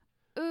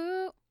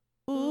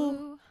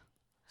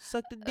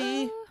Suck the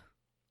D.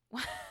 Ooh.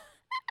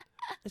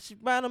 And she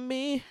right on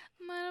me.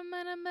 Mana,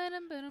 mana, mana,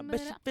 mana, I bet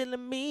she mana.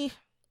 feeling me.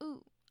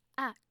 Ooh.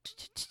 Ah.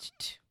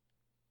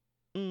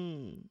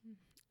 Mm.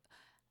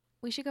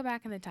 We should go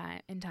back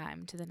in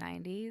time to the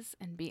 90s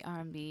and be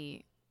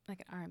R&B, like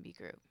an R&B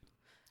group.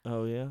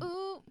 Oh, yeah?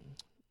 Ooh.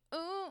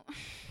 Ooh.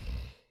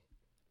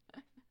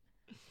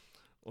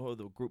 What would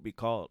the group be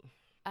called?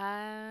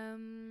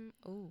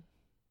 Ooh.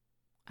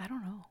 I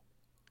don't know.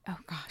 Oh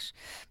gosh.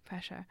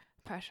 Pressure.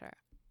 Pressure.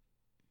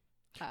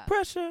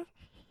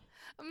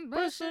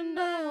 Pushing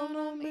down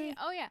on me.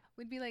 Oh yeah,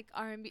 we'd be like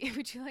R&B.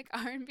 Would you like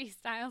R&B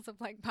styles of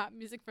like pop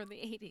music from the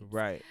 80s?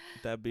 Right.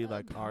 That'd be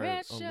like our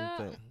own Pressure.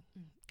 thing.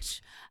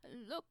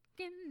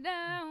 Looking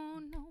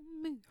down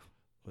on me.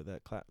 But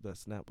that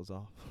snap was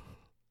off.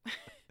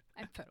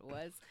 I bet it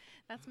was.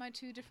 That's my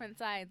two different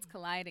sides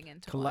colliding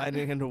into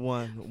Colliding into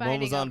one. One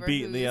Fighting was on over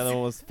beat and the who's- other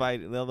one was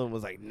fighting. The other one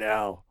was like,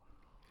 no.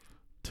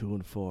 2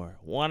 and 4.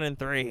 1 and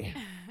 3. one.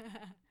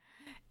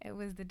 It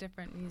was the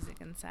different music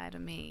inside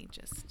of me,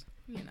 just,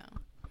 you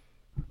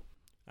know.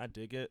 I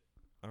dig it.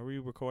 Are we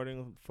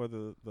recording for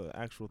the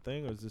actual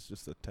thing, or is this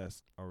just a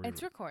test?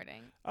 It's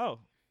recording. Oh,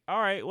 all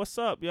right. What's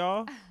up,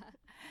 y'all?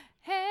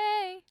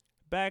 Hey,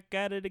 Back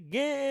at it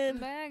again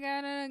back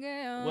at it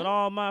again. with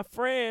all my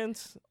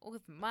friends.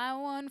 With my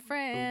one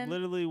friend.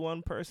 Literally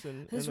one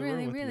person Who's in the really,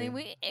 room with really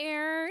me.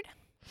 weird.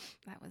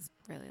 That was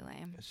really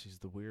lame. She's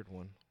the weird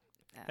one.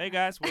 Hey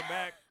guys, we're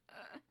back.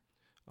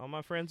 All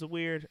my friends are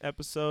weird.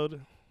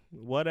 Episode,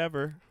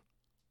 whatever.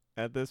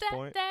 At this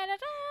point,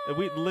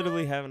 we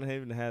literally haven't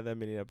even had that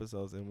many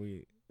episodes, and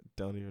we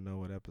don't even know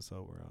what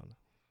episode we're on.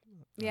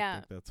 Yeah. I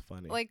think that's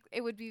funny. Like,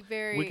 it would be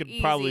very We could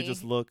easy. probably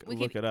just look We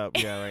it could- up,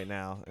 right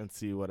now, and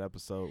see what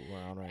episode we're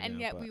on right now. And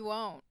yet but, we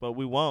won't. But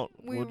we won't.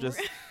 We We'll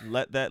just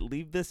let that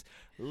leave this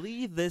in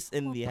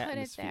We'll the put atmosphere.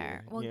 it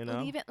there. We'll you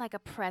know? leave it like a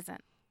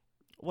present.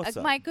 What's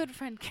up? My good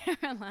friend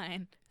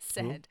Caroline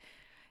said.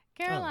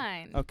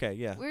 Caroline. Okay,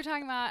 yeah. We were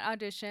talking about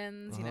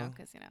auditions, you know, Uh-huh.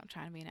 because,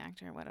 trying to be an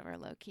actor, whatever,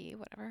 low key,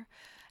 whatever.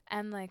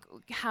 And like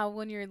how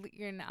when you're in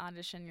an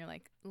audition, you're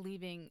like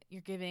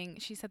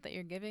she said that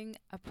you're giving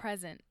a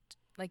present.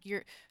 Like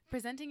you're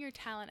presenting your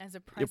talent as a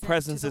present. Your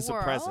presence to the is a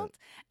world. present.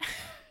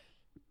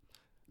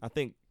 I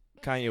think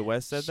Kanye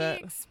West said She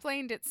that.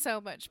 explained it so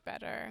much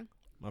better.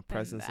 My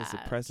presence is a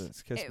that.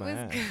 presence. Kiss It my was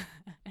ass.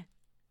 good.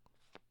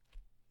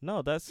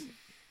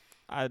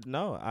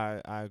 No,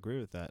 I agree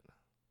with that.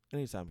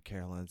 Anytime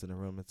Caroline's in a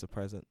room, it's a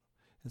present.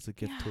 It's a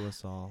gift to Yeah.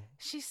 us all.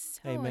 She's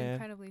so Hey, man.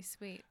 incredibly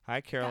sweet. Hi,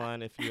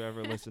 Caroline. If you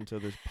ever listen to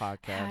this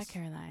podcast, Hi,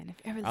 Caroline.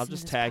 If you ever I'll listen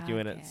just to this tag you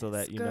in it so podcast,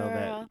 that you know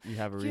girl, that you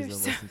have a you're reason to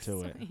so listen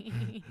to it.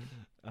 sweet.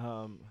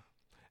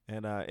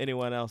 And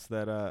anyone else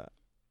that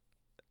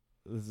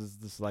this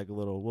is like a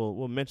little.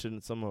 We'll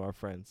mention some of our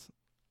friends,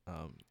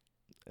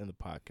 in the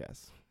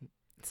podcast.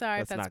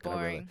 Sorry if That's that's not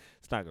gonna really- boring.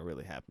 It's not gonna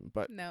really happen,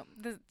 but No,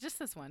 just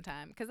this one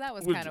time, because that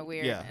was We're kind of j-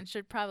 weird, yeah. and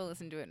should probably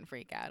listen to it and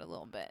freak out a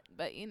little bit.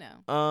 But you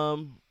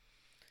know,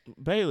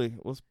 Bailey,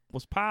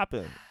 what's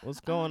popping? What's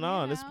going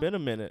on? It's yeah. been a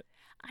minute.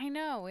 I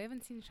know we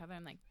haven't seen each other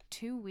in like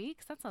 2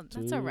 weeks. That's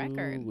a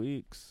record. 2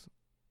 weeks.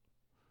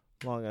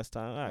 Long ass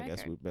time. I guess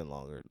Record. we've been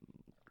longer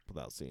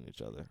without seeing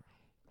each other.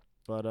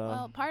 But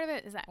Well, part of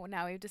it is that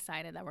now we've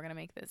decided that we're gonna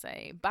make this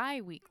a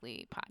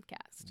bi-weekly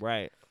podcast.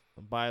 right.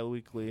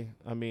 Bi-weekly.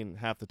 I mean,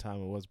 half the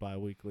time it was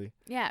bi-weekly.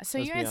 Yeah. So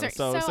Let's you be guys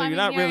are honest. So I you're mean,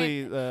 not you're-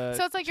 really.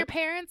 So it's like your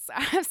parents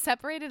are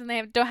separated and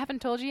they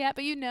haven't told you yet,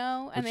 but you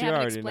know, and But they you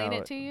haven't already explained know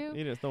it to you.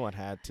 You just no one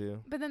had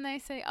to. But then they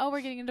say, "Oh,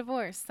 we're getting a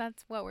divorce."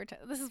 That's what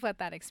this is what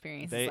that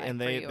experience They is like and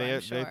for they you. they're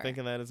I'm sure.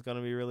 thinking that it's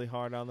gonna be really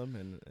hard on them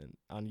and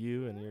on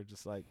you, and you're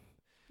just like,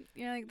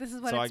 You're like, "This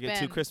is what so I it's get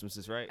been." 2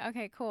 Christmases, right?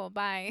 Okay, cool.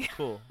 Bye.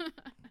 Cool.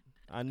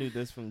 I knew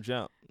this from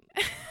jump.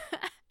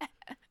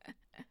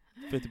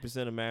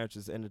 50% of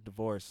marriages end in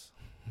divorce.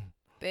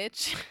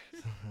 Bitch.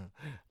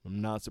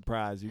 I'm not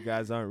surprised. You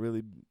guys aren't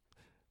really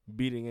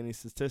beating any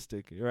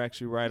statistic. You're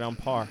actually right on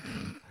par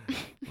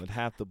with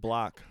half the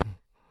block.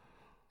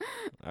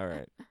 All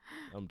right,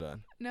 I'm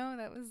done. No,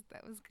 that was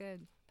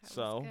good. That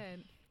So? was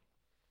good.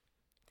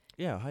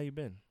 Yeah, how you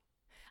been?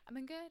 I've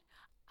been good.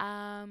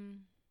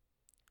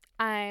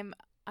 I'm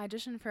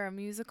auditioned for a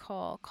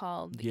musical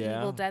called The Yeah.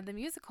 Evil Dead the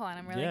Musical, and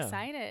I'm really Yeah.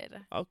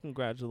 excited. Oh,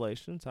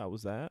 congratulations. How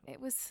was that?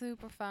 It was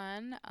super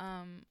fun.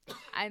 I'm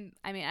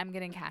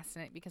getting cast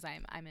in it because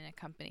I'm in a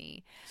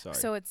company. Sorry.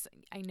 So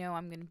I know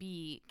I'm going to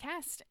be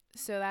cast.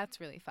 So that's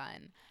really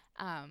fun.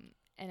 And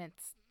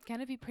it's going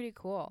to be pretty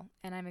cool.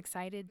 And I'm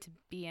excited to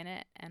be in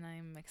it. And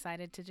I'm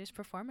excited to just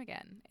perform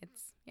again.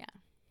 Yeah.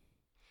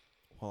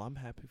 Well, I'm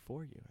happy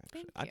for you,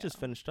 actually. Thank I just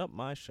you. finished up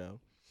my show.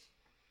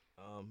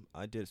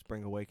 I did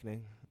Spring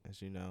Awakening,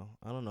 as you know.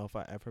 I don't know if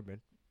I ever Bless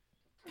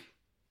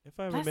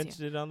you.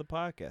 mentioned it on the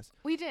podcast.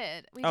 We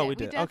did. We Oh, did. we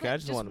did. Okay, definitely- I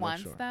just wanted to make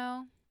once, sure.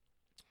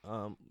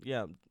 though.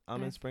 Yeah,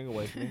 I'm in Okay. Spring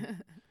Awakening.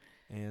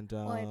 And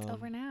Well, it's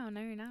over now.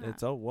 No, you're not.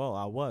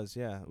 I was,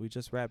 yeah. We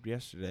just wrapped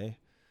yesterday.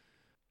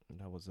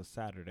 That was a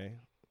Saturday.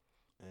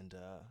 And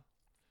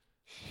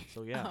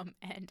so yeah.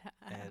 And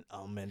and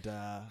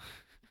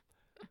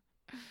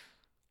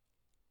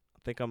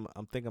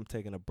I'm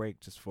taking a break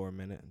just for a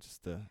minute and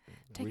just to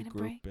Taking a regroup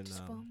break and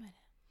just for a minute.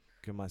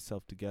 get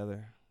myself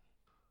together.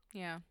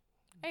 Yeah,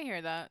 I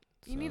hear that.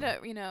 You need to,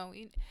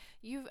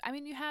 you've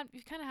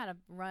kind of had a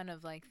run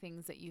of like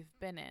things that you've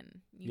been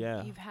in.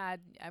 You've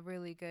had a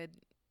really good.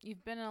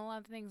 You've been in a lot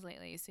of things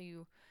lately, so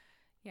you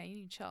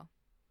need to chill.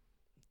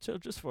 Chill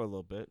just for a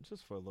little bit,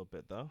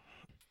 though.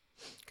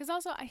 Because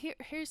also,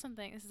 here's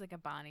something. This is like a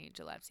Bonnie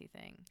Gillespie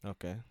thing.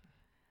 Okay.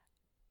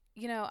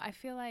 I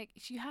feel like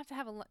you have to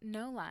have a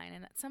no line,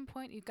 and at some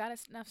point, you've got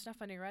enough stuff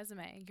on your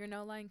resume. Your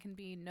no line can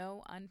be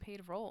no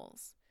unpaid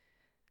roles.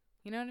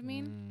 You know what I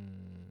mean?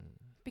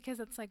 Because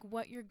it's like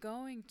what you're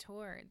going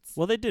towards.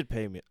 Well, they did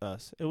pay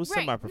us. It was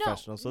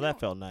semi-professional, so that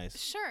felt nice.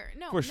 Sure.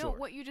 Sure.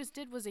 What you just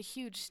did was a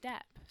huge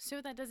step.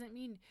 So that doesn't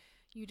mean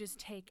you just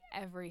take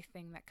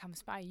everything that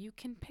comes by. You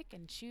can pick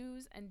and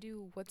choose and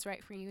do what's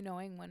right for you,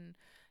 knowing when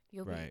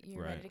you're ready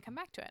to come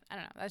back to it. I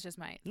don't know. That's just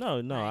my I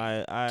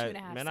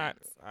 2.5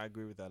 cents. I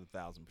agree with that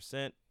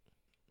 1,000%,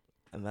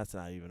 and that's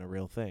not even a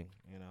real thing,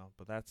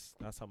 But that's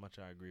how much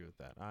I agree with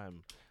that.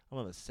 I'm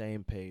on the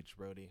same page,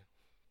 Brody.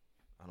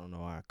 I don't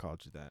know why I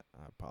called you that.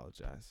 I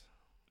apologize.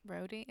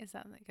 Brody? Is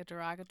that like a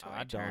derogatory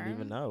term? I don't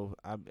even know.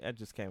 It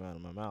just came out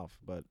of my mouth,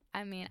 but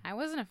I mean, I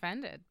wasn't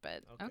offended,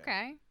 but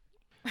okay.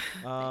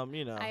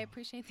 I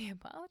appreciate the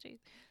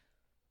apology.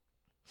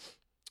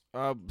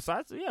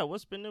 Besides,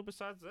 what's been new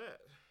besides that?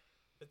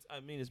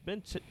 It's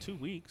been 2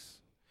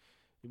 weeks.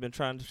 You've been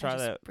trying to try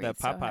that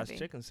Popeye's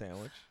chicken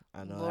sandwich.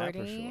 I know that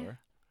for sure.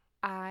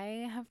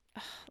 I have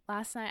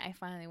last night I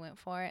finally went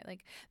for it.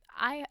 Like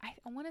I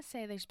want to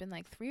say there's been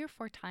like 3 or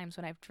 4 times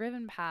when I've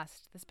driven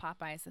past this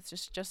Popeyes that's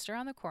just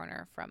around the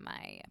corner from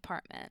my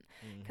apartment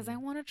because I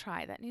want to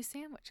try that new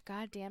sandwich.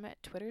 God damn it,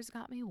 Twitter's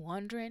got me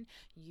wondering.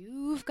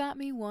 You've got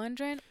me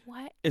wondering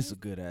what. It's a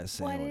good ass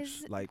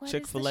sandwich. Like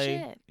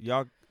Chick-fil-A,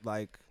 y'all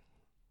like.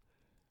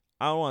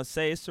 I don't want to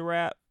say it's a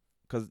wrap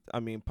because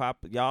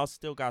y'all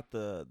still got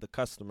the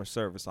customer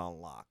service on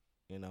lock,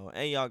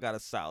 and y'all got a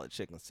solid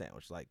chicken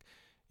sandwich like.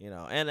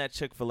 And that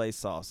Chick-fil-A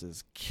sauce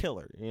is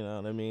killer, you know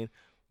what I mean?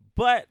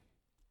 But,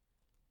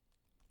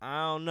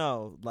 I don't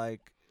know,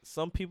 like,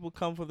 some people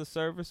come for the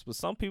service, but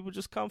some people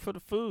just come for the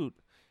food.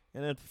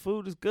 And if the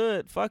food is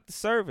good, fuck the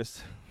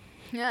service.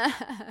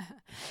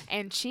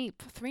 And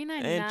cheap,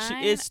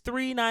 $3.99. It's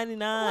 $3.99.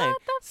 What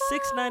the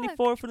fuck?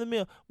 $6.94 for the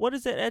meal. What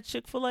is it at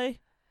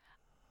Chick-fil-A?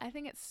 I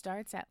think it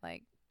starts at,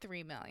 like,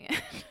 $3 million.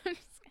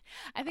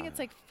 I think it's,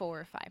 like, $4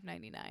 or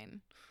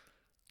 $5.99.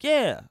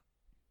 Yeah.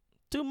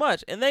 Too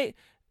much. And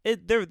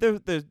their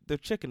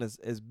chicken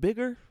is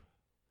bigger.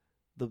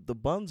 The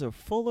buns are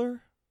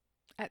fuller.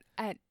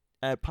 At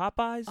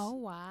Popeyes. Oh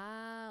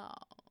wow.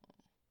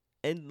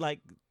 And like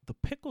the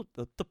pickle,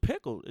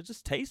 it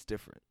just tastes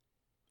different.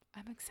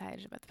 I'm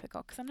excited about the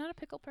pickle because I'm not a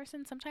pickle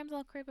person. Sometimes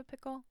I'll crave a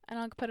pickle and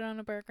I'll put it on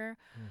a burger,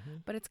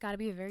 but it's got to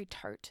be a very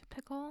tart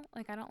pickle.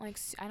 Like I don't like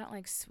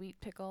sweet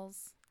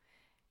pickles.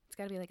 It's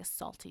got to be like a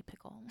salty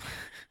pickle.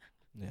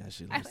 Yeah,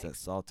 she likes that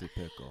salty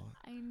pickle.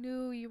 I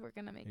knew you were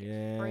going to make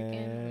it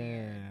freaking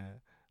weird.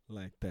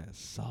 Like that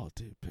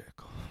salty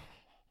pickle.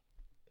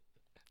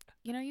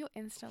 You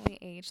instantly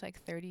age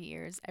like 30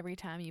 years every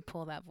time you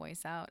pull that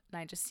voice out. And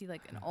I just see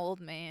like an old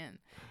man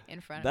in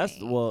front of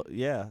me. Well,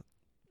 yeah.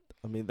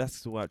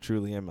 That's who I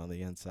truly am on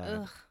the inside.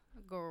 Ugh,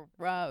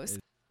 gross.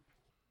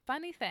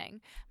 Funny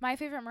thing, my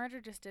favorite murder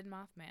just did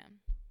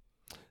Mothman.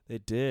 They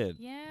did.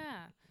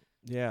 Yeah.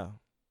 Yeah.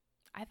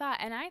 I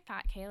thought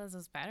Kayla's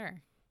was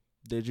better.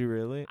 Did you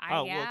really?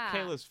 Yeah. Well,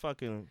 Kayla's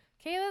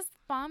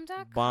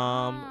bomb.com.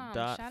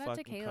 Bomb.com. Shout out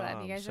to Kayla.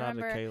 If you guys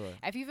remember,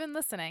 if you've been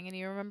listening and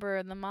you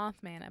remember the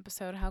Mothman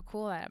episode, how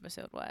cool that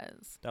episode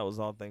was. That was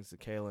all thanks to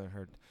Kayla and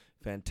her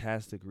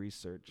fantastic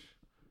research.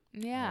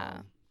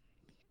 Yeah.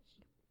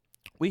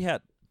 We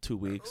had 2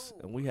 weeks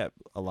and we had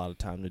a lot of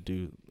time to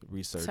do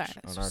research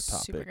on our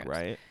topic,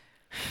 right?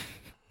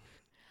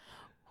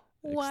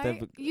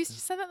 Why? You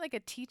said that like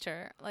a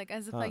teacher, like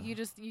as if like you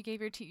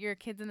gave your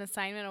kids an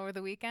assignment over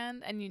the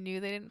weekend and you knew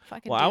they didn't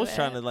fucking do it. Well, I was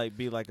trying to like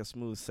be like a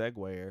smooth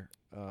seguer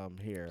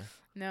here.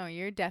 No,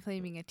 you're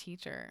definitely being a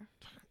teacher.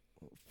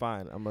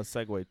 Fine, I'm a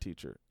segue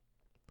teacher.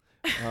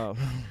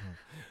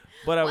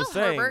 But I was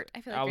saying, Herbert,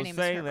 I feel like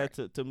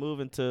that to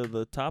move into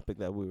the topic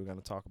that we were going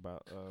to talk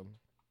about,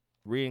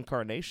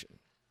 reincarnation.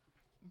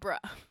 Bruh.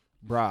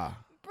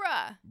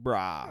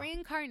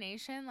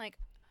 Reincarnation, like.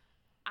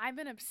 I've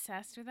been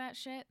obsessed with that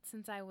shit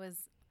since I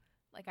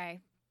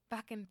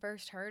fucking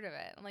first heard of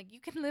it. I'm like, you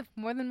can live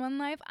more than one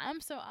life?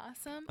 I'm so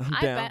awesome.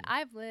 I bet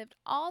I've lived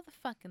all the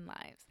fucking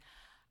lives.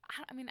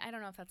 I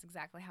don't know if that's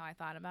exactly how I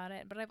thought about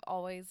it, but I've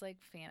always, like,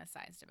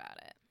 fantasized about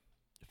it.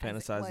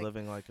 Fantasize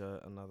living, like,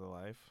 another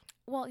life?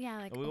 Well, yeah,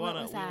 like, what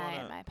was I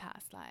in my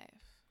past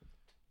life?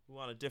 We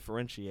want to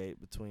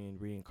differentiate between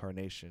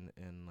reincarnation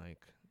and, like,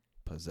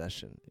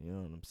 possession. You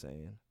know what I'm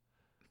saying?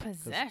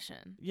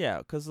 Possession? Yeah,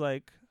 because,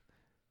 like...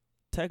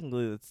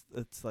 Technically,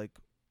 it's like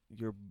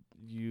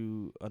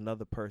you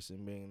another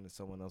person being in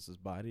someone else's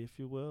body, if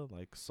you will,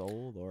 like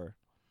soul or.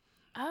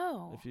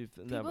 Oh. If you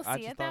people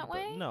see it that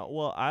way? No,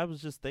 well, I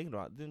was just thinking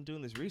about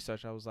doing this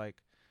research. I was like,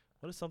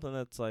 What is something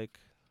that's like?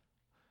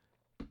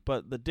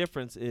 But the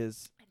difference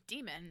is, A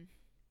demon.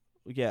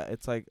 yeah,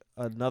 it's like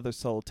another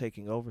soul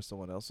taking over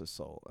someone else's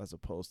soul, as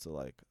opposed to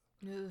like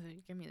Ugh,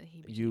 give me the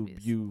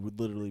heebie-jeebies. you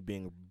literally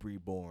being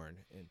reborn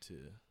into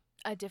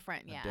A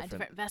different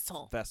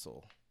vessel.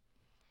 Vessel.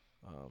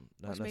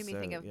 Not Which made me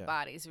think of yeah,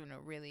 bodies in a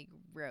really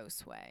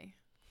gross way.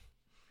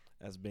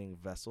 as being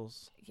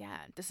vessels. Yeah,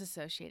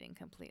 disassociating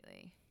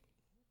completely.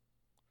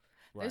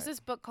 Right. There's this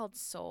book called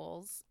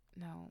Souls.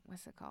 No,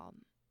 what's it called?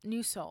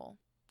 New Soul.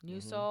 New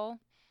Mhm. Soul.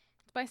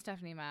 It's by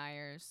Stephanie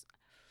Myers.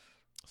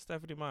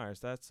 Stephanie Myers.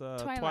 That's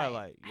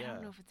Twilight. Yeah. I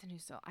don't know if it's a New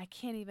Soul. I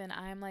can't even.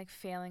 I'm like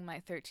failing my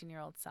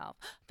 13-year-old self.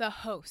 The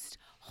Host.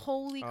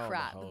 Holy Oh, The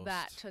crap! Host.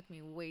 That took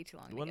me way too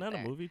long to Wasn't get that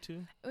there. a movie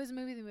too? It was a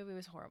movie. The movie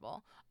was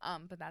horrible.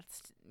 But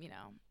that's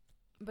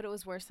but it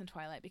was worse than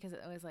Twilight because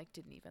it was like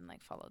didn't even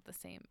like follow the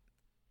same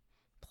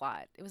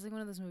plot. It was like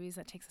one of those movies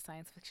that takes a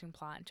science fiction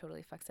plot and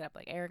totally fucks it up,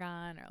 like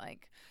Aragon or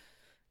like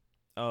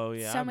Oh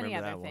yeah, so I many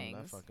remember other that one. That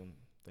things. fucking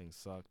thing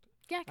sucked.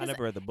 Yeah, I because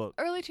never read the book.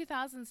 early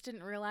 2000s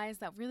didn't realize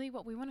that really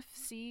what we want to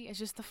see is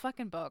just the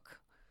fucking book.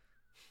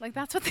 Like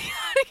that's what the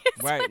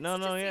audience Right? wants No,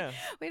 to no, see. yeah.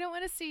 We don't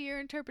want to see your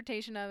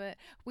interpretation of it.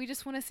 We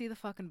just want to see the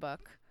fucking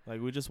book. Like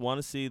we just want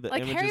to see the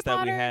Like, images Harry that we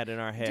Potter had in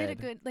our head. Did a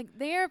good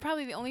they are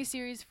probably the only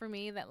series for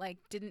me that like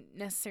didn't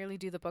necessarily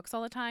do the books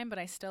all the time, but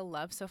I still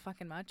love so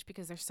fucking much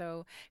because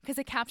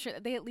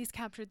they at least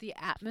captured the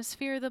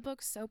atmosphere of the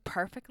book so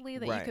perfectly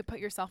that you Right. could put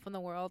yourself in the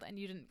world and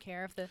you didn't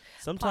care if the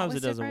Sometimes it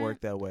was doesn't different.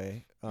 work that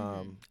way.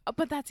 Oh,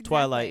 but that's exactly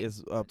Twilight is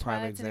a prime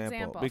Twilight's an example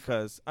example.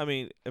 because I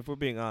mean, if we're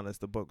being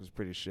honest, the book was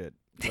pretty shit.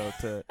 So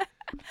to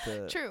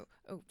True.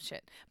 Oh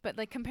shit. But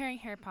like comparing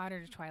Harry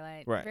Potter to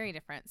Twilight, Right. very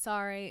different.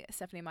 Sorry,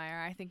 Stephanie Meyer.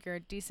 I think you're a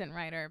decent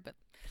writer, but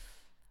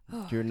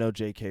you're no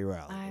J.K.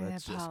 Rowling. I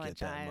Let's just get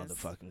that apologize.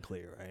 motherfucking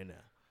clear right now.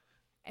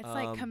 it's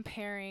like Um,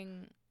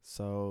 comparing.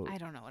 So I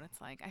don't know what it's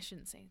like. I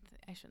shouldn't say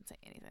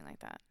anything like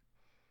that.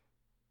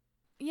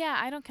 Yeah,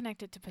 I don't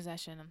connect it to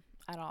possession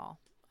at all.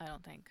 I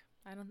don't think.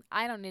 I don't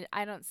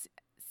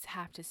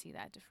have to see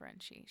that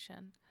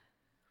differentiation.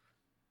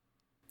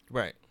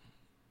 right,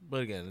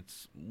 but again,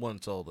 it's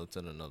one soul that's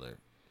in another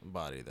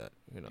body that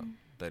they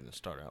didn't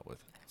start out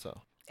with.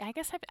 So I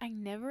guess I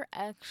never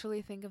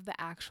actually think of the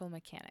actual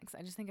mechanics.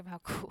 I just think of how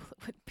cool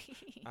it would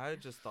be. I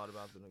just thought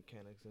about the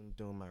mechanics and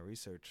doing my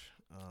research.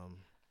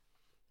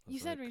 You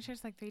said research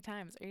like 3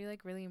 times. Are you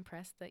like really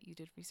impressed that you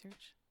did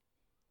research?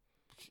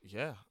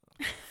 Yeah,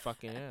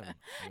 fucking am.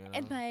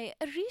 And my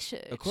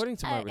research. According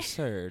to my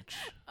research.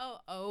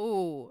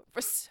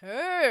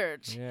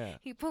 Research. Yeah.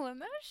 He pulling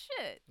that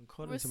shit.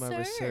 According to my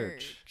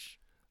research.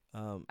 I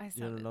You don't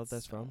sounded know what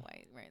that's so from?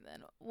 white right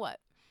then. What?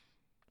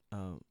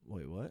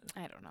 Wait, what?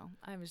 I don't know.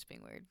 I'm just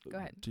being weird. Go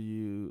ahead. Do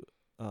you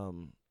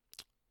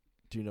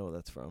know what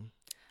that's from?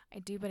 I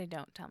do, but I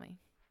don't. Tell me.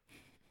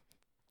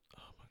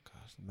 Oh my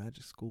gosh, the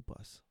Magic School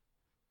Bus.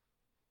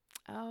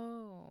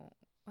 Oh,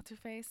 what's her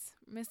face?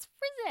 Miss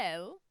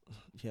Frizzle.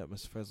 Yeah,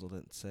 Miss Frizzle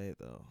didn't say it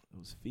though. It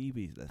was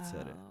Phoebe that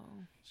said it.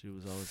 She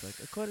was always like,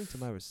 according to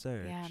my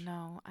research. Yeah,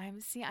 no.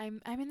 I'm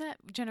in that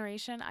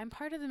generation. I'm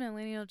part of the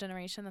millennial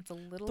generation that's a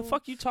little. The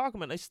fuck you talking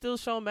about? They still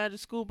showing Magic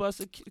School Bus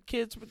to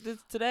kids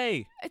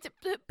today. It's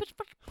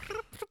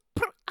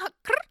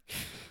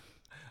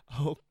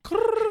Oh.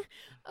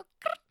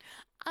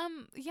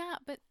 yeah,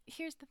 but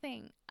here's the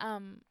thing.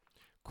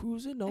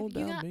 Cruising on You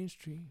down got- Main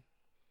Street.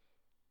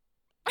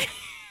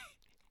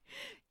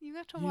 You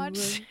have to You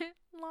watch and- it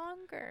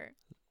longer.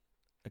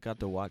 I got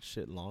to watch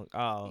shit long.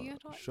 Oh, You have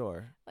to watch-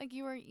 sure. Like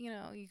you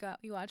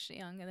watched it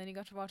young, and then you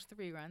got to watch the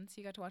reruns.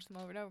 You got to watch them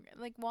over and over again.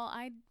 Like, well,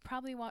 I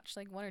probably watched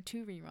like 1 or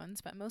 2 reruns,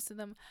 but most of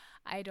them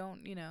I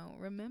don't,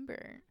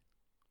 remember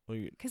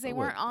because they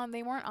weren't on.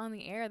 They weren't on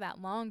the air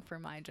that long for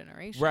my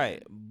generation.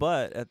 Right,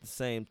 but at the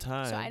same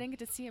time. So I didn't get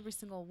to see every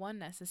single one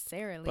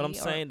necessarily. But I'm or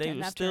saying they didn't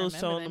were have to still remember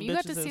showing them. them You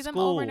got to bitches in see them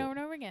school. over and over and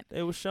over again.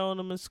 They were showing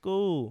them in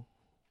school.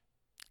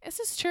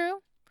 This is true.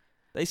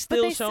 They But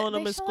still they showing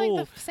them in show, school.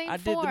 Like, the same I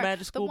did the 4.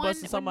 Magic School one Bus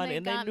and when somebody,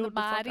 and they got knew in what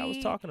the fuck I was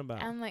body, talking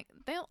about. And like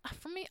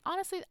for me,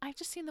 honestly, I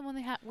just seen the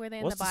one where they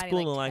in What's the the body.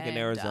 schooling like like in 10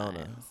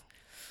 Arizona? times.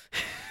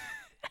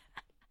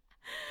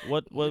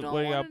 What You don't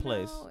where y'all wanna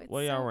place? know. It's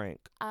Where y'all so- rank?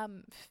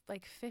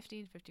 Like 50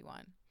 and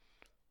 51.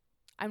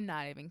 I'm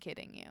not even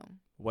kidding you.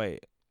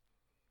 Wait,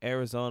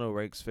 Arizona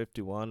ranks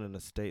 51 in a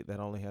state that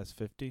only has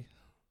 50.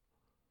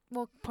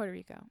 Well, Puerto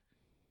Rico.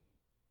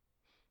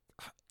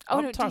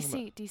 I'm no,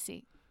 talking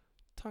DC.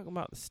 Talking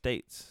about the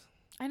states.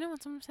 I know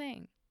what I'm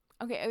saying.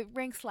 Okay, it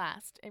ranks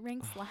last. It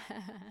ranks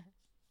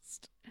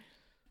last.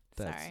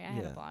 Sorry, I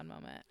had a blonde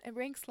moment. It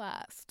ranks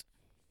last.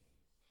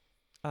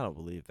 I don't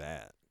believe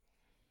that.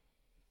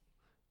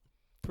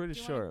 Pretty Do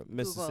you sure wanna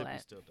Mississippi Google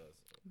it? still does.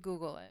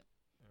 Google it.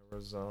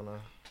 Arizona.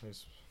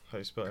 How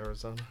you spell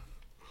Arizona?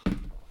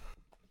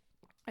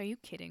 Are you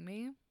kidding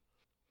me?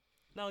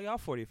 No, y'all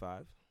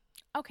 45,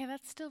 Okay,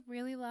 that's still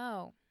really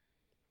low.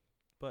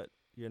 but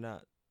you're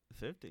not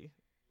 50.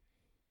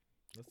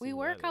 Let's see We who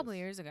were a that couple is.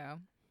 years ago.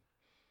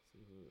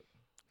 See who-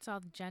 It's all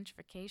the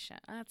gentrification.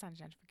 Oh, that's not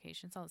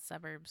gentrification. It's all the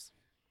suburbs.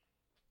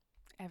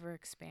 Ever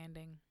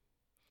expanding.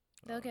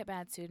 They'll get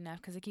bad soon enough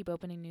because they keep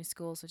opening new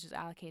schools, which is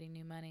allocating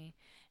new money,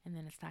 and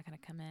then it's not going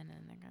to come in,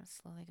 and they're going to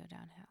slowly go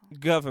downhill.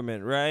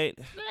 Government, right?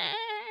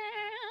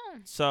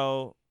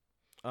 So,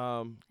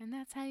 and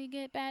that's how you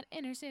get bad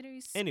inner city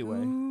schools. Anyway.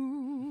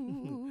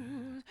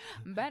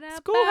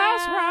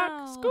 Schoolhouse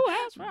Rock.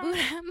 Schoolhouse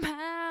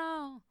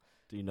Rock.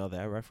 Do you know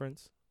that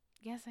reference?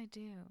 Yes, I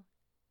do.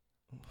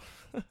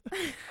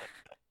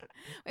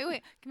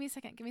 Wait. Give me a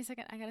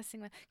second. I gotta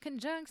sing one.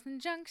 Conjunction,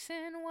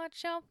 junction,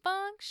 what's your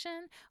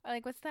function? Or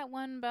like, what's that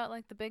one about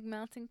like the big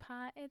melting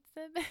pot? It's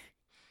the.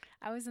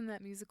 I was in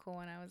that musical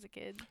when I was a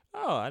kid.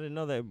 Oh, I didn't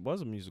know there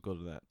was a musical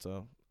to that.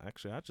 So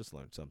actually, I just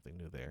learned something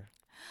new there.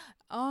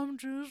 I'm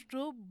just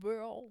a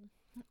bell,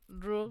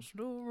 just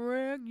a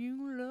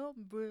regular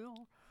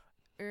bell,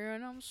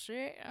 and I'm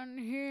sitting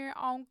here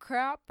on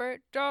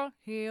Capitol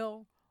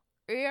Hill.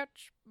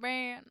 It's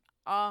been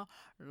a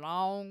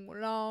long,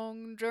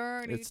 long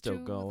journey it's still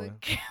to going. the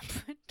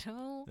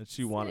capital. And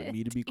she wanted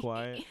me to be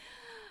quiet.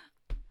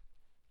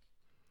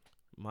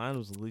 Mine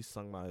was at least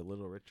sung by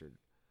Little Richard.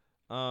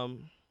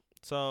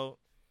 So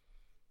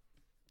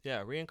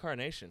yeah,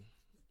 reincarnation.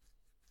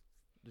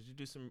 Did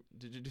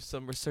you do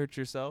some research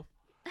yourself?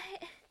 Yes,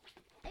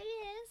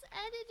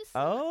 I did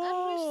some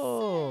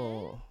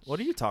research. What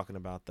are you talking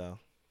about though?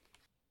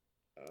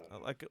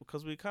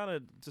 Because we kind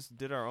of just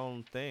did our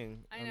own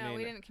thing. I know,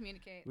 we didn't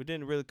communicate. We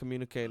didn't really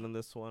communicate on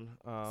this one.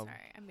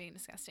 Sorry, I'm being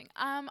disgusting.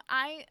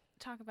 I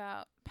talk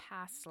about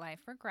past life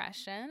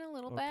regression a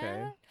little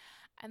bit,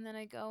 and then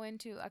I go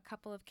into a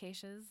couple of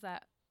cases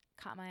that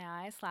caught my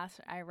eye.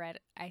 I read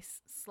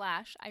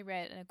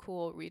in a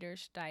cool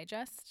Reader's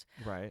Digest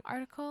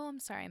article. I'm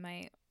sorry,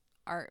 my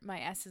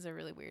S's are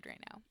really weird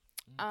right now.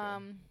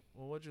 Okay.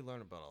 Well, what'd you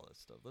learn about all this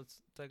stuff?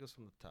 Let's take us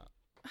from the top.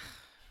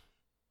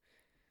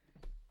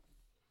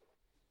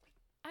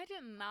 I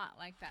did not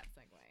like that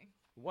segue.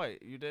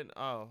 Wait, you didn't?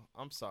 Oh,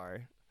 I'm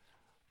sorry.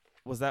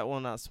 Was that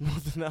one not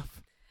smooth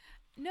enough?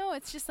 No,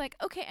 it's just like,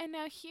 okay, and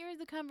now here's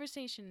the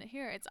conversation.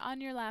 Here, it's on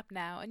your lap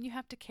now, and you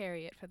have to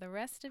carry it for the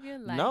rest of your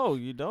life. No,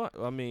 you don't.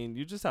 I mean,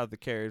 you just have to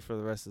carry it for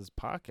the rest of this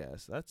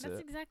podcast. That's it.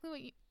 That's exactly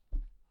what you...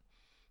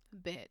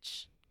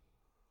 Bitch.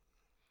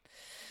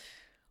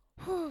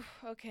 Whew.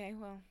 Okay,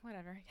 well,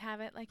 whatever. Have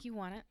it like you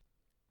want it.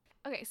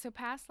 Okay, so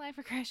past life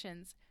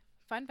regressions.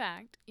 Fun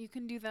fact, you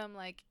can do them,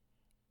 like,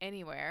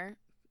 anywhere.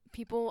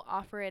 People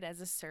offer it as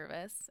a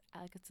service.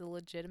 Like, it's a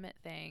legitimate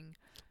thing.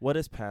 What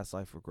is past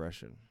life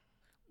regression?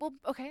 Well,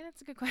 okay,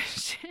 that's a good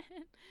question.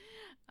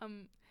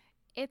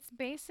 It's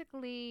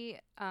basically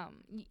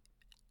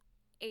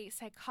a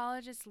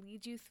psychologist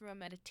leads you through a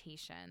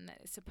meditation that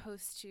is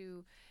supposed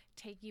to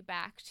take you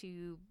back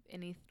to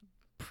any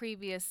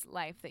previous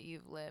life that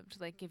you've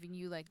lived, like giving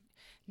you like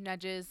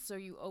nudges so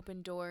you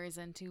open doors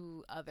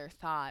into other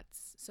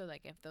thoughts. So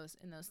like if those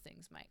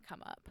things might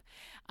come up.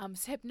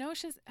 So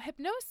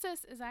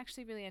hypnosis is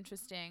actually really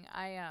interesting.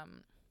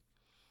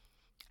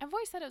 I've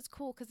always thought it was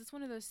cool because it's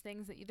one of those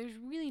things that there's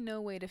really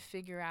no way to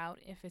figure out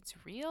if it's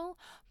real,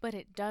 but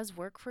it does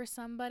work for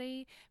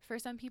somebody. For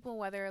some people,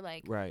 whether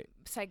like,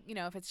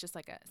 if it's just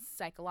like a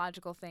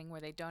psychological thing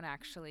where they don't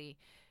actually,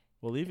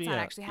 it's not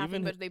actually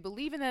happening, but they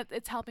believe in that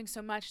it's helping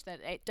so much that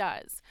it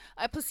does.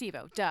 A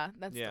placebo,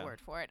 that's the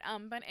word for it.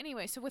 But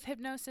anyway, so with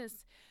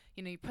hypnosis,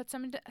 you put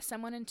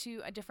someone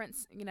into a different,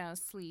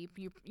 sleep.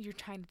 You're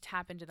trying to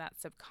tap into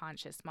that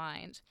subconscious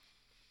mind.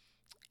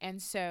 And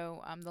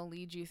so they'll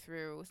lead you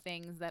through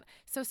things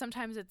so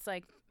sometimes it's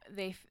like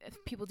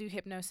people do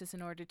hypnosis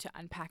in order to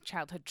unpack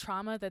childhood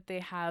trauma that they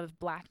have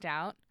blacked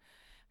out.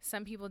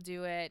 Some people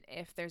do it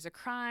if there's a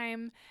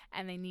crime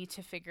and they need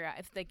to figure out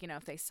if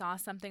they saw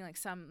something, like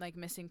some like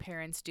missing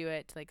parents do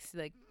it to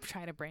like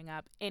try to bring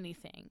up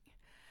anything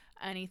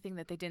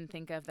that they didn't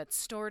think of that's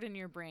stored in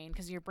your brain,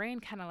 because your brain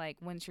kind of like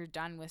once you're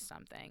done with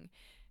something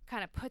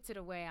kind of puts it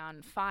away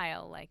on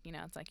file, like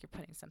it's like you're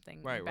putting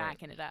something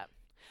backing it up.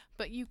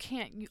 But you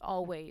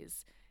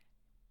always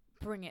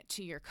bring it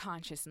to your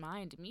conscious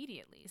mind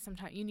immediately.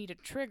 Sometimes you need a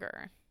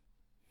trigger.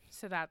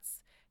 So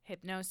that's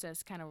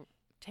hypnosis kind of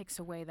takes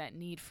away that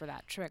need for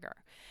that trigger.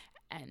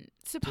 And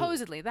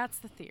supposedly that's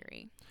the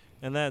theory.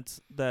 And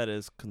that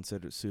is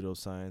considered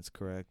pseudoscience,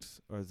 correct?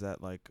 Or is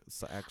that like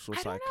actual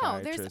psychiatrists? I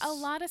don't know. There's a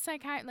lot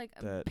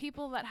of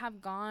people that have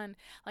gone,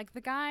 like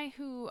the guy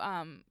who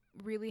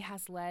really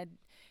has led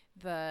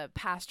the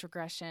past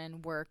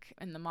regression work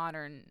in the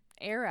modern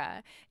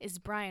era is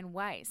Brian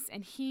Weiss,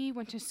 and he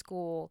went to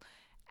school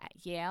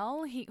at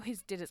Yale. He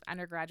did his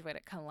undergraduate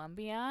at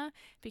Columbia,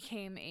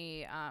 became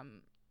a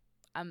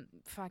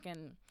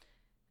fucking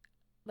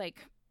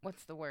like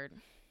what's the word?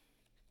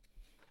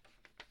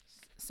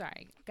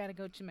 Sorry, gotta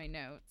go to my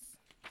notes.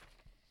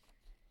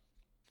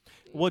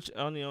 Which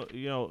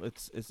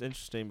it's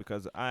interesting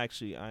because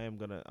I'm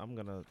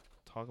gonna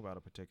talk about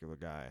a particular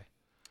guy.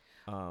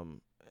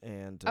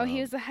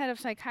 He was the head of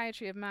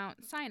psychiatry of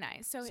Mount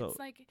Sinai. So it's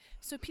like,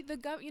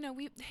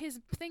 his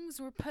things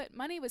were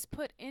money was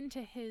put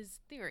into his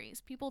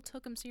theories. People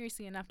took him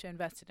seriously enough to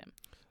invest in him.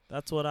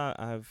 That's what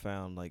I've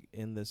found, like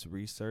in this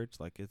research,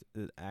 like it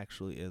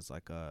actually is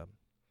like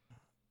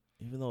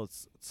even though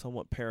it's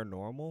somewhat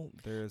paranormal,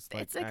 there's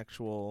like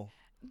actual.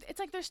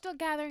 It's like they're still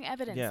gathering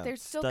evidence. Yeah, they're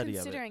still study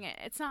of considering it.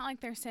 It's not like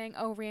they're saying,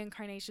 oh,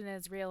 reincarnation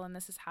is real and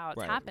this is how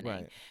it's happening.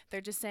 Right.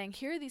 They're just saying,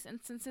 here are these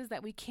instances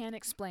that we can't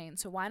explain.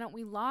 So why don't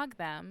we log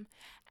them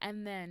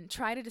and then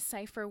try to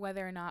decipher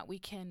whether or not we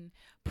can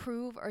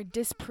prove or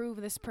disprove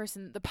this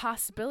person,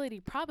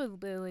 the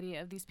probability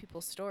of these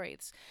people's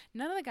stories.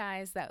 None of the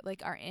guys that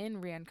like are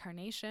in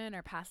reincarnation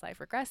or past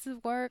life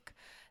regressive work,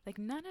 like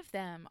none of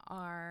them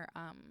are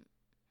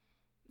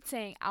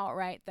saying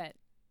outright that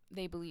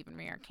they believe in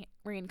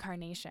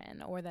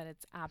reincarnation or that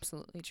it's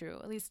absolutely true.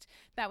 At least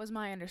that was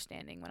my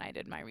understanding when I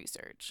did my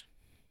research.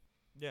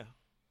 Yeah.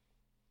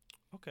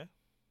 Okay.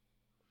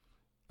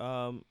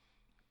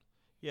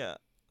 Yeah,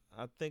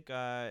 I think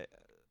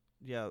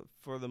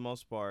for the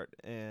most part,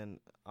 and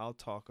I'll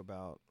talk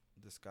about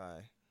this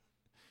guy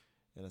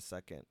in a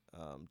second.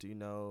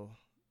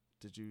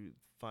 Did you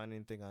find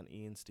anything on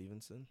Ian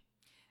Stevenson?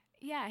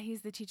 Yeah,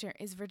 he's the teacher.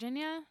 Is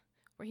Virginia?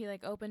 Where he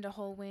like opened a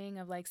whole wing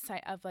of like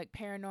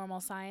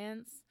paranormal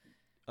science.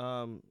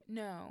 No,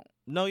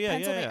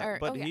 yeah.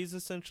 But he's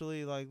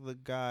essentially like the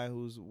guy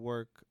whose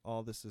work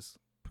all this is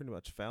pretty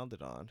much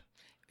founded on.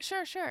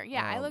 Sure.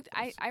 Yeah,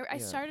 I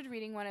started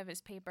reading one of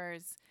his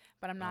papers,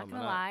 but I'm not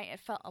gonna lie,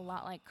 it felt a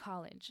lot like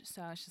college.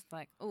 So I was just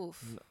like,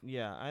 oof.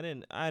 I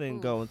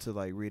didn't go into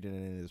like reading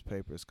any of his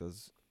papers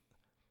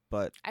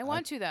but I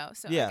want to though.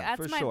 So yeah,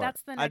 that's for sure.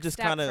 That's the next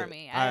step for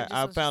me.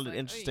 I found it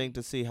interesting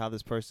to see how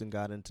this person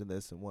got into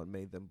this and what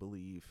made them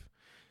believe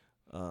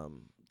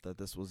that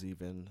this was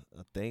even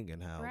a thing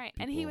and how. Right,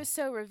 and he was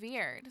so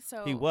revered.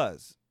 So he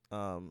was,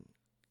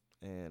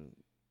 and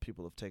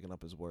people have taken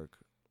up his work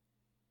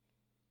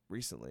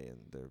recently,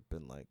 and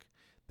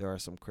there are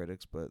some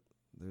critics, but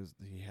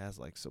he has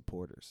like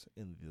supporters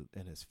in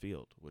his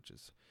field, which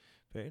is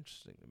very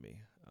interesting to me.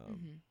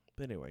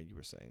 But anyway, you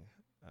were saying.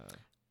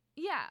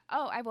 Yeah.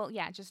 Oh, I will.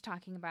 Yeah. Just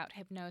talking about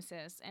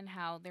hypnosis and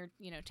how they're,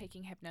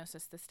 taking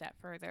hypnosis the step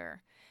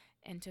further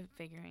into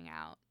figuring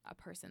out a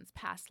person's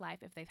past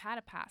life if they've had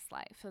a past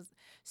life.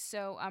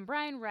 So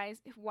Brian Weiss,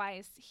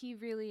 he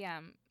really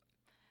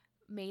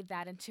made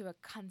that into a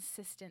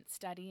consistent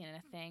study and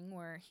a thing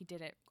where he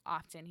did it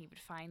often. He would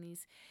find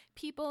these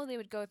people, they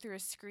would go through a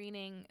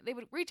screening, they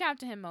would reach out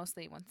to him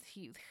mostly once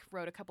he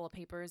wrote a couple of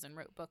papers and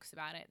wrote books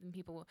about it, and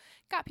people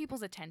got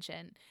people's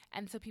attention.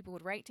 And so people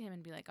would write to him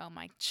and be like, oh,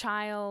 my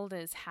child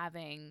is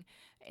saying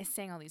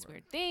all these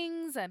weird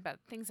things about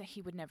things that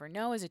he would never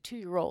know as a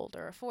 2-year-old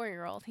or a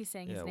 4-year-old. He's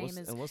saying his name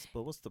is. And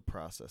what's the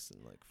process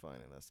in like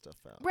finding that stuff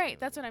out? Right,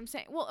 that's what I'm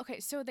saying. Well,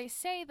 okay, so they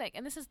say like,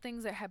 and this is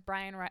things that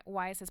Brian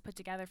Weiss has put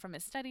together from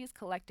his studies,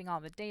 collecting all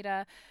the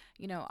data,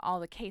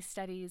 all the case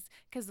studies.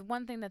 Because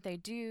one thing that they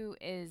do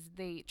is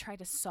they try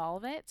to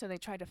solve it. So they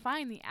try to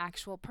find the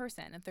actual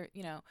person that they're,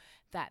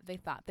 that they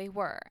thought they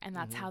were, and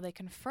that's how they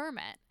confirm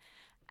it.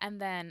 And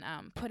then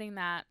putting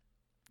that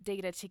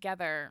data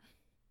together.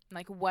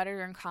 Like, what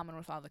are in common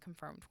with all the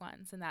confirmed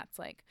ones? And that's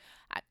like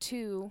at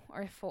 2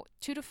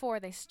 to 4,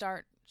 they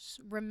start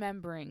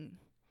remembering,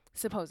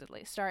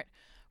 supposedly, start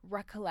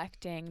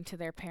recollecting to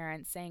their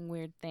parents, saying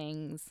weird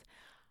things.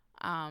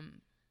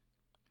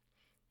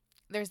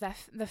 There's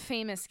the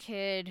famous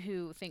kid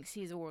who thinks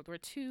he's a World War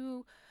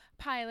II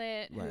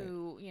pilot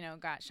who,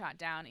 got shot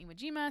down in Iwo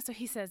Jima. So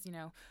he says,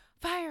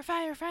 fire,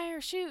 fire,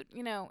 fire, shoot,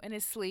 in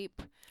his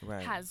sleep.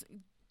 Right. Has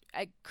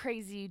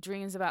crazy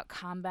dreams about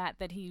combat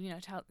that he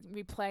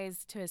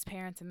replays to his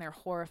parents, and they're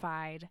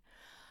horrified,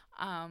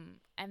 and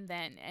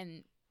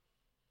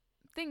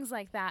things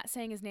like that,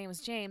 saying his name was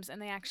James, and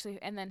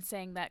then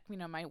saying that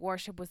my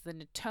warship was the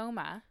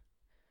Natoma,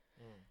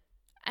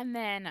 and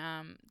then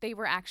they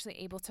were actually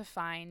able to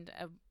find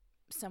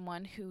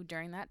someone who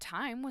during that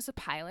time was a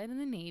pilot in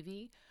the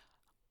Navy,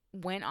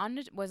 was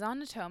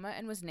on Natoma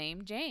and was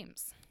named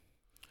James.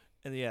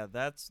 And yeah,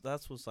 that's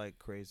what's like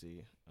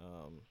crazy.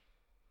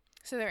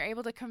 So they're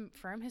able to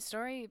confirm his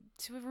story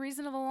to a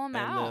reasonable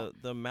amount.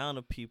 And the amount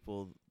of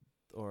people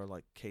or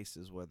like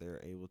cases where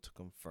they're able to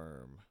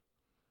confirm,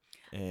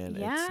 and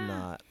it's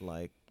not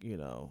like,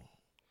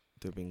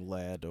 they're being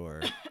led or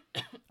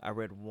I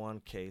read one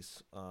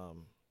case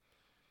of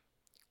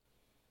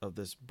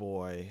this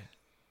boy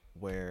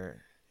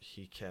where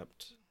he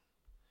kept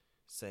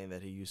saying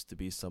that he used to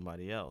be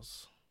somebody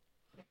else.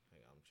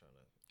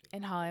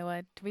 In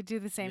Hollywood. Did we do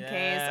the same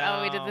case?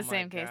 Oh, we did the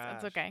same case.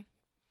 That's okay.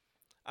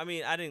 I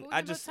mean,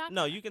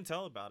 no, you can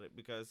tell about it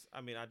because,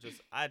 I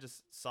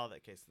just saw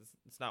that case.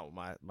 It's not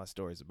what my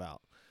story's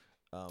about.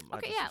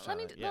 Okay,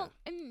 well,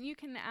 and you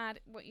can add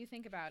what you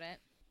think about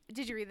it.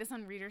 Did you read this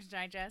on Reader's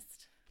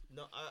Digest?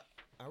 No,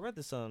 I read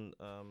this on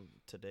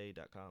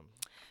today.com.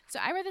 So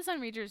I read this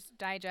on Reader's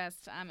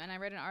Digest, and I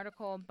read an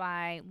article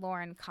by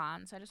Lauren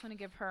Kahn. So I just want to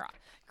give her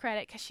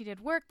credit because she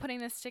did work putting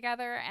this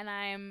together, and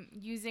I'm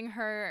using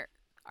her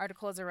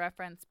article as a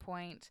reference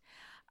point.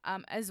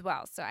 As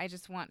well. So I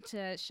just want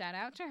to shout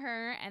out to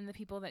her and the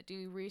people that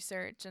do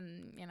research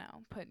and,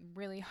 put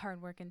really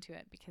hard work into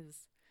it,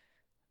 because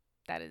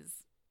that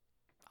is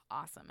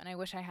awesome. And I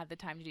wish I had the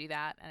time to do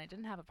that, and I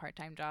didn't have a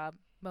part-time job.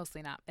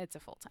 mostly not. It's a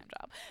full-time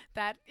job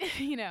that,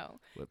 you know,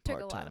 With took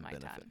a lot part-time of my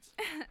benefits.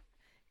 time.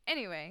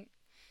 Anyway,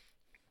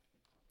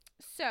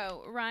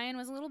 so Ryan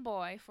was a little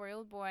boy,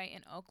 4-year-old boy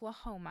in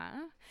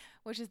Oklahoma,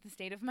 which is the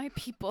state of my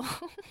people.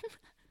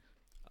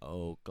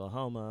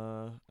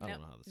 Oklahoma. I Nope,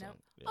 don't know how the nope. song.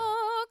 Yeah.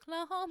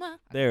 Oklahoma.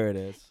 There it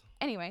is.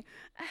 Anyway,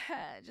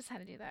 just had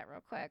to do that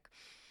real quick.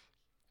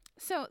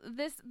 So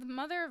the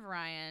mother of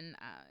Ryan,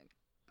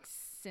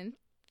 Cynthia.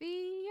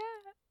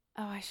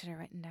 Oh, I should have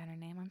written down her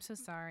name. I'm so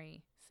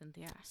sorry,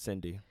 Cynthia.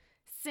 Cindy.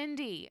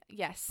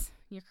 Yes,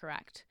 you're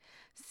correct.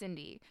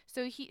 Cindy.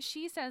 So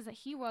she says that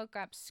he woke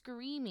up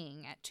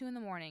screaming at 2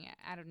 a.m.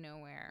 out of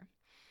nowhere.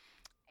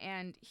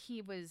 And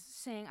he was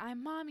saying,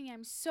 Mommy,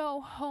 I'm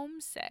so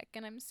homesick.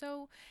 And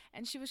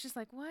she was just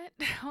like, what?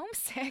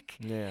 Homesick?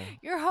 Yeah.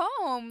 You're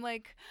home.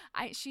 Like,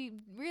 she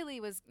really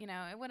was, you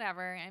know,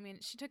 whatever. I mean,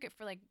 she took it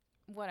for like,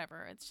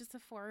 whatever. It's just a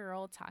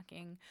 4-year-old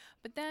talking.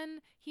 But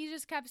then he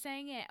just kept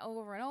saying it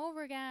over and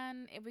over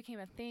again. It became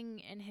a thing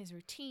in his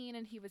routine.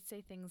 And he would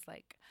say things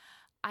like,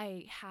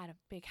 I had a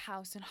big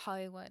house in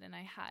Hollywood and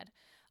I had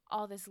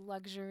all this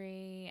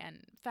luxury and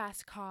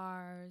fast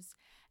cars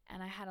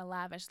and I had a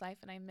lavish life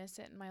and I miss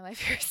it and my life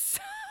here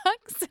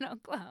sucks in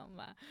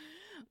Oklahoma.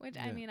 Which,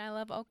 I mean, I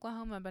love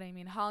Oklahoma, but I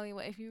mean,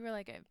 Hollywood, if you were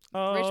like a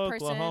rich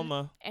person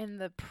Oklahoma. in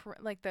the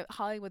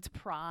Hollywood's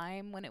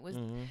prime when it was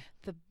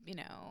the, you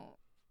know.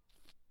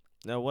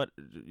 Now, what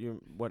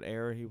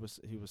era he was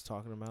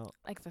talking about?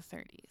 Like the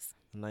 30s.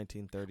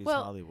 1930s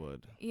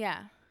Hollywood.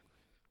 Yeah.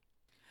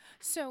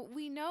 So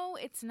we know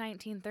it's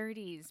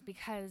 1930s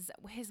because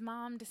his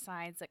mom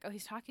decides, like, oh,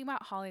 he's talking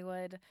about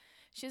Hollywood.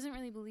 She doesn't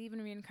really believe in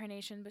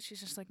reincarnation, but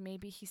she's just like,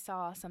 maybe he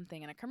saw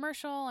something in a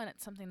commercial and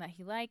it's something that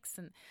he likes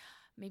and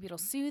maybe it'll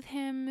soothe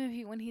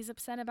him when he's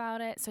upset about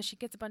it. So she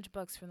gets a bunch of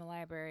books from the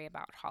library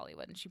about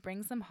Hollywood and she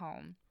brings them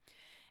home.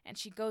 And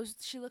she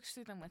looks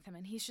through them with him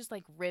and he's just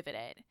like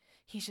riveted.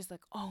 He's just like,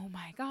 oh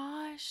my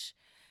gosh,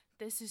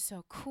 this is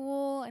so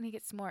cool. And he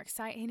gets more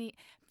excited.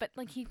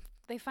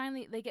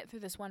 They get through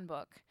this one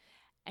book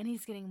and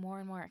he's getting more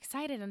and more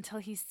excited until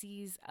he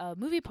sees a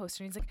movie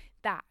poster. And he's like,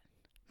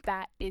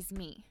 that is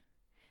me.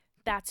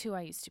 That's who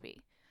I used to be.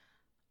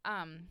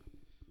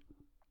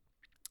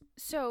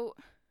 So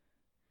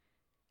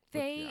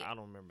I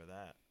don't remember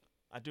that.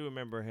 I do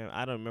remember him.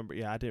 I don't remember.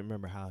 Yeah, I didn't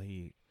remember how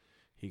he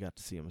got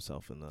to see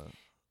himself in the.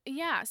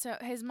 Yeah, so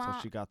his mom. So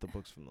she got the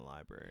books from the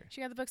library.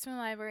 She got the books from the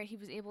library. He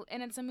was able,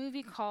 and it's a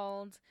movie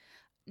called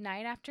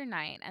Night After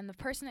Night, and the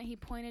person that he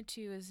pointed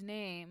to his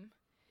name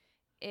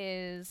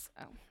is.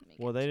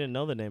 Well, they didn't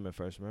know the name at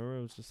first. Remember,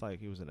 it was just like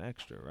he was an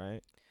extra,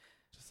 right?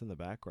 Just in the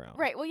background.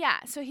 Right. Well,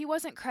 yeah. So he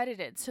wasn't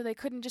credited, so they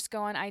couldn't just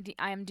go on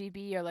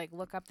IMDb or like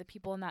look up the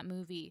people in that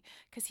movie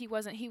because he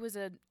wasn't. He was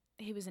an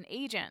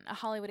agent, a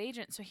Hollywood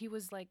agent. So he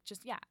was like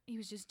he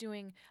was just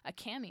doing a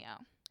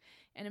cameo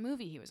in a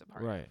movie he was a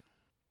part of. Right.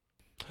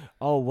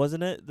 Oh,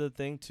 wasn't it the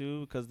thing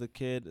too? Because the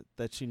kid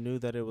that she knew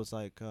that it was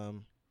like,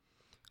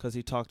 because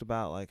he talked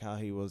about like how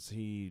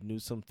he knew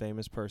some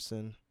famous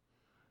person.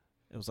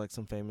 It was like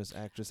some famous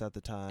actress at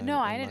the time. No,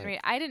 I didn't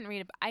read. I didn't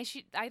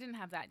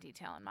have that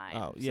detail in mind.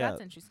 Oh, so yeah.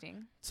 That's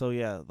interesting. So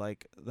yeah,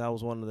 like that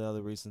was one of the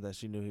other reasons that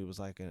she knew he was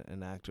like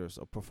an actor,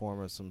 a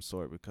performer of some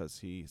sort, because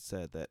he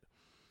said that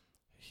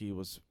he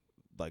was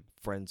like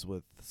friends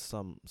with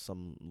some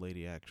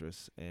lady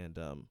actress, and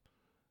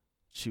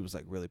she was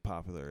like really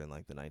popular in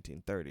like the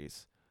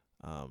 1930s.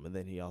 And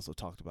then he also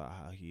talked about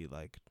how he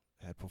like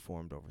had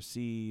performed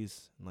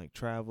overseas and like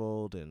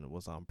traveled and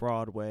was on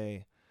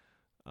Broadway.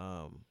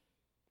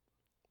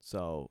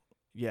 So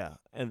yeah,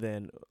 and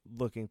then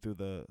looking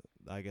through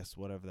I guess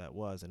whatever that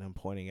was, and him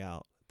pointing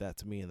out that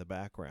to me in the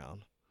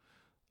background,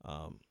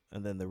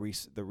 and then the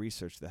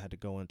research that had to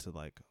go into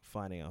like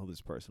finding out who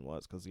this person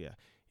was, because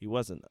he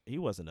wasn't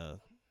listed.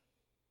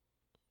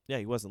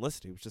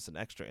 He was just an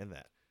extra in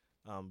that.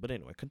 But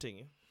anyway,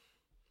 continue.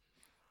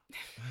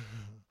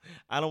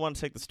 I don't want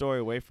to take the story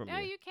away from you. No,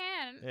 you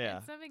can. Yeah,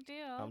 it's no big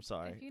deal. I'm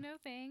sorry. If you know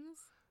things.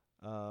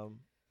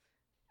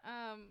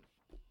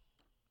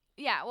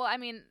 Yeah, well, I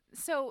mean,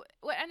 so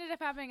what ended up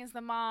happening is the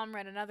mom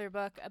read another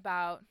book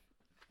about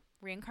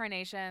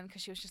reincarnation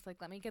because she was just like,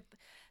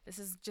 this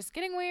is just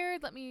getting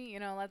weird.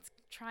 Let's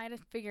try to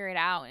figure it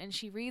out. And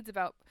she reads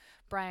about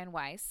Brian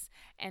Weiss,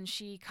 and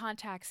she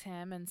contacts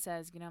him and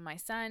says, my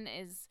son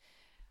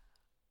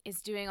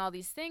is doing all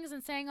these things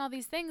and saying all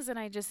these things, and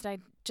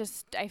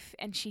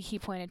he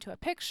pointed to a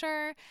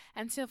picture,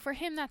 and so for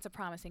him that's a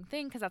promising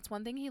thing because that's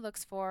one thing he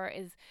looks for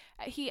is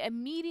he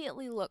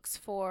immediately looks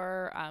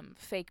for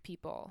fake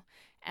people,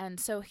 and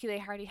so they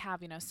already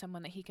have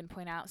someone that he can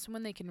point out,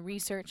 someone they can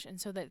research,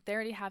 and so that they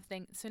already have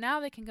things, so now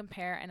they can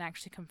compare and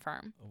actually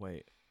confirm.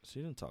 Wait,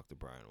 she didn't talk to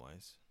Brian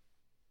Weiss.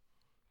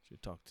 She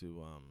talked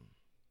to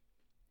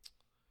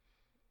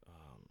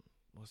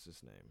what's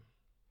his name?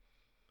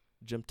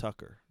 Jim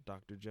Tucker,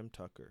 Dr. Jim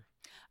Tucker.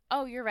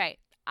 Oh, you're right.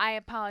 I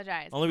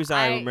apologize. Only reason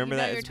I remember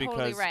that is totally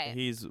because right.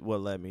 he's what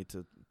led me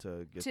to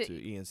to get to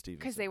Ian Stevenson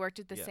because they worked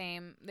at the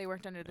same. They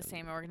worked under the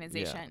same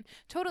organization.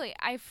 Totally.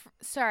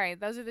 Sorry,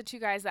 those are the two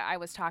guys that I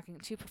was talking.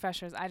 Two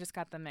professors. I just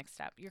got them mixed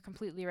up. You're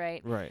completely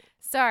right. Right.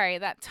 Sorry,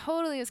 that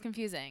totally is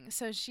confusing.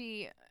 So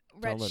she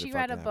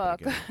read a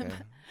book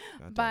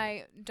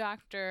by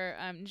Dr.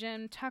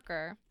 Jim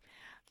Tucker,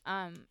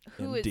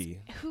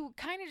 who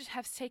kind of just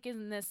has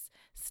taken this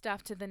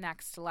stuff to the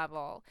next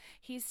level.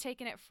 He's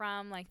taken it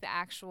from like the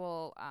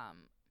actual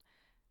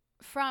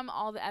from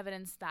all the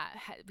evidence that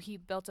he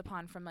built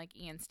upon from like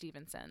Ian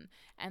Stevenson,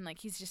 and like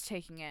he's just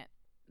taking it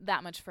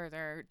that much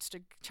further,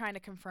 trying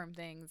to confirm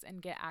things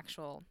and get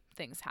actual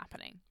things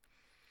happening.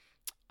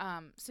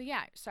 So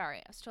yeah, sorry,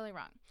 I was totally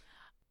wrong.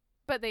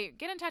 But they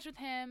get in touch with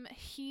him.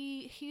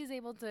 He's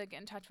able to get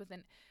in touch with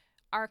an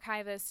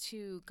archivist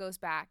who goes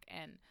back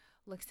and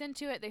looks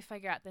into it. They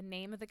figure out the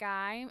name of the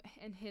guy,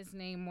 and his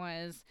name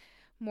was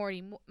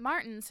Morty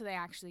Martin. So they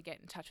actually get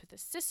in touch with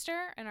his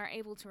sister and are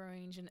able to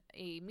arrange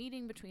a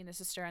meeting between the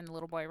sister and the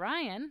little boy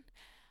Ryan.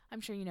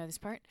 I'm sure you know this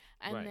part.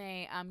 And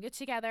they get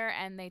together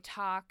and they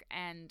talk,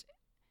 and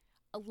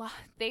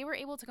they were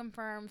able to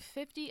confirm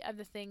 50 of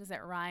the things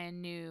that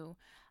Ryan knew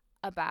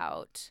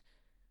about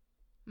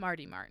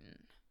Marty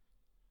Martin.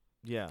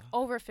 Yeah.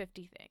 Over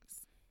 50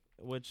 things.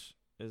 Which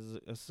is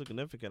a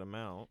significant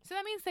amount. So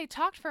that means they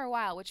talked for a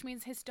while, which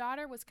means his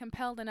daughter was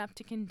compelled enough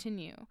to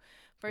continue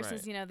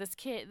versus, this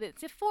kid,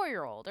 it's a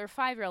 4-year-old or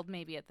 5-year-old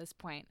maybe at this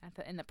point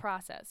in the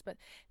process. But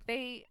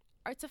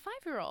it's a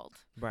 5-year-old.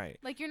 Right.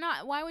 Like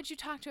why would you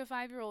talk to a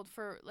 5-year-old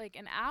for like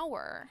an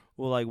hour?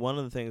 Well, like one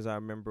of the things I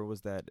remember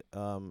was that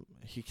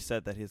he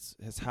said that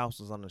his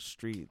house was on a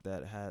street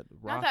that had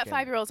rock. Not that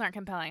 5-year-olds aren't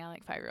compelling. I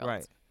like 5-year-olds.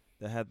 Right.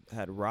 That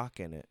had rock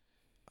in it.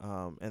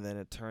 And then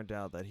it turned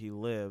out that he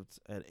lived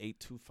at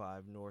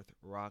 825 North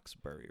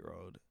Roxbury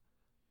Road,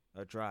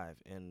 a drive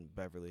in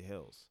Beverly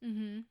Hills.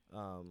 Mm-hmm.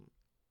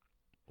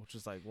 Which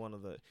is like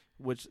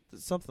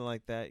something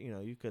like that,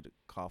 you could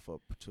cough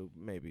up to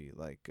maybe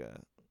like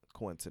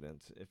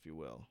coincidence, if you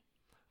will.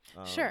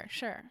 Sure.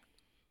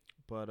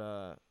 But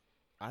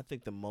I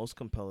think the most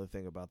compelling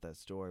thing about that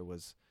story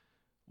was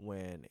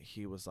when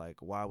he was like,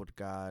 why would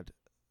God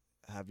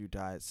have you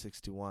die at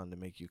 61 to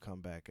make you come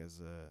back as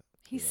a...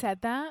 He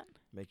said that?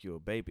 Make you a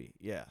baby.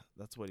 Yeah,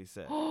 that's what he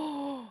said.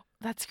 Oh,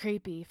 that's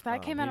creepy. If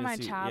that came out of my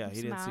child's mouth. Yeah,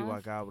 he didn't see why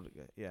God would...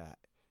 Yeah.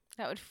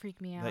 That would freak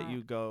me out. That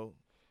you go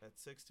at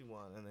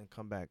 61 and then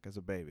come back as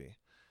a baby.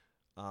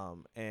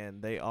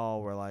 And they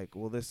all were like,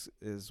 well, this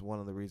is one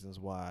of the reasons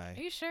why...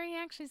 Are you sure he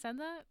actually said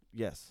that?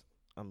 Yes.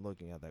 I'm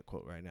looking at that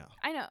quote right now.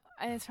 I know.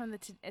 It's from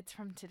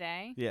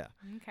today? Yeah.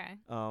 Okay.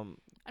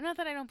 Not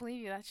that I don't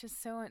believe you. That's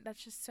just so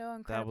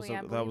incredibly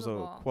unbelievable. That was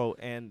a quote.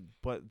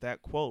 But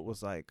that quote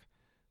was like,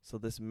 so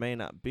this may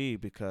not be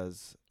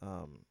because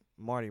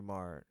Marty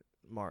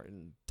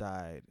Martin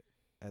died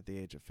at the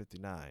age of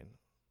 59,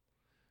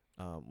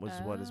 which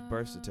is what his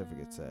birth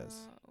certificate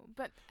says.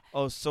 But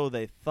so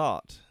they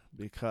thought,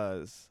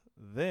 because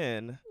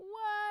then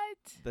what?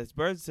 This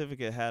birth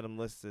certificate had him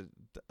listed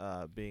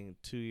being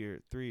 2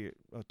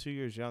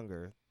 years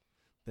younger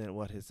than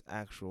what his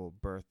actual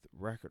birth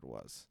record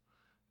was.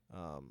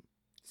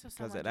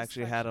 Because it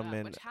actually had him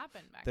in. Which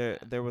happened back then.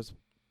 There was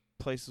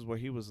places where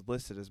he was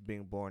listed as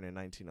being born in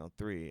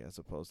 1903 as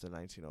opposed to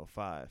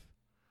 1905.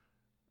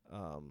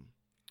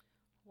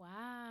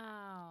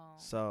 Wow.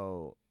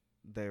 So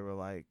they were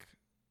like.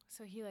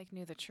 So he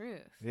knew the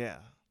truth. Yeah.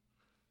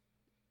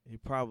 He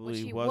probably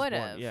Which he was would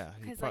born. have. Yeah.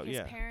 Because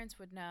his parents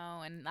would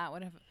know, and that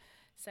would have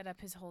set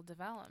up his whole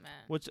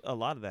development. Which a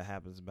lot of that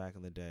happens back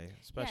in the day,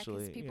 especially.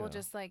 Yeah, because people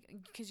just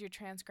because you're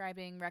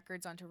transcribing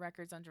records onto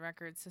records onto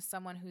records. So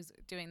someone who's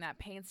doing that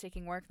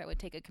painstaking work that would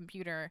take a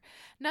computer,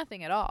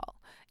 nothing at all.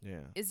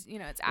 Yeah. Is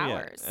it's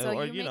hours. Yeah. So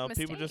or you make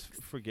mistakes. People just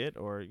forget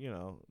or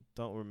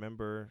don't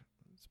remember.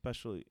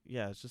 Especially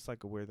it's just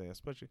like a weird thing.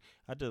 Especially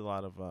I did a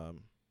lot of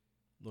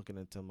looking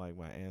into like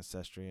my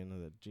ancestry and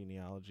the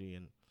genealogy,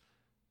 and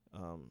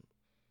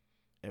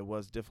it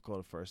was difficult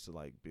at first to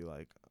be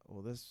like,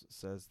 well, this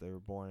says they were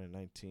born in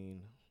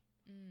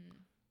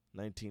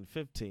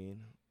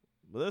 1915,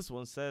 but this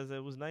one says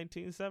it was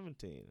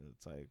 1917.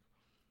 It's like,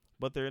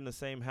 but they're in the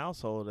same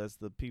household as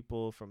the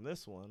people from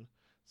this one,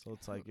 so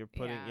it's like you're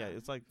putting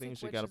it's like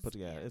things you got to put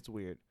together. It's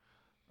weird.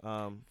 It's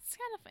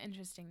kind of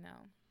interesting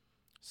though.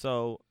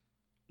 So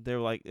they're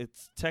like,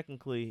 it's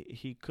technically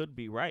he could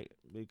be right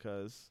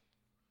because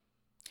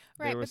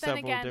right, but then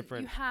again,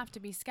 you have to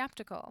be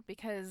skeptical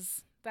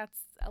because that's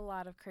a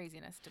lot of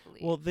craziness to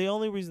believe. Well, the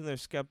only reason they're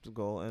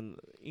skeptical, and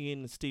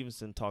Ian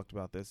Stevenson talked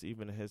about this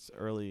even in his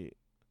early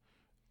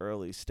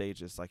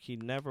stages, like he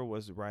never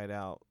was right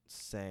out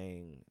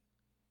saying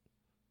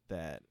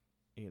that,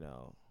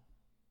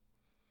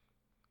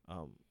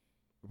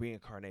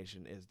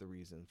 reincarnation is the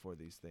reason for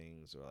these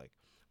things, or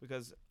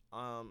because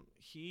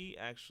he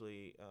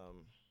actually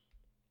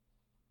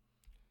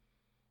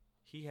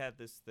he had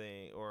this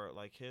thing, or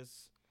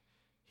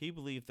he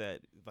believed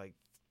that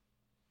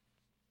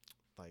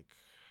I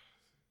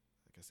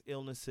guess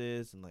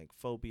illnesses and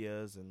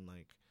phobias and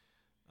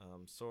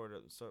sort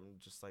of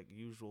just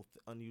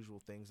unusual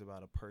things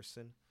about a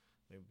person,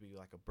 maybe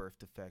like a birth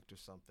defect or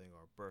something,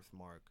 or a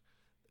birthmark.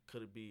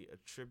 Could it be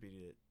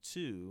attributed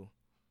to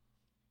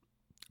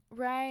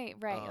Right,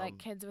 like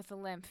kids with a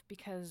limp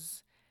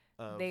because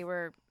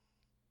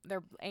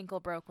their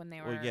ankle broke when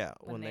they were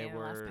when they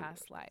were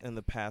past life. in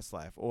the past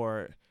life,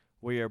 or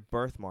where your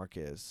birthmark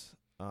is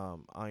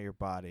on your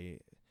body.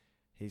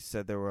 He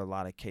said there were a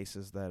lot of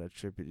cases that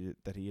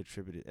he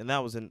attributed, and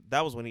that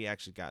was when he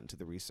actually got into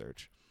the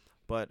research.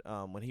 But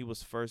when he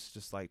was first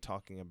just like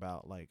talking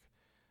about like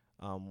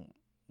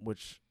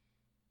which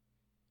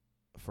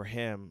for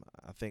him,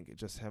 I think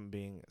just him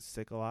being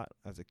sick a lot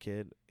as a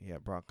kid, he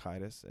had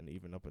bronchitis, and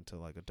even up until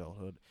like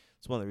adulthood.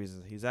 It's one of the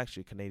reasons he's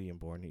actually Canadian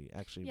born. He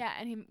actually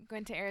and he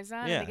went to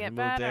Arizona to get he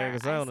better.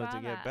 moved to Arizona to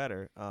get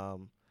better.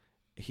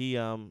 He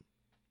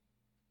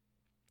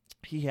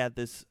had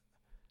this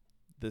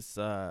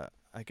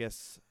I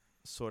guess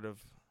sort of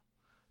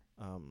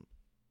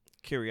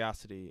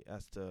curiosity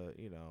as to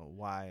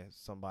why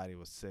somebody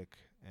was sick,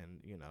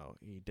 and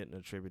he didn't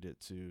attribute it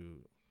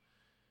to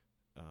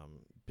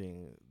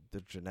being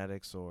the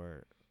genetics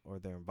or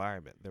their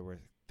environment. There were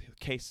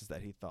cases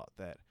that he thought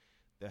that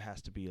there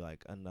has to be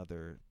like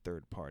another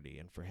third party,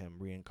 and for him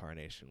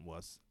reincarnation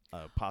was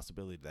a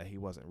possibility that he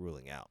wasn't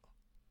ruling out.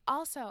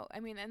 Also, I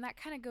mean, and that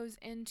kind of goes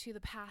into the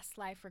past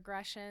life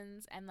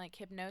regressions and like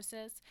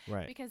hypnosis,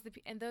 right? Because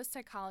and those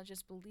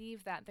psychologists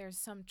believe that there's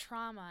some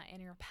trauma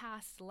in your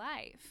past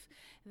life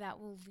that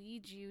will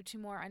lead you to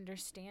more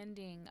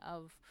understanding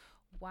of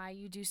why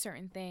you do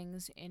certain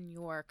things in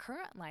your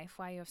current life,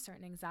 why you have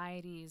certain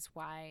anxieties,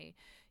 why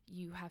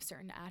you have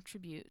certain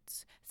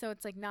attributes. So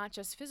it's like not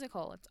just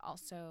physical, it's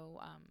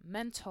also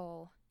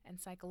mental and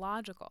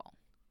psychological.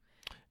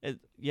 And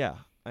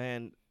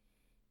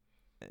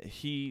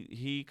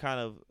he kind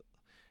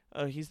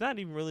of he's not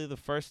even really the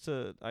first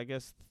to, I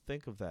guess,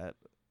 think of that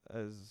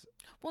as.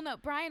 Well, no,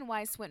 Brian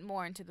Weiss went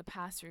more into the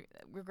past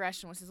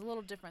regression, which is a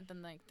little different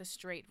than like the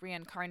straight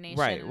reincarnation.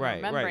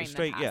 Right.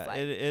 Straight, yeah. Life.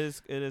 It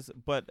is.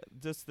 But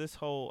this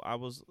whole, I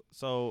was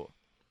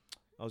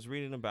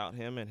reading about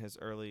him in his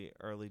early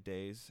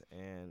days,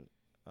 and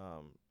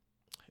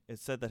it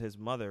said that his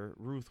mother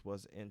Ruth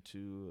was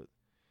into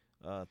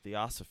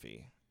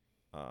theosophy,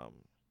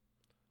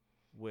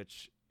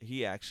 which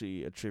he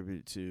actually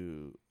attributed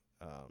to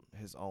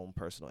his own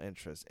personal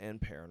interest in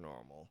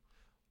paranormal.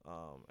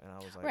 And I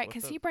was like, right,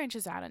 because he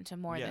branches out into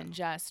more than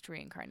just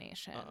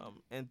reincarnation.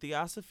 And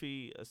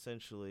theosophy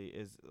essentially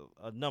is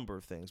a number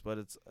of things, but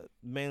it's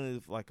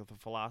mainly like the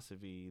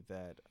philosophy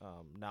that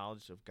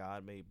knowledge of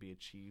God may be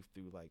achieved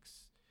through like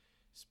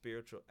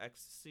spiritual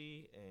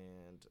ecstasy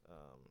and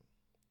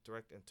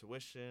direct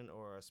intuition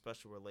or a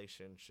special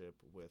relationship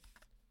with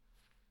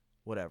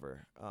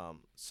whatever.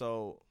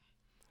 So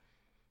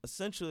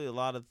essentially, a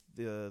lot of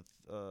the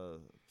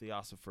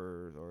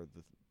theosophers or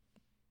the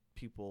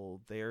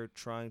people, they're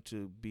trying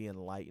to be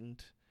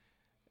enlightened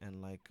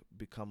and like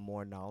become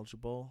more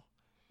knowledgeable.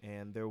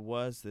 And there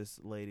was this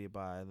lady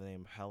by the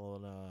name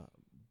Helena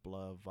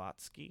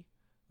Blavatsky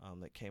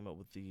that came up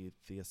with the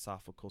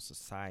Theosophical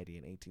Society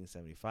in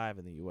 1875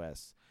 in the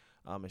U.S.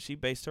 And she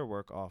based her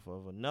work off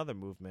of another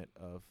movement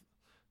of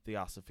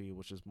theosophy,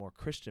 which is more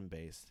Christian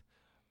based.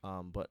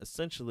 But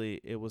essentially,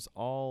 it was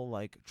all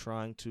like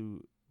trying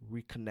to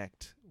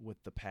reconnect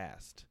with the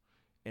past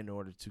in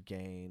order to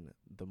gain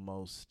the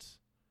most,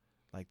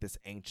 like, this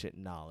ancient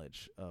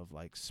knowledge of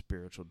like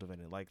spiritual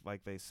divinity,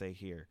 like they say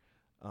here,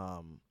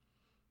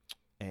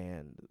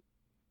 and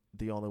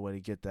the only way to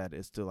get that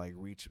is to like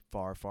reach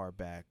far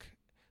back.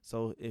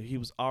 So he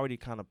was already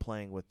kind of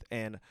playing with,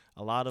 and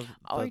a lot of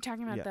you're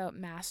talking about the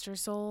master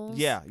souls?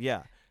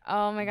 Yeah.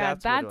 Oh my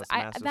God, that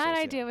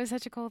idea yeah. was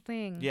such a cool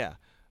thing. Yeah,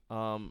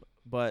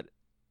 but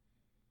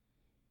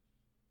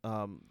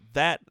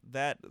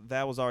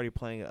that was already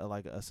playing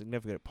a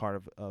significant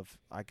part of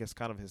I guess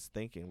kind of his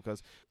thinking,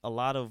 because a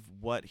lot of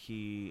what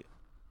he,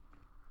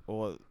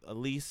 or at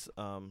least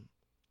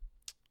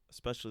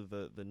especially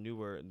the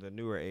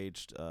newer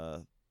aged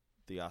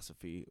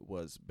theosophy,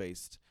 was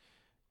based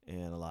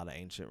in a lot of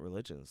ancient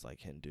religions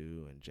like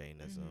Hindu and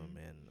Jainism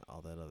and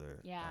all that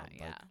other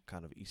like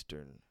kind of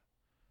Eastern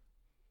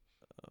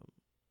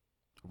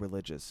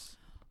religious.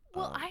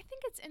 Well, I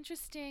think it's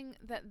interesting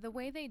that the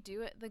way they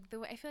do it, like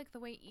I feel like the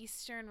way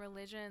Eastern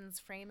religions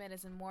frame it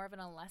is in more of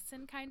a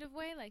lesson kind of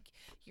way. Like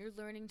you're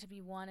learning to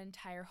be one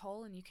entire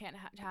whole, and you can't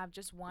have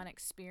just one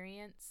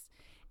experience.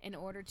 In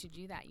order to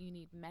do that, you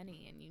need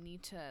many, and you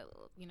need to,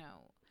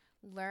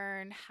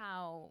 learn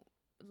how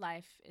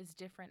life is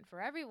different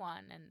for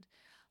everyone, and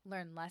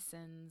learn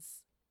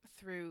lessons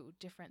through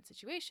different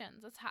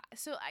situations. That's how.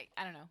 So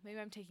I don't know.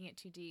 Maybe I'm taking it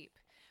too deep.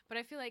 But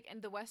I feel like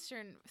in the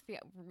Western,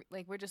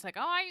 like we're just like,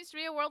 oh, I used to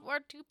be a World War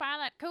II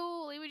pilot.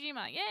 Cool, Iwo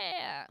Jima,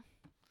 yeah.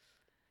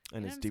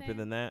 And it's deeper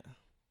than that?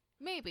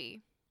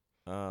 Maybe.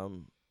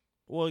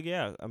 Well,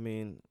 yeah. I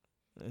mean,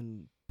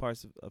 in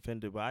parts of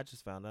Hindu, but I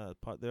just found out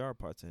there are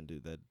parts of Hindu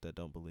that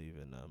don't believe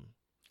in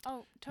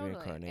totally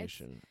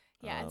reincarnation.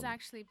 It's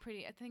actually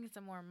pretty. I think it's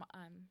a more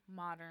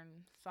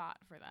modern thought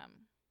for them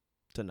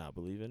to not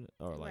believe in it,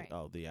 or like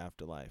the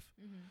afterlife,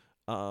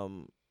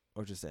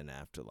 or just an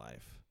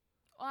afterlife.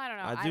 Well, I don't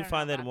know. I do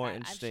find that more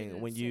interesting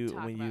when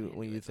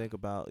you think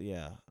about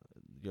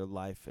your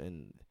life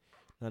and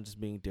not just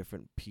being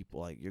different people.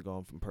 Like you're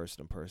going from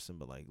person to person,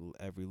 but like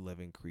every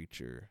living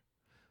creature,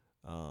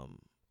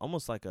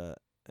 almost like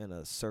in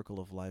a circle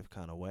of life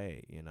kind of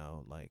way. You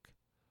know, like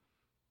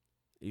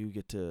you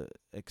get to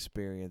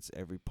experience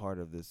every part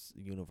of this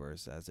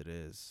universe as it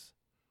is.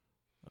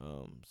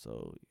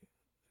 So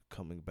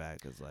coming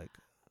back as like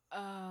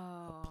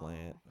a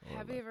plant.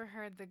 Have you ever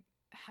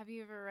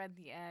read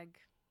The Egg?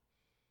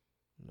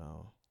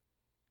 No.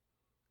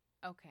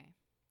 Okay.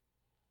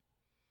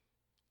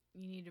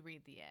 You need to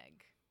read The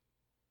Egg.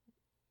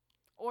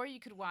 Or you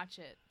could watch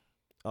it.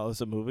 Oh,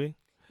 it's a movie?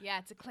 Yeah,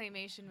 it's a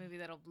claymation movie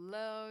that'll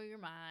blow your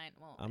mind.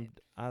 Well,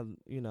 I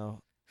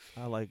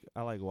like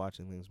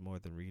watching things more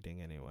than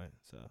reading anyway.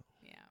 So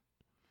yeah.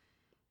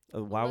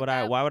 why would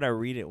I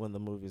read it when the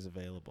movie's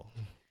available?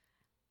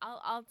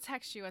 I'll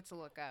text you what to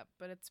look up,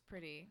 but it's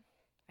pretty.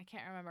 I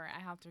can't remember. I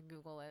have to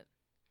Google it.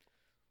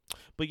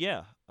 But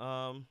yeah,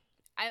 I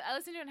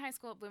listened to it in high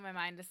school. It blew my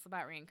mind. It's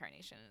about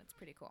reincarnation, and it's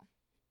pretty cool.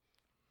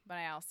 But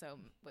I also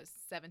was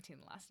 17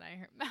 the last night I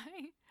heard.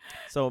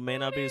 So it may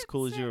not be as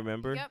cool as you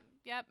remember.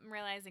 Yep. I'm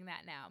realizing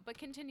that now. But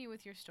continue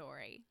with your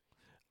story.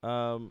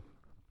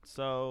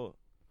 So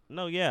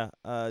no, yeah.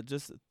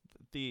 Just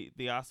the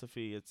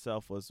theosophy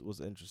itself was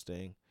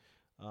interesting.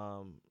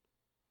 But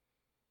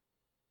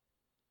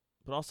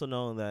also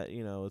knowing that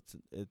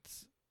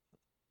it's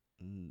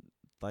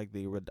like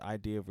the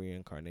idea of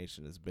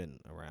reincarnation has been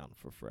around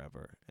for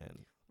forever,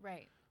 and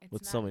right, it's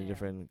with so many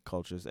different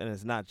cultures, and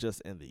it's not just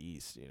in the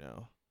East,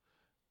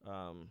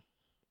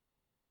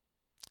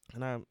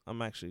 And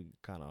I'm actually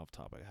kind of off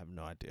topic. I have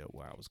no idea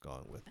where I was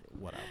going with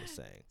what I was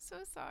saying.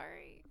 So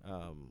sorry.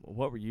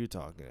 What were you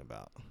talking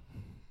about?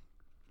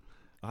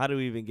 How do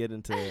we even get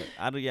into?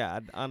 I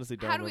honestly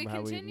don't remember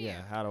how we.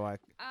 Yeah, how do I?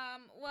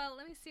 Well,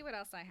 let me see what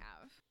else I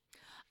have.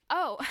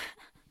 Oh,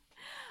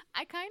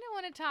 I kind of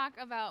want to talk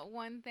about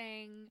one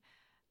thing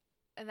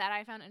that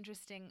I found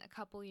interesting a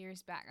couple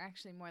years back,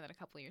 actually more than a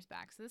couple years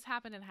back. So this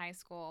happened in high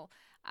school.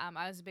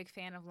 I was a big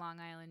fan of Long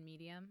Island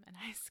Medium in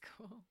high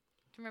school.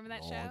 Do you remember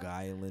that show? Long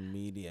Island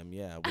Medium,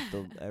 yeah, with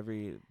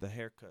the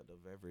haircut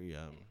of every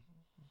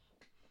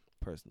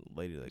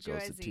lady that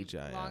goes to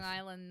TGIF. Long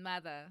Island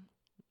mother.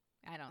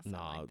 I don't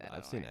sound like that.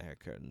 I've seen a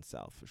haircut in the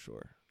South for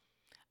sure.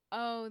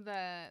 Oh,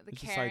 the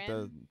it's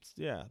Karen. Just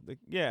like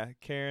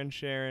Karen,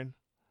 Sharon,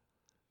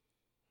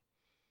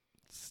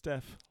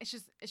 Steph. It's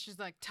just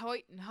like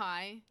tight and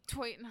high,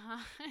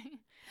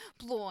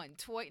 blonde,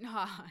 tight and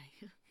high.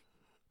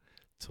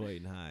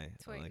 Tight and high.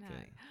 Tight I like and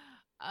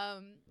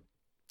high.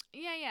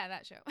 Yeah,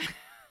 that show.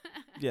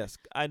 Yes,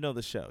 I know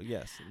the show.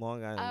 Yes,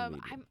 Long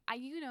Island Medium.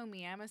 You know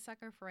me. I'm a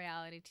sucker for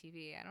reality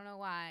TV. I don't know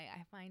why.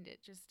 I find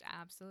it just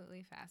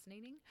absolutely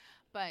fascinating.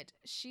 But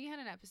she had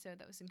an episode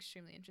that was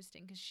extremely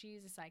interesting because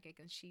she's a psychic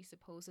and she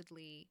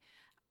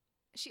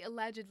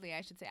allegedly,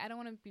 I should say, I don't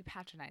want to be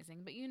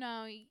patronizing, but you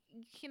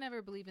can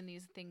never believe in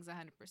these things 100%.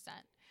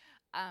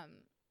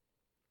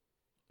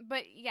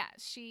 But yeah,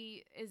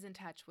 she is in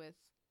touch with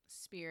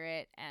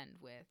spirit and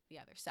with the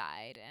other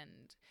side,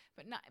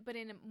 but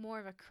in more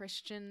of a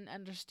Christian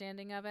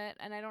understanding of it.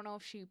 And I don't know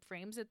if she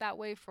frames it that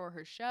way for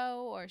her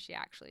show or she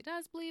actually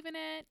does believe in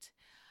it.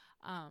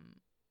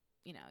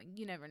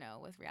 You never know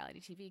with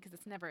reality TV because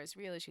it's never as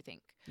real as you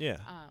think. Yeah.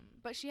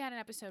 But she had an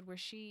episode where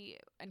she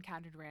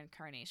encountered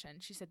reincarnation.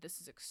 She said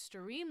this is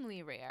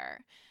extremely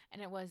rare,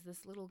 and it was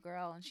this little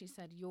girl, and she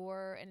said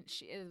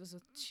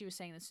she was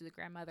saying this to the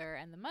grandmother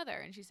and the mother,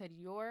 and she said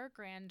your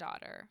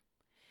granddaughter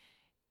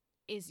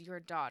is your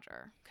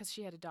daughter, because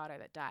she had a daughter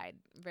that died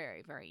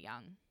very, very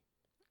young.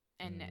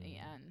 And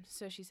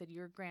so she said,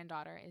 your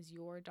granddaughter is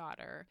your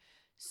daughter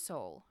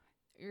soul.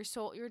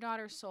 Your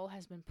daughter's soul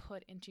has been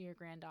put into your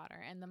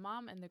granddaughter. And the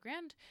mom and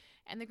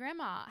the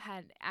grandma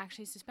had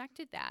actually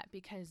suspected that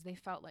because they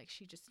felt like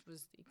she just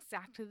was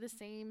exactly the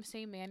same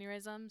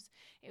mannerisms.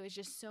 It was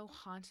just so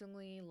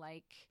hauntingly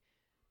like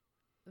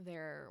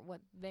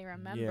what they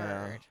remembered.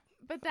 Yeah.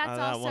 But that's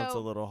that one's a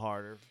little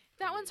harder.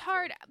 That one's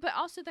hard, but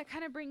also that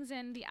kind of brings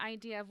in the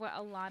idea of what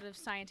a lot of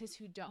scientists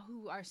who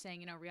are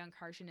saying,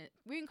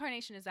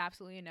 reincarnation is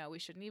absolutely a no. We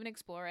shouldn't even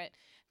explore it.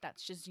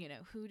 That's just,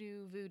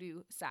 hoodoo,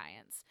 voodoo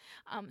science.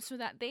 So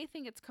that they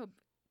think it's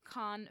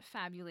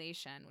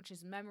confabulation, which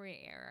is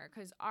memory error,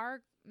 because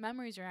our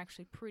memories are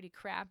actually pretty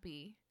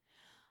crappy.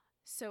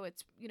 So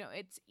it's,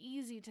 it's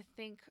easy to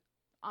think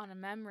on a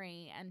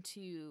memory and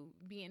to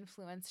be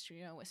influenced,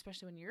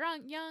 especially when you're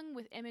young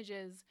with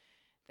images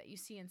that you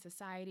see in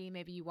society.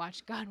 Maybe you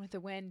watch Gone with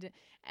the Wind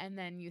and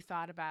then you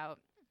thought about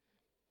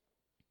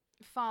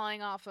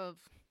falling off of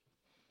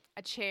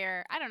a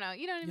chair. I don't know.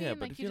 You know what I mean? Yeah,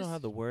 but if you don't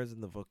have the words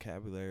and the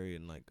vocabulary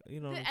and what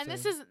I'm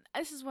this is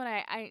what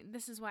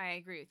this is why I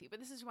agree with you.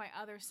 But this is why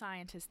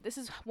this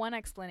is one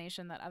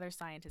explanation that other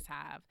scientists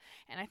have.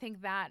 And I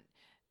think that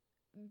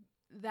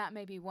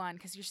may be one,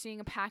 because you're seeing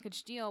a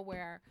package deal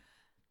where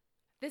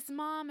this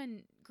mom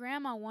and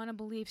grandma want to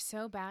believe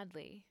so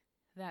badly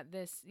that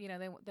this,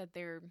 that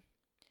they're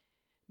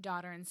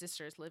daughter and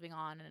sisters living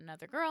on, and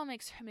another girl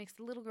makes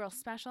the little girl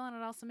special, and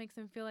it also makes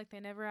them feel like they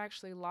never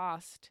actually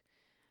lost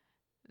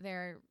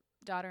their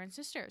daughter and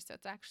sister. So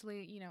it's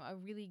actually, you know, a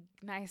really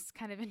nice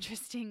kind of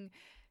interesting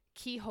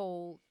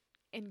keyhole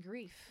in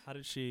grief.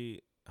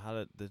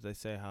 Did they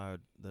say how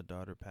the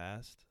daughter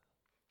passed?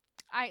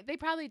 They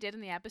probably did in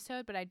the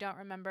episode, but I don't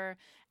remember,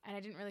 and I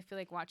didn't really feel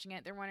like watching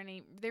it. There weren't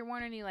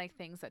any like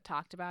things that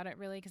talked about it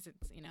really, because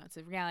it's, you know, it's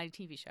a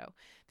reality TV show.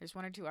 There's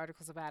 1 or 2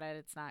 articles about it.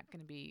 It's not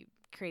going to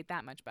create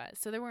that much buzz,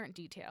 so there weren't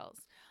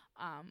details.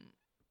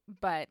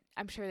 But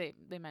I'm sure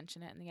they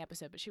mention it in the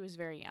episode. But she was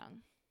very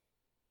young,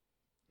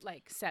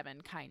 like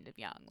 7, kind of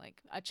young,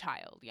 like a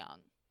child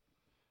young.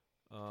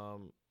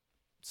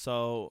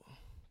 So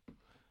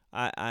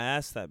I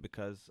asked that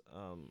because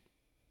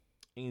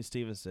Ian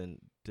Stevenson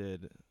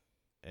did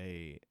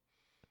his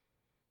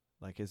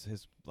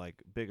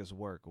like biggest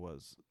work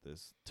was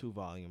this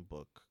 2-volume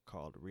book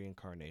called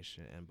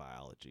Reincarnation and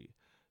Biology,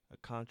 a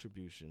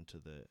contribution to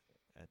the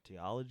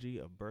etiology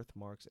of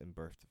birthmarks and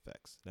birth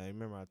defects. Now, you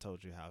remember I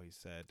told you how he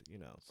said, you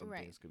know, some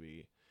Right. things could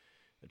be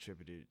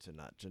attributed to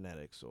not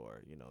genetics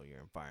or, you know,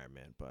 your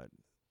environment, but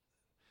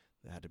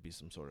there had to be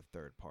some sort of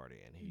third party,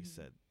 and he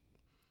said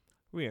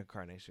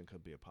reincarnation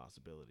could be a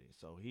possibility.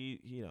 So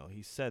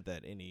he said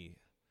that any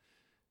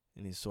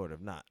sort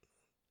of, not,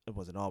 it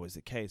wasn't always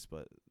the case,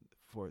 but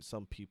for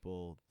some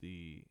people,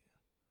 the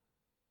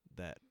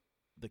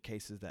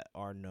cases that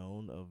are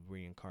known of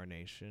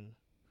reincarnation,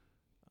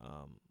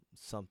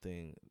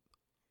 something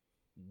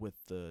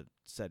with the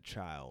said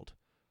child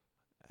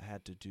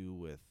had to do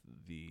with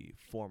the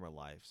former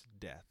life's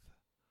death.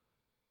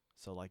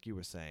 So like you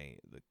were saying,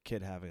 the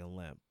kid having a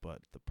limp, but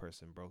the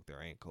person broke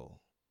their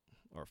ankle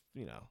or,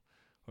 you know,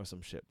 or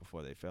some shit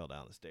before they fell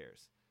down the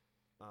stairs.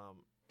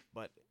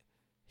 But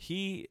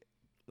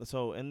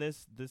so in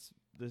this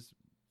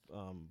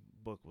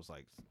book was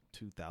like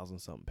 2,000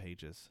 something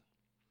pages.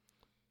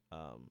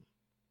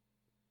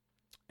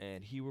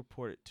 And he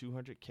reported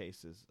 200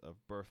 cases of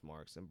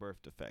birthmarks and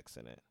birth defects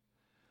in it.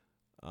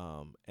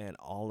 And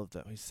all of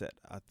them, he said,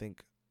 I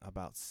think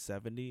about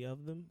 70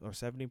 of them or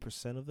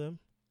 70% of them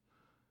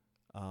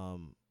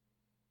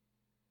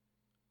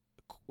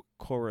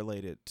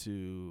correlated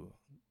to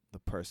the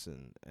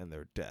person and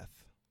their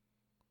death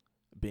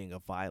being a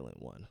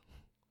violent one.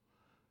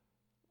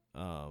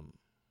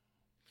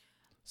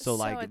 So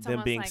like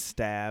them being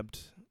stabbed,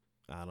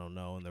 I don't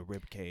know, in the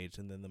rib cage,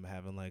 and then them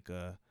having like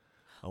a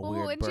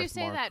weird wouldn't birthmark. you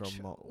say that?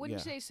 Wouldn't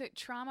you say so?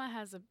 Trauma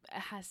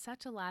has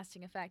such a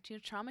lasting effect. You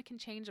know, trauma can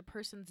change a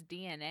person's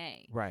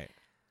DNA. Right.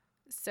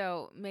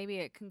 So maybe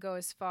it can go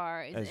as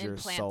far as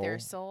implant their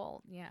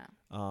soul. Yeah.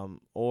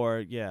 Or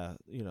yeah,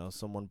 you know,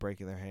 someone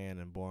breaking their hand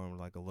and born with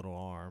like a little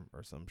arm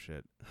or some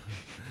shit.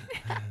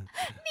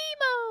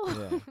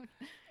 Nemo.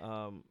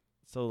 Yeah.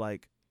 So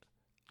like,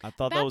 I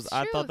thought that was,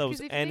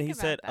 and he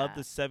said of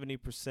the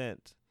 70%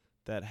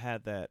 that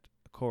had that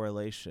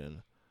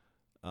correlation.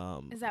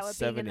 Is that what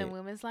being in the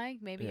womb is like?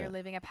 Maybe you're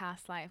living a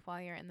past life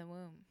while you're in the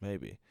womb.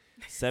 Maybe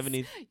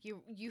 70.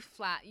 you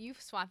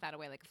swat that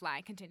away like a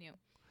fly. Continue.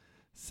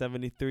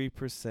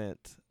 73%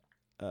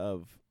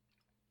 of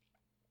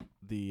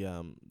the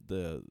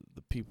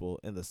people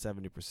in the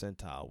 70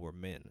 percentile were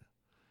men,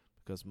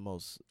 because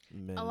most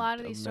men. A lot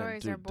of these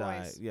stories are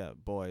boys.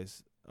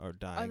 Boys are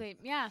dying.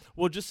 Yeah.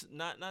 Well, just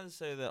not to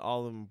say that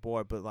all of them are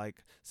boy, but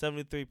like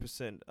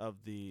 73%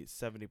 of the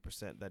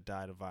 70% that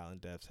died of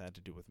violent deaths had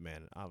to do with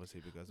men, obviously,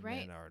 because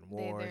men are in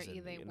wars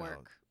they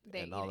work.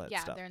 And all that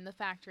stuff. They're in the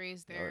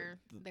factories. They're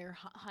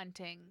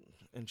hunting.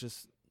 And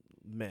just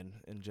men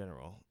in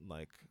general,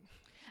 like.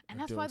 And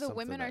that's why the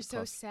women are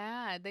so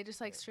sad. They just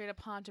like straight up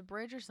haunt a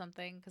bridge or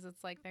something because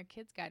it's like their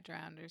kids got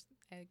drowned or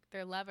like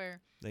their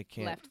lover they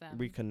can't left them.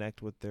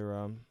 Reconnect with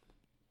their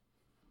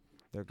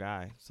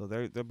guy. So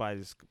their body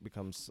just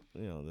becomes,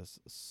 you know, this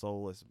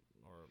soulless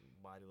or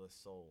bodiless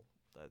soul.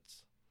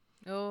 That's.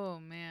 Oh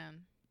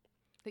man.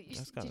 Did you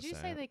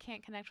sad. Say they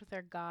can't connect with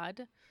their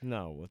god?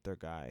 No, with their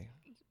guy.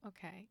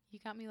 Okay, you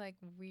got me like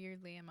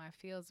weirdly in my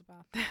feels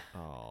about that.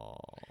 Oh,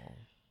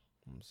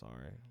 I'm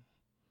sorry.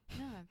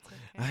 No, it's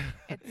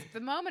okay. The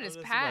moment is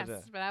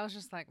past, but I was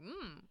just like,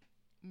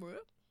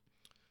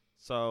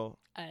 So.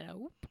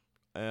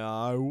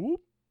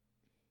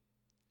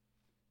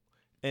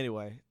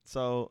 Anyway,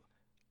 so,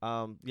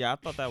 yeah, I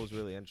thought that was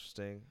really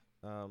interesting.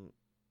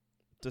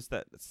 Just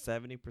that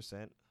 70%,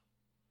 and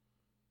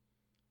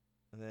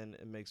then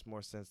it makes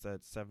more sense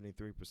that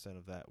 73%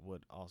 of that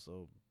would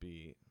also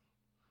be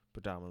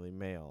predominantly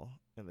male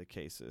in the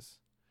cases.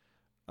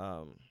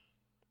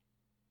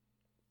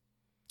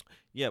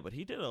 Yeah, but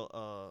he did a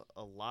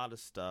lot of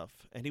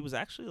stuff, and he was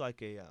actually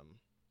like a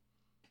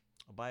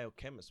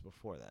biochemist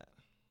before that.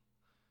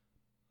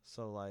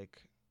 So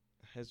like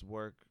his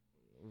work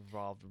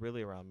revolved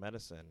really around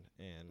medicine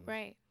and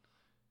right.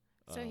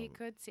 So he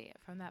could see it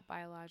from that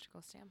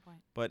biological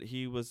standpoint. But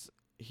he was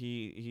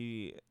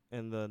he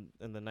in the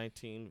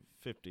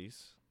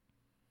 1950s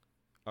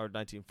or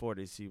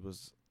 1940s he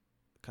was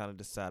kind of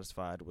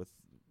dissatisfied with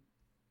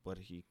what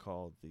he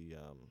called the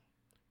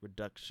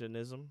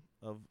reductionism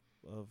of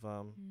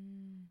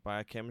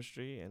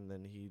biochemistry, and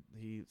then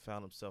he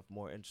found himself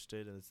more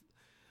interested in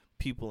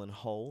people in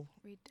whole.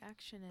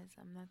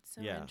 Reductionism. That's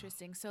so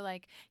interesting. So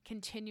like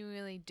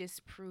continually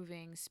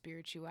disproving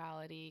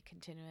spirituality,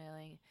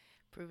 continually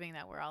proving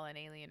that we're all an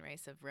alien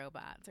race of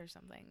robots or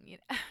something. You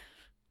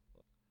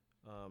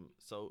know?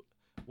 So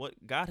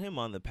what got him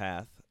on the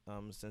path,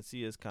 since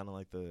he is kind of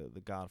like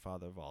the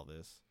godfather of all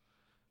this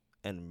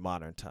in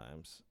modern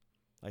times,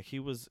 like he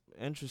was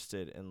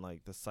interested in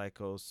like the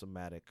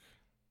psychosomatic,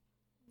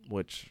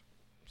 which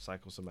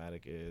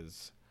psychosomatic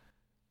is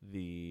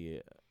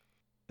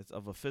it's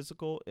of a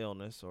physical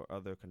illness or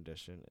other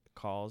condition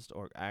caused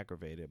or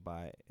aggravated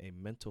by a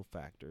mental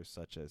factor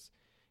such as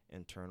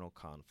internal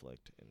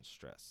conflict and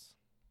stress.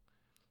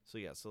 So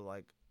yeah, so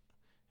like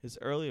his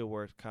earlier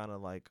work kind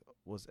of like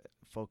was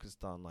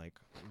focused on like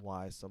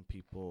why some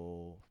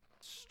people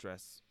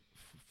stress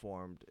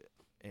formed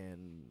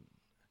in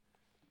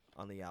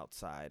on the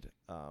outside,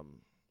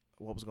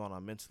 what was going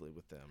on mentally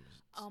with them.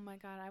 Oh my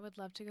God, I would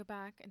love to go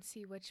back and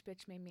see which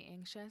bitch made me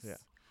anxious. Yeah.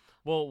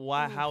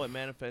 Well, how it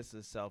manifests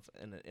itself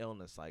in an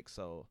illness, like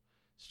so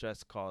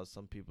stress caused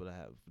some people to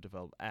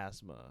develop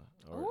asthma,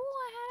 or I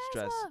had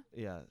stress asthma.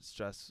 Yeah,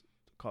 stress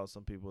caused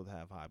some people to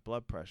have high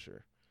blood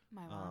pressure.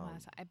 My mom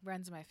has. It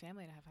runs in my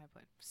family to have high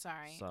blood.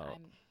 Sorry, So,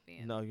 I'm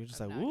being no, you're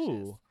just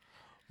obnoxious. like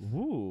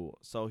woo.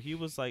 So he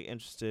was like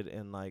interested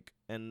in like,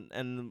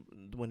 and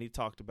when he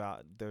talked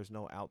about there's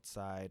no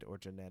outside or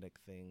genetic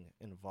thing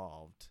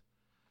involved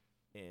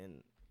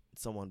in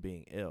someone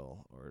being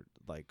ill, or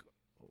like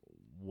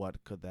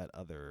what could that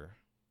other.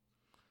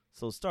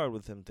 So it started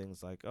with him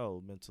things like,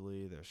 oh,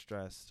 mentally they're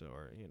stressed,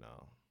 or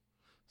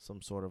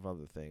some sort of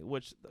other thing,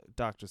 which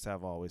doctors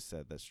have always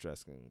said that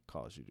stress can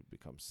cause you to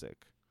become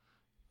sick.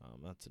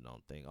 That's a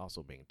known thing.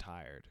 Also, being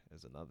tired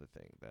is another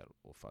thing that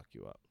will fuck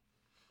you up.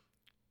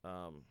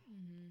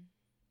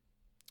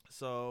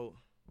 So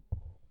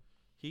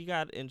he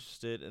got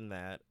interested in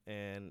that,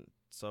 and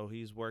so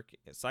he's working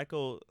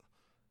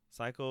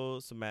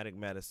psychosomatic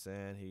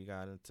medicine. He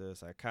got into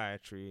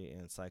psychiatry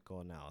and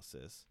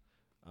psychoanalysis,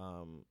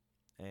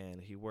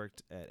 and he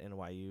worked at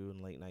NYU in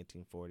the late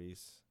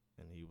 1940s,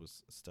 and he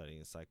was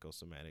studying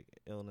psychosomatic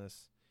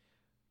illness.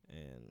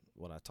 And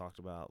what I talked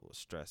about was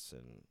stress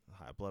and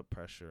high blood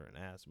pressure and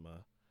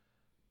asthma.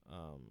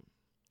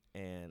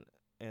 And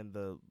in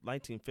the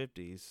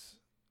 1950s,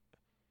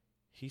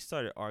 he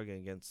started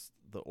arguing against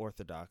the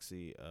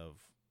orthodoxy of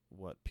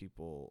what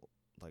people,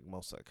 like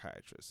most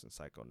psychiatrists and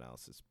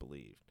psychoanalysts,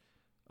 believed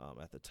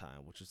at the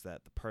time, which is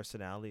that the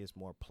personality is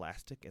more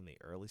plastic in the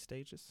early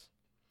stages.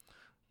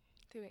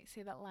 Wait,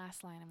 say that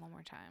last line one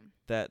more time.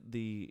 That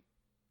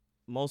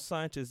most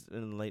scientists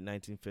in the late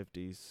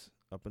 1950s,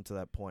 up until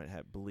that point,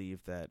 had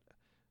believed that,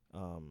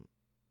 and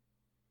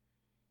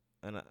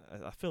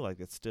I feel like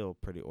it's still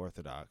pretty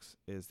orthodox,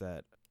 is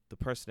that the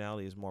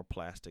personality is more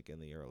plastic in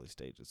the early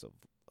stages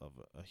of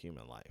a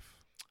human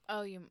life.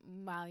 Oh, you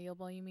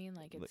malleable? You mean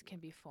like it can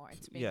be formed?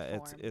 It's being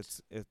formed.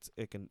 It's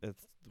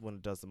when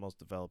it does the most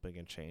developing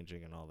and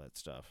changing and all that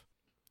stuff.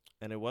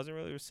 And it wasn't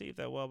really received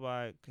that well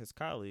by his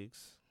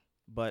colleagues,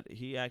 but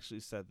he actually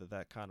said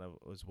that kind of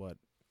was what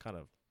kind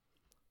of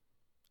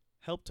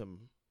helped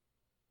him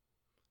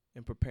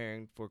in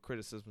preparing for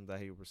criticism that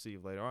he would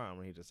receive later on,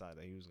 when he decided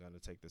that he was going to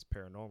take this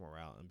paranormal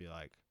route and be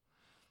like,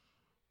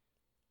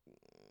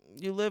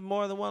 you live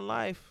more than one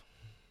life.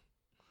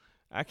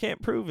 I can't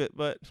prove it,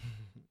 but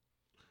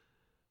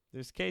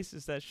there's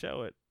cases that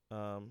show it.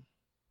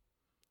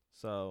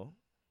 So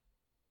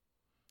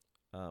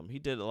he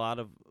did a lot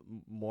of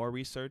more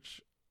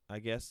research. I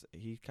guess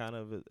he kind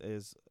of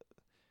is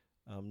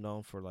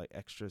known for like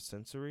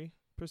extrasensory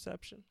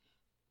perception,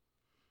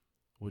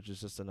 which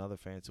is just another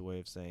fancy way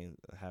of saying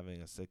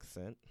having a sixth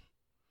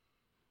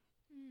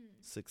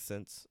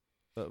sense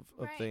of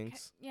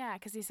things. Yeah,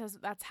 because he says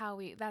that's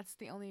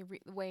the only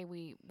way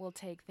we will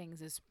take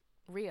things as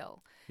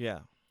real. Yeah.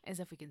 Is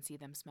if we can see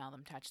them, smell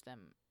them, touch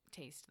them,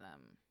 taste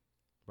them.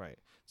 Right.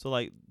 So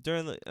like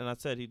and I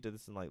said he did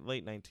this in like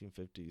late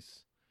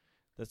 1950s.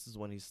 This is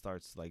when he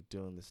starts like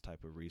doing this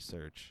type of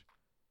research.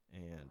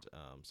 And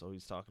so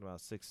he's talking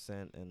about sixth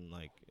sense and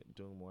like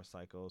doing more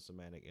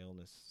psychosomatic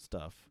illness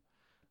stuff.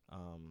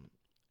 And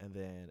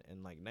then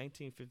in like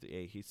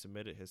 1958, he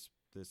submitted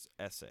this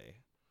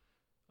essay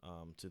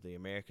to the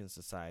American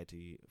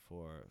Society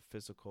for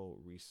Physical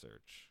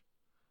Research,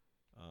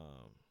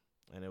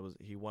 and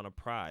he won a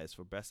prize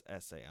for best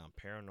essay on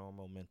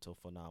paranormal mental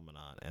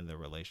phenomenon and their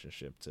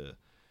relationship to.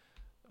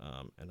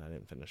 And I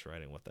didn't finish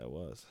writing what that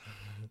was.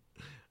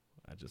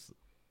 I just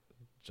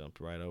jumped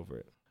right over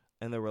it.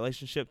 And the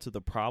relationship to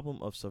the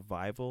problem of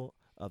survival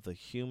of the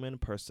human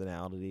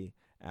personality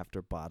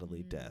after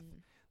bodily death.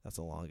 That's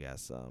a long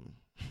ass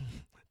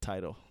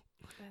title.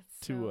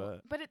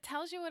 But it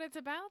tells you what it's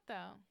about,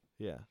 though.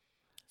 Yeah.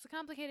 It's a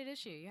complicated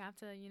issue. You have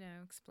to,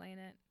 explain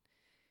it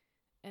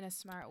in a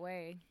smart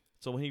way.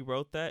 So when he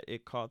wrote that,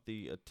 it caught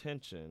the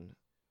attention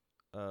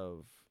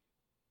of.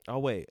 Oh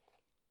wait,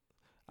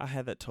 I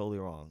had that totally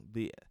wrong.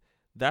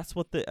 That's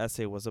what the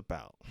essay was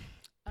about.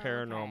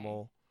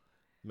 Paranormal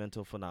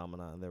mental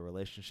phenomena and their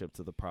relationship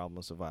to the problem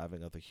of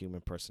surviving of the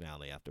human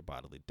personality after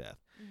bodily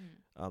death.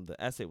 The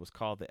essay was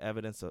called "The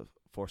Evidence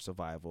for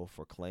Survival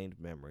for Claimed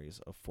Memories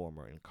of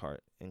Former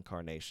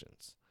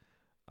Incarnations."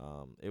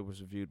 It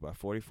was reviewed by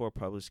 44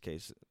 published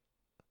cases.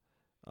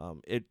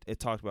 It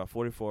talked about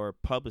 44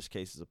 published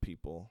cases of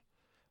people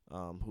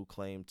who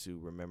claimed to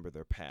remember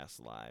their past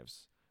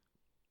lives.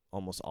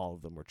 Almost all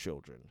of them were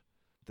children.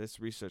 This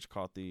research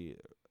caught the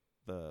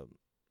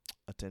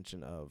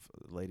attention of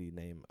a lady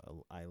named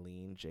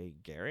Eileen J.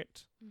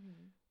 Garrett.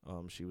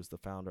 She was the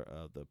founder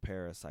of the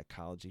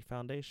Parapsychology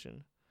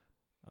Foundation.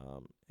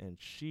 And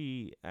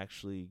she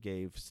actually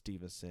gave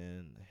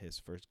Stevenson his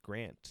first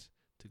grant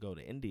to go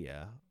to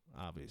India,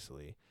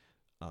 obviously,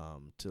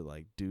 to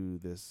like do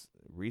this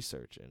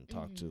research and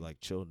talk to like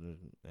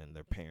children and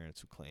their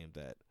parents who claimed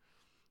that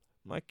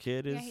my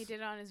kid is... Yeah, he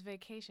did it on his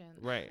vacation.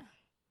 Right.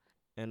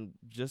 And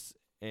just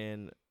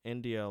in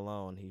India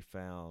alone, he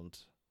found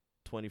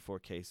 24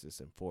 cases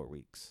in 4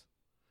 weeks.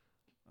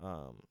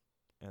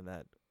 And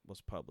that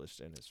was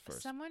published in his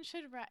first... Someone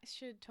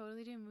should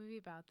totally do a movie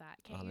about that.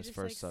 Can't on you his just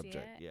first like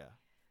subject. see it?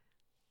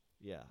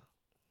 Yeah.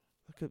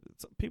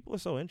 People are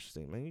so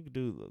interesting, man. You could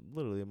do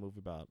literally a movie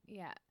about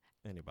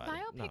anybody.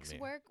 Biopics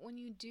work when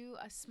you do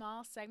a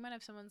small segment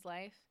of someone's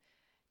life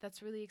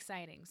that's really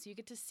exciting. So you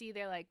get to see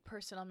their like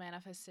personal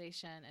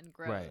manifestation and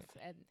growth,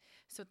 and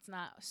so it's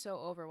not so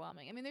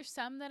overwhelming. I mean, there's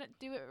some that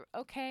do it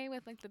okay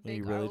with like the big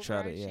you really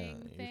try to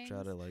things. you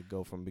try to like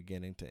go from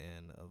beginning to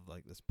end of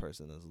like this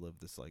person has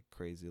lived this like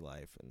crazy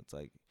life, and it's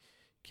like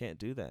can't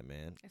do that,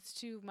 man. It's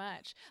too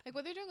much. Like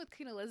what they're doing with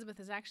Queen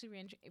Elizabeth is actually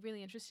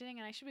really interesting,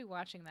 and I should be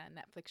watching that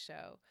Netflix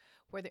show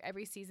where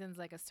every season's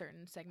like a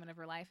certain segment of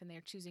her life, and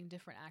they're choosing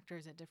different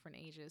actors at different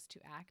ages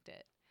to act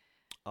it.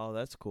 Oh,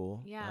 that's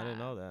cool. Yeah. I didn't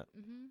know that.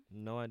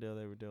 No idea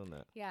they were doing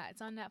that. Yeah,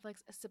 it's on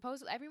Netflix.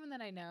 Supposedly, everyone that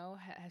I know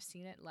has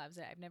seen it, loves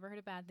it. I've never heard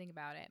a bad thing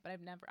about it, but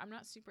I'm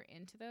not super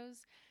into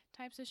those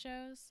types of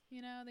shows.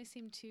 You know, they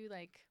seem too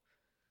like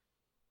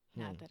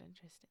not that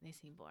interesting. They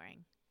seem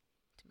boring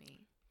to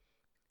me.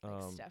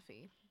 Like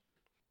stuffy.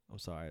 I'm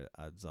sorry,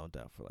 I zoned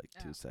out for like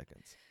 2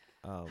 seconds.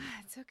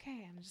 It's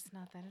okay. I'm just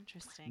not that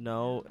interesting.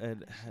 No,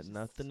 it had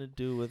nothing to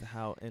do with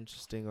how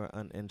interesting or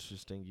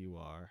uninteresting you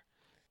are.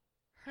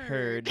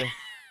 Heard.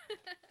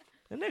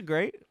 Isn't that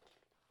great?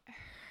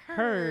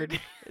 Heard.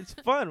 It's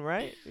fun,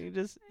 right? You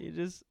just.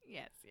 Yes,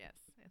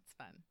 it's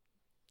fun.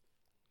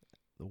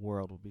 The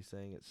world will be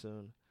saying it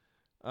soon.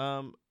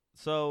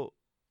 So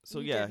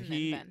yeah, when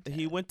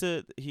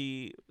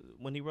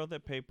he wrote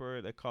that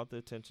paper that caught the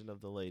attention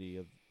of the lady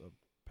of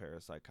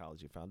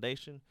Parapsychology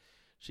Foundation,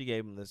 she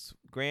gave him this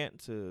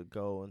grant to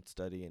go and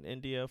study in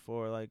India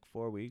for like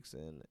 4 weeks,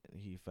 and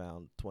he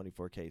found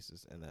 24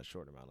 cases in that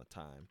short amount of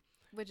time,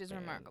 which is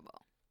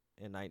remarkable.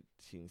 In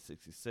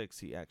 1966,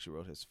 he actually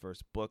wrote his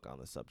first book on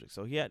the subject.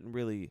 So he hadn't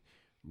really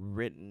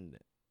written.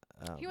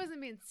 He wasn't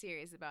being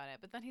serious about it,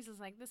 but then he's just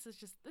like, "This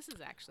is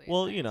actually."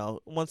 Well, you know,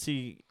 once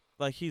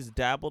he's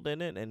dabbled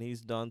in it and he's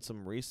done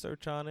some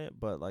research on it,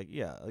 but like,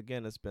 yeah,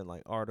 again, it's been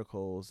like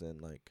articles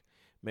and like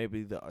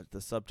maybe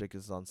the subject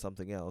is on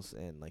something else,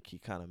 and like he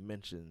kind of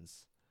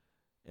mentions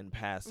in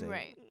passing,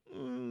 right?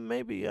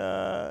 Maybe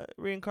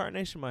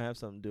reincarnation might have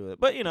something to do with it,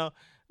 but you know,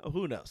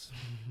 who knows?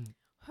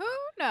 Who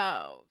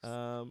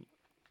knows?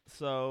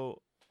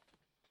 So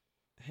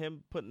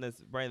him putting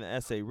this right in the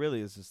essay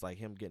really is just like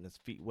him getting his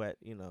feet wet,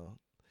 you know,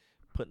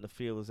 putting the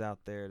feelers out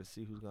there to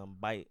see who's gonna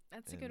bite.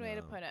 That's a good way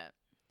to put it.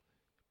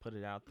 Put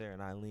it out there,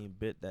 and Eileen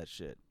bit that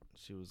shit.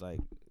 She was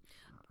like,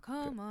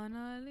 "Come on,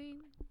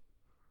 Eileen."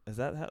 Is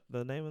that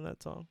the name of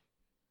that song?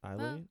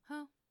 Eileen?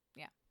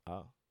 Yeah.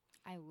 Oh.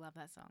 I love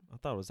that song. I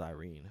thought it was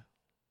Irene.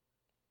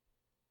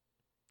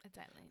 It's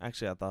Eileen.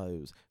 Actually, I thought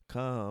it was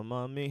 "Come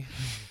on Me."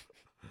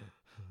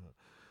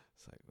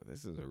 It's like, well,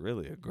 this is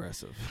really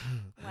aggressive.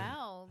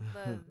 Wow,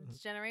 the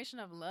generation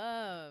of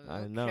love.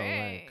 I know,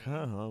 right?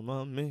 Come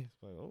on me.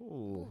 It's like,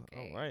 oh,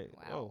 okay. All right.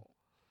 Wow. Whoa.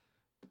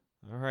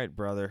 All right,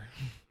 brother.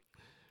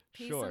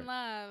 Peace and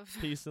love.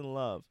 Peace and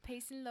love.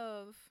 Peace and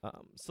love.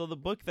 So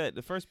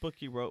the first book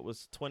he wrote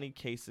was 20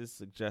 Cases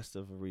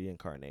Suggestive of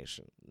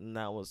Reincarnation. And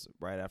that was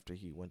right after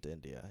he went to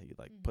India. He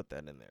put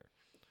that in there.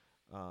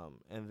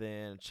 And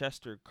then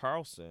Chester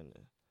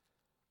Carlson,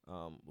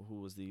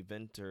 who was the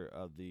inventor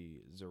of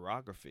the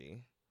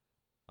xerography,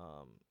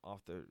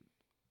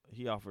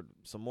 he offered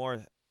some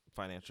more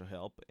financial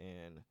help,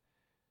 and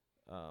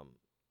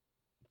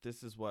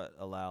this is what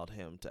allowed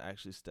him to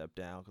actually step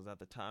down, because at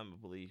the time I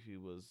believe he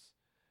was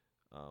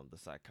the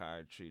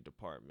psychiatry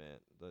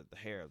department, the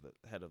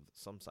head of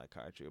some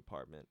psychiatry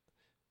department,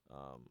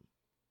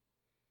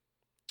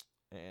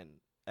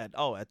 and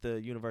at the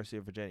University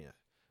of Virginia.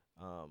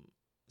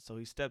 So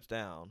he steps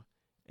down,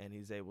 and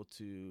he's able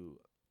to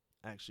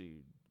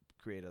actually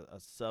create a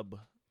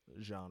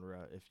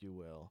sub-genre, if you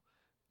will,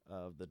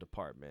 of the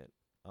department.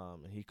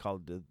 And he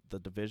called it the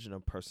Division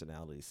of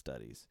Personality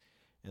Studies,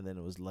 and then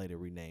it was later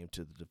renamed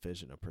to the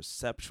Division of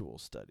Perceptual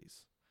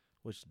Studies,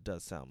 which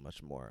does sound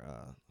much more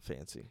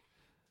fancy.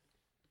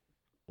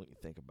 when you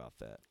think about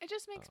that. It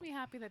just makes me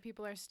happy that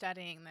people are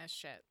studying this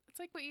shit. It's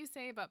like what you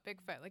say about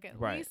Bigfoot. Like, at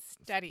Right. least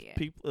study it.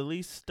 People at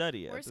least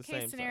study it. Worst at the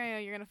case same scenario,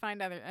 you're gonna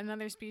find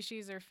another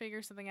species or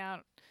figure something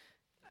else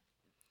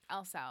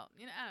out.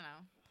 You know, I don't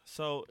know.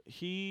 So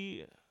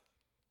he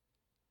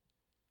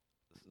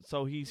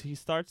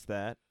starts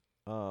that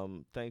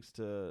thanks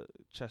to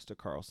Chester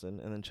Carlson,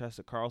 and then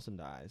Chester Carlson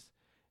dies,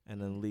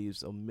 and then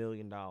leaves $1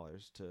 million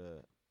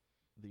to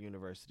the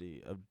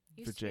University of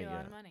Used to be Virginia. a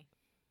lot of money.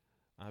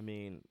 I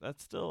mean,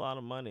 that's still a lot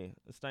of money.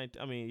 It's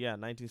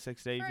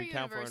 1968 For if a you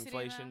count for university,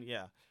 inflation. though.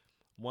 Yeah,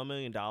 $1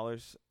 million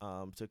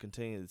to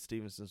continue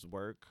Stevenson's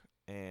work,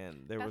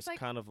 and there That's was like-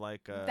 kind of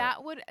like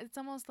It's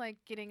almost like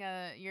getting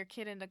your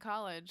kid into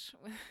college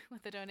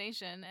with a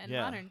donation in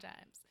Yeah. modern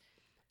times.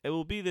 it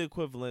will be the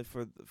equivalent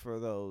for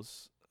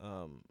those,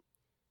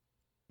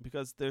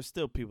 because there's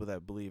still people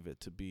that believe it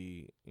to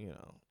be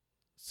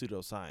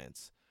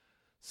pseudoscience.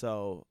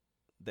 So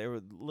they were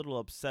a little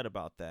upset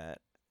about that.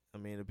 I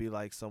mean, it'd be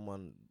like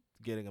someone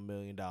getting $1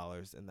 million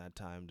in that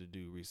time to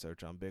do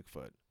research on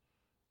Bigfoot,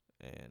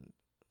 and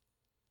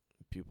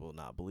people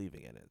not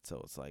believing in it.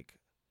 So it's like,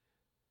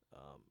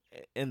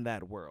 in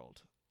that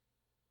world.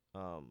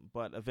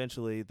 But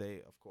eventually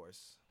they, of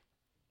course,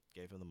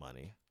 gave him the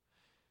money,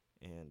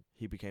 and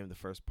he became the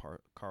first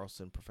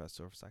Carlson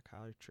Professor of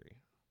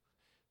Psychiatry.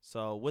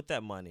 So with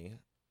that money,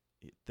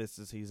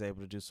 he's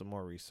able to do some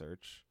more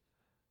research,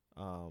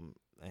 and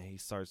he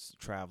starts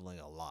traveling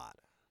a lot.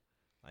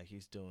 Like,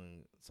 he's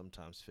doing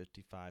sometimes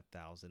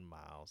 55,000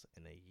 miles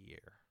in a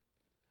year,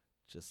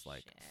 just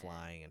like Shit.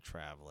 flying and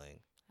traveling.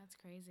 That's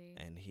crazy.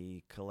 And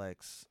he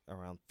collects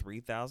around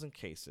 3,000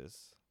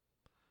 cases,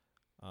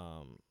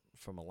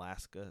 from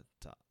Alaska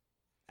to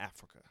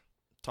Africa,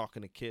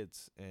 talking to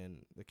kids in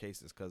the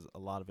cases, because a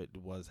lot of it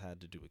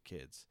had to do with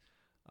kids.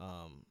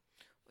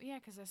 Yeah,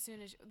 because as soon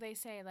as they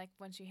say, like,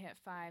 once you hit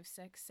 5,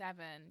 6,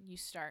 7, you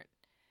start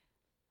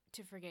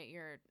to forget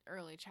your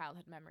early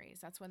childhood memories.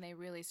 That's when they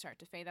really start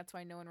to fade. That's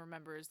why no one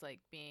remembers, like,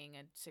 being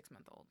a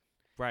 6-month-old.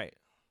 Right.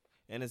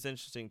 And it's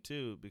interesting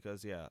too,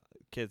 because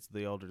kids,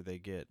 the older they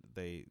get,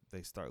 they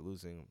start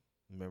losing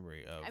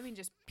memory of. I mean,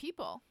 just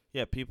people.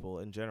 Yeah, people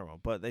in general,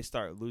 but they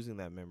start losing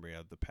that memory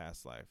of the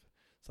past life.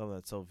 Something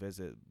that's so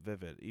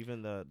vivid.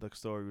 Even the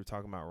story we were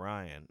talking about,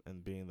 Ryan,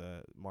 and being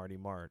the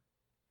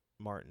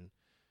Martin,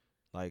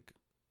 like,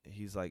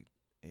 he's like,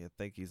 I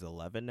think he's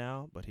 11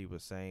 now, but he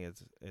was saying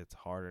it's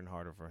harder and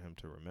harder for him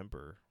to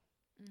remember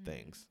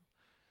things.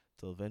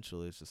 So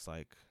eventually, it's just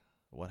like,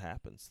 what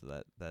happens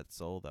to that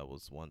soul that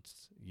was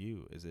once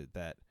you? Is it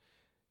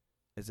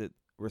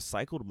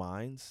recycled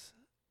minds,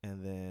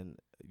 and then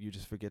you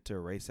just forget to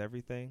erase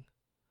everything?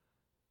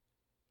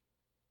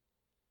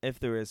 If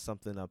there is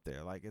something up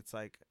there, like, it's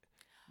like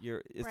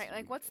Right,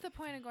 like, what's the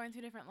point of going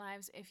through different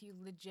lives if you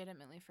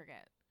legitimately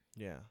forget?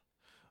 Yeah.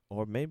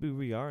 Or maybe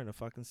we are in a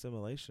fucking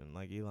simulation,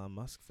 like Elon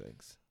Musk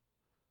thinks.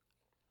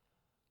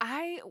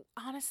 I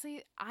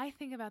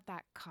think about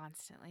that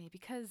constantly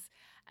because,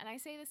 and I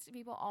say this to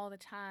people all the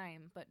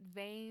time, but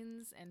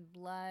veins and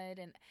blood,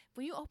 and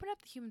when you open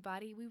up the human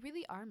body, we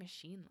really are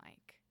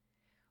machine-like.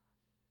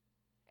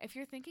 If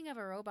you're thinking of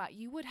a robot,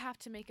 you would have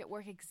to make it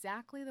work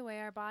exactly the way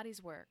our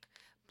bodies work.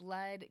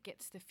 Blood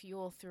gets the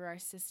fuel through our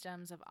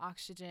systems of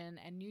oxygen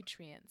and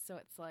nutrients, so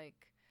it's like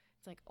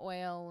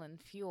oil and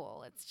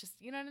fuel. It's just,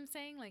 you know what I'm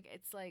saying? Like,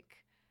 it's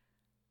like,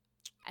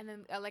 and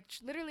then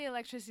literally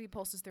electricity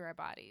pulses through our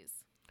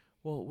bodies.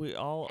 Well, we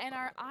all... And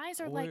our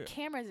eyes are like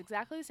cameras.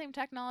 Exactly the same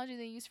technology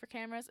they use for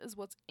cameras is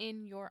what's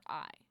in your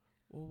eye.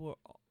 Well,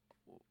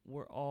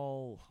 we're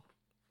all...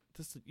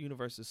 This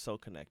universe is so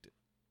connected.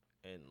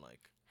 And,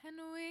 like... And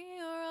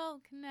we are all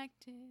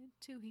connected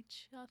to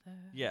each other.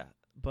 Yeah,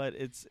 but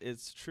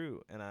it's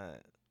true. And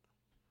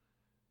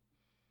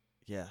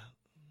yeah,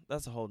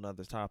 that's a whole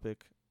nother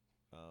topic.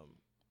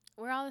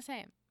 We're all the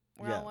same.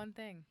 We're all one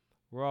thing.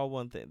 We're all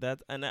one thing.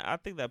 And I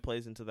think that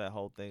plays into that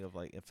whole thing of,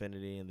 like,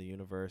 infinity in the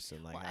universe,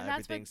 and, like, Well, how and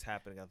that's everything's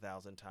happening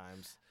 1,000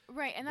 times.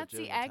 Right, and that's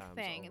the bajillion egg times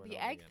thing. over and The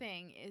over egg again.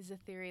 thing is a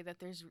theory that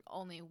there's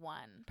only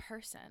one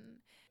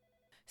person.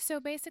 So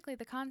basically,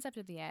 the concept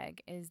of the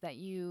egg is that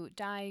you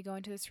die, you go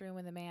into this room,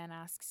 and the man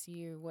asks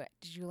you, what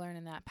did you learn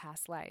in that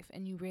past life?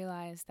 And you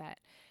realize that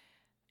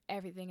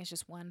everything is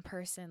just one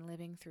person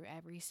living through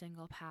every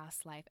single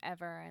past life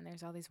ever. And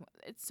there's all these,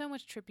 it's so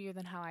much trippier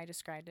than how I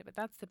described it, but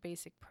that's the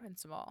basic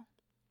principle,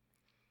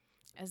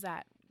 is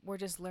that we're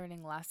just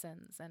learning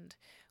lessons, and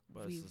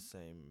But it's the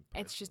same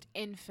person. it's just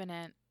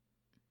infinite.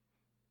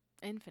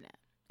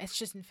 It's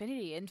just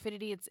infinity.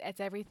 Infinity, it's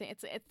everything.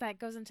 It's that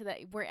goes into that,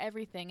 we're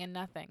everything and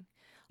nothing,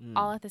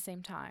 all at the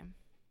same time.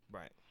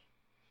 Right.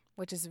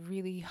 Which is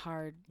really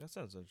hard, That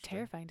sounds interesting.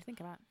 terrifying to think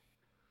about.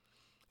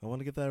 I want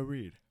to get that a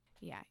read.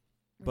 Yeah.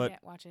 But- Read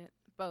it, watch it.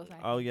 Both.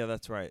 Oh, yeah,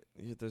 that's right.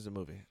 There's a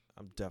movie.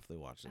 I'm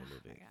definitely watching the Oh,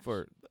 movie.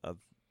 my gosh.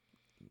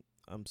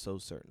 I'm so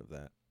certain of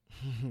that.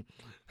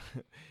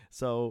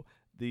 So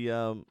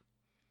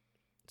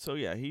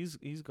yeah,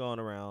 he's going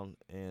around,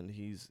 and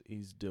he's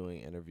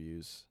doing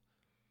interviews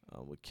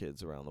with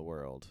kids around the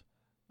world,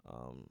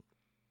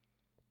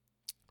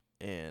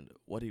 And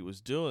what he was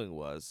doing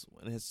was,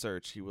 in his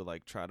search, he would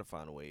like try to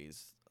find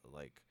ways,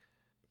 like,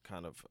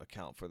 kind of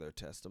account for their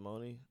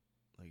testimony.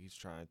 Like, he's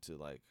trying to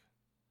like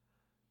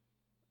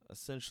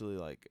essentially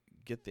like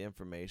get the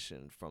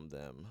information from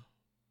them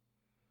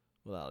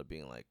without it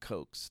being like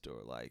coaxed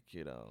or like,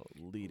 you know,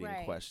 leading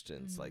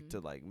questions, like to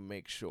like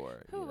make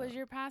sure. Who was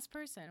your past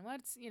person?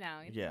 What's, you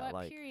know, what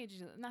like, period did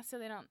you, not so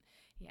they don't,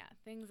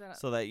 things that.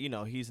 So that, you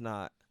know, he's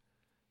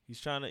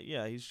trying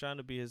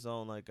to be his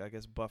own, like, I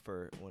guess,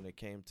 buffer when it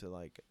came to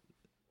like,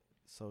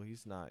 so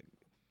he's not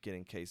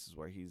getting cases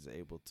where he's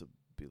able to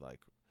be like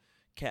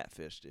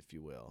catfished, if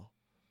you will.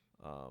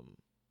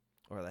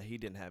 Or that he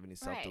didn't have any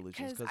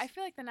self-delusions. Because I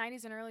feel like the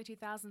 90s and early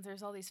 2000s,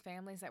 there's all these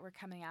families that were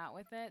coming out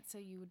with it. So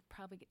you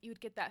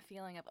would get that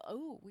feeling of,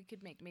 oh, we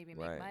could make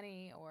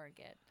money or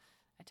get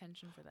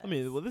attention for this. I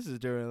mean, well, this is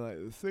during like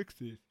the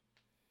 60s.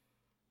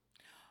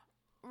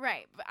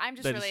 Right. But I'm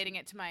just relating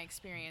it to my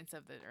experience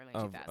of the early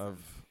 2000s.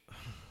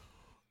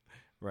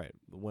 Right.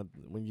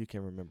 When you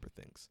can remember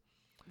things.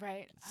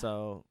 Right.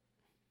 So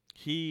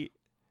he's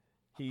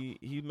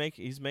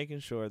making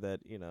sure that,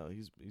 you know,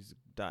 he's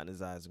dotting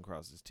his I's and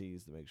crossing his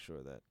T's to make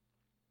sure that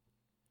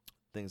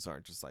things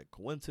aren't just like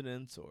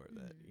coincidence or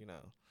that, you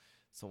know,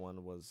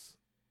 someone was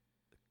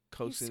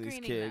coaxing these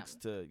kids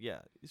to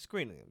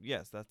screening them.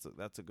 Yes, that's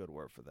a good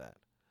word for that.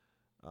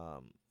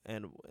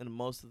 And in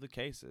most of the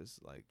cases,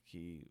 like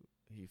he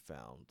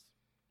found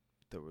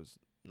there was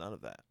none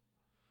of that.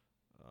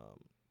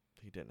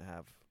 He didn't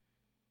have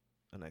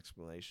an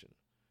explanation.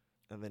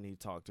 And then he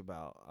talked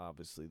about,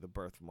 obviously, the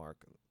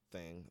birthmark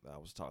thing that I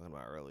was talking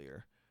about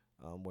earlier,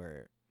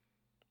 where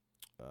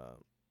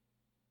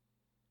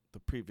the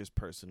previous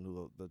person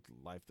who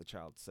the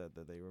child said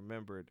that they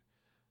remembered,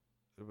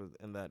 it was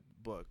in that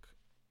book,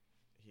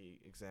 he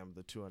examined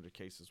the 200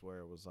 cases where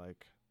it was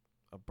like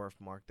a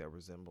birthmark that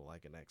resembled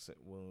like an exit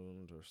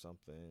wound or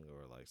something,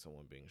 or like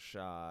someone being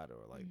shot,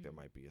 or like there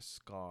might be a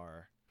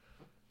scar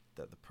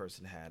that the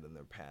person had in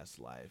their past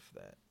life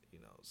that, you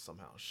know,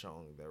 somehow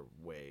showing their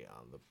way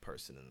on the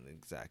person in the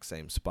exact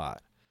same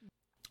spot.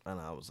 And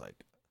I was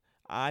like,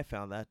 I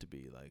found that to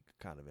be like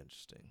kind of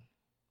interesting.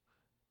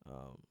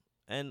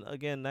 And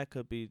again, that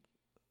could be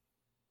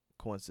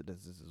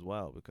coincidences as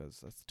well,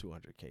 because that's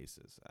 200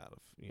 cases out of,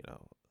 you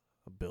know,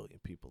 1 billion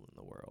people in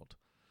the world.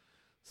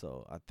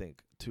 So I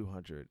think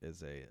 200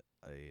 is a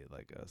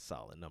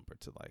solid number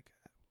to like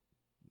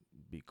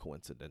be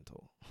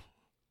coincidental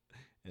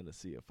in a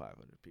sea of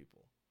 500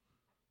 people.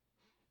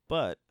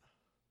 But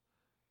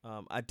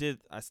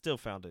I still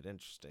found it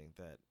interesting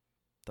that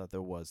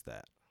there was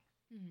that.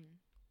 Mm-hmm.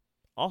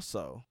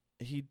 Also,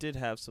 he did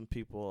have some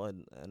people,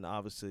 and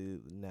obviously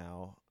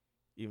now,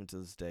 even to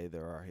this day,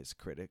 there are his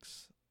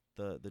critics.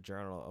 The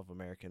Journal of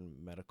American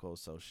Medical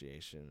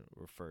Association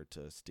referred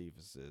to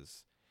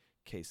Stevens's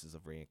cases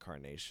of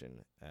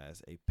reincarnation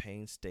as a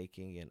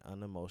painstaking and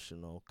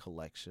unemotional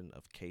collection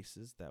of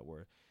cases that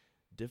were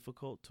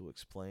difficult to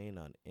explain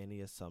on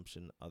any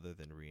assumption other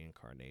than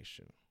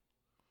reincarnation.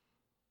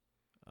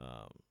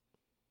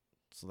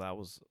 So that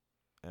was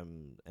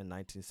in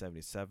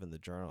 1977, the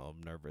Journal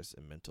of Nervous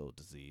and Mental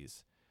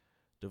Disease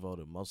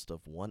devoted most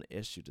of one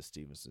issue to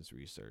Stevenson's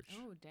research.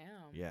 Oh,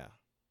 damn. Yeah.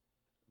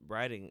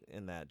 Writing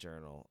in that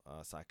journal,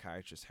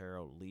 psychiatrist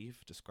Harold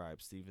Leaf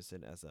described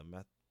Stevenson as a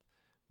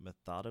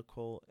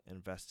methodical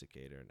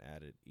investigator and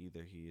added,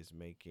 either he is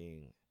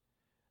making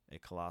a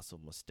colossal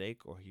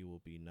mistake or he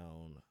will be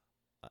known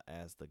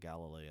as the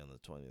Galileo in the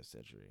 20th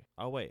century.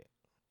 Oh, wait.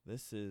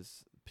 This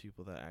is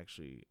people that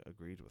actually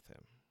agreed with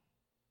him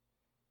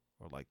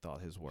or like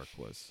thought his work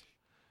was.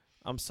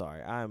 I'm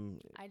sorry. I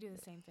do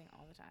the same thing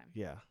all the time.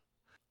 Yeah.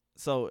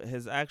 So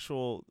his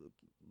actual,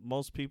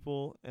 most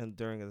people, and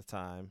during the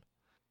time,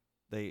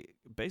 they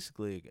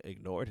basically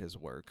ignored his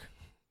work.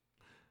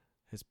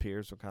 His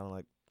peers were kind of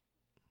like,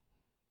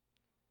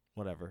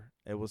 whatever.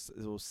 It was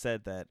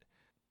said that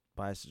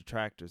by his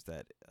detractors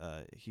that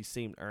he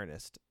seemed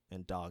earnest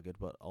and dogged,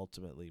 but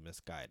ultimately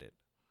misguided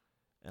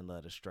and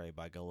led astray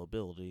by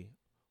gullibility,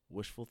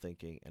 wishful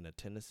thinking, and a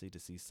tendency to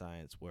see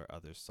science where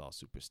others saw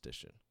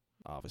superstition.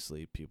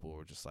 Obviously, people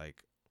were just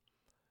like,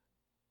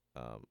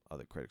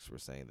 other critics were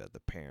saying that the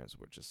parents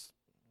were just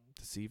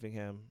deceiving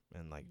him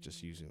and like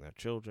just using their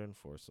children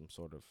for some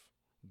sort of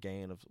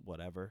gain of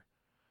whatever.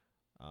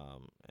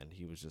 And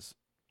he was just,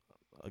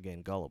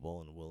 again,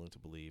 gullible and willing to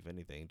believe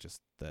anything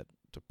just that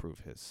to prove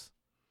his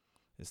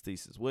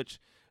thesis, which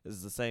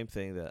is the same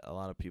thing that a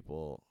lot of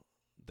people,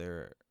 there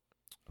are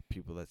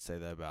people that say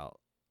that about,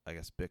 I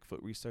guess,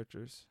 Bigfoot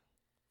researchers.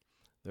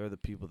 They're the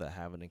people that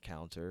have an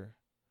encounter,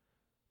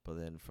 but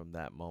then from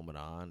that moment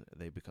on,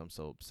 they become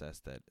so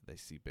obsessed that they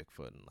see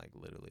Bigfoot in like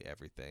literally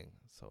everything.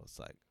 So it's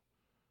like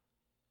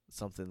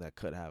something that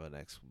could have an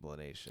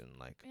explanation.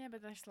 Like, yeah,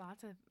 but there's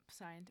lots of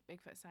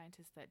Bigfoot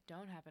scientists that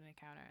don't have an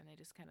encounter and they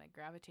just kind of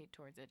gravitate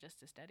towards it just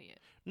to study it.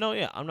 No,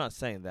 yeah, I'm not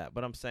saying that,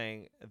 but I'm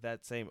saying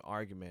that same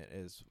argument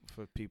is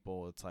for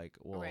people. It's like,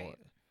 well, right.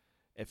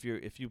 If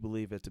you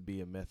believe it to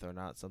be a myth or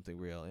not something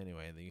real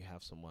anyway, and then you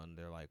have someone,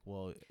 they're like,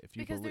 well, if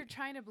you because they're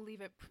trying to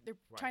believe it, they're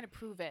right. trying to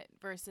prove it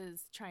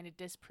versus trying to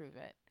disprove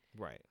it.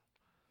 Right.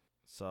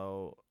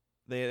 So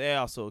they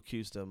also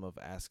accused him of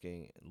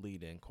asking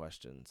lead-in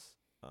questions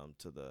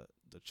to the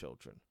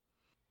children.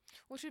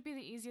 Which would be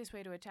the easiest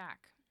way to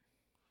attack.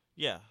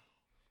 Yeah.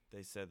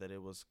 They said that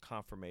it was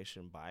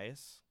confirmation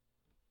bias,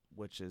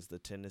 which is the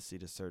tendency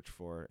to search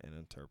for and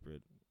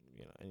interpret,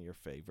 in your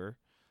favor.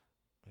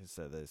 He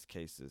said that his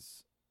case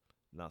is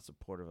not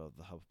supportive of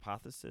the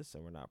hypothesis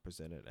and were not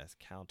presented as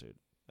countered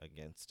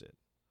against it.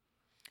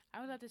 I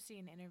would love to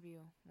see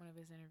one of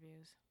his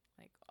interviews,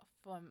 like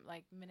from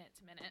like minute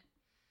to minute.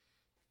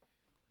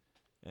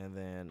 And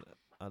then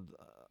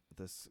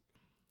this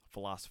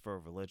philosopher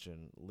of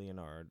religion,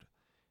 Leonard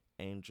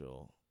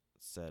Angel,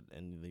 said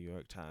in the New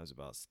York Times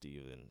about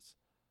Stevens,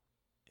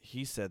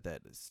 he said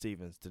that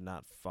Stevens did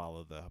not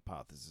follow the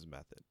hypothesis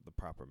method, the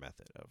proper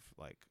method of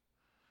like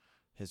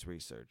his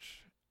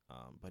research.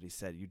 But he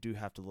said you do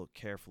have to look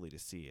carefully to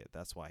see it.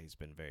 That's why he's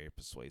been very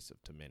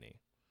persuasive to many.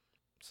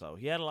 So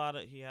he had a lot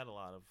of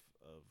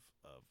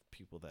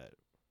people that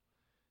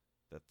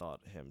thought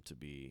him to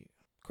be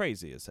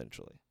crazy,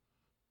 essentially.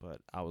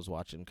 But I was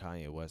watching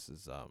Kanye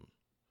West's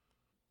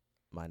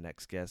My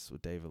Next Guest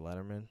with David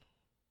Letterman.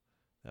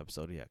 The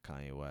episode he had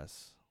Kanye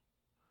West.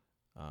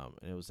 And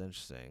it was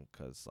interesting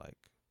because, like,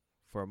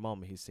 for a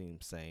moment he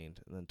seemed sane,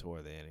 and then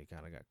toward the end he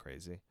kind of got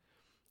crazy.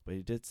 But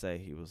he did say,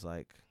 he was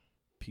like,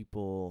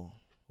 people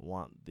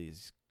want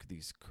these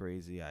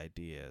crazy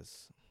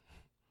ideas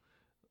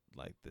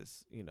like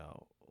this,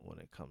 when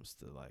it comes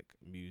to like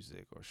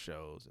music or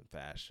shows and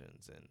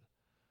fashions,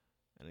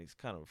 and he's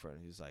kind of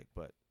referring, he's like,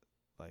 but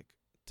like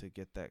to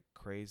get that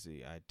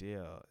crazy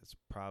idea, it's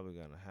probably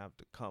gonna have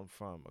to come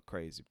from a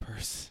crazy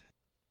person.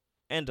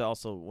 And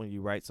also, when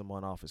you write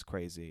someone off as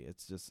crazy,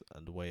 it's just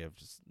a way of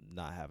just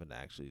not having to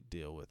actually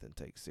deal with and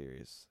take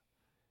serious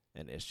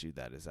an issue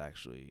that is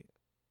actually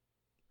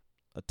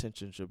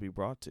attention should be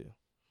brought to.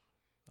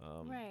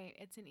 Right.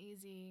 It's an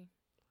easy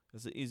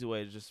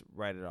way to just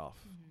write it off.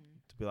 Mm-hmm.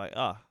 To be like,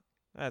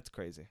 that's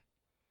crazy.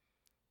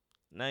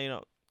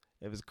 Now,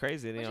 if it's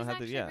crazy, then you don't have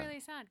to. Yeah. Which is actually really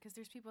sad, because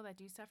there's people that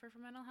do suffer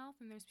from mental health,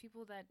 and there's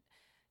people that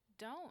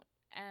don't.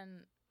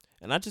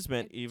 And I just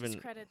meant even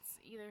discredits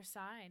either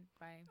side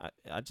by.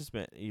 I just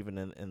meant even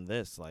in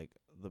this, like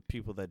the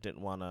people that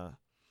didn't want to,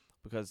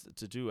 because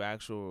to do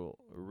actual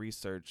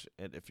research,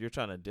 and if you're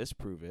trying to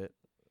disprove it,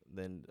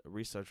 then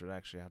research would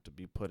actually have to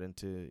be put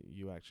into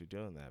you actually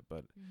doing that.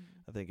 But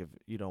I think if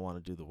you don't want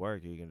to do the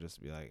work, you can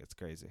just be like, it's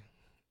crazy.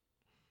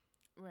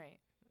 Right.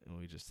 And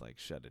we just like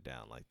shut it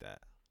down like that.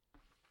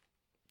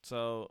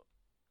 So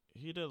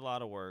he did a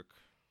lot of work.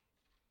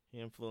 He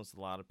influenced a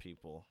lot of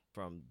people,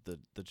 from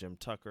the Jim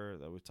Tucker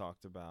that we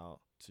talked about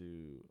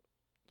to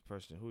the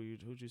person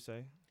who'd you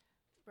say?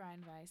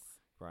 Brian Weiss.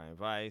 Brian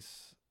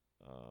Weiss,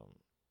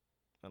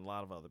 and a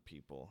lot of other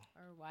people.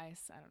 Or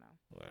Weiss, I don't know.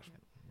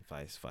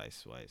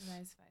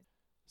 Weiss.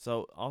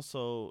 So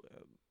also,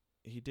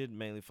 he did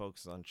mainly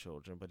focus on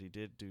children, but he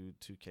did do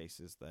 2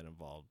 cases that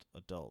involved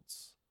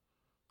adults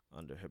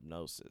under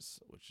hypnosis,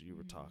 which you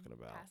were talking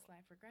about. Past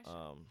life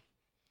regression.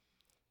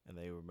 And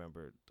they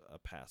remembered a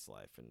past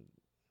life, and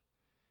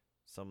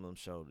some of them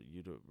showed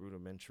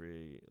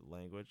rudimentary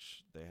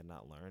language they had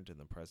not learned in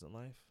the present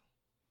life.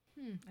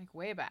 Like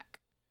way back.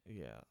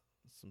 Yeah,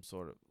 some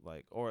sort of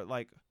like, or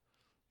like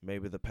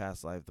maybe the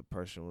past life the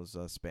person was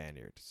a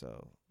Spaniard,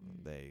 so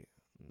they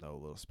know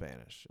a little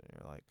Spanish, and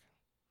you're like,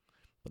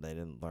 but they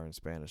didn't learn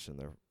Spanish in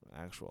their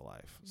actual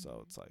life,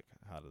 so it's like,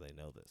 how do they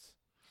know this?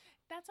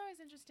 That's always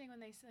interesting when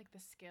they see like the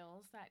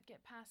skills that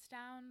get passed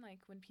down, like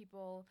when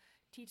people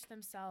teach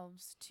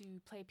themselves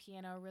to play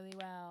piano really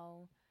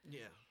well.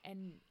 Yeah.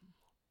 And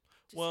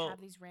just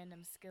have these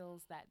random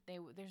skills that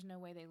there's no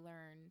way they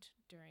learned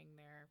during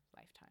their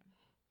lifetime.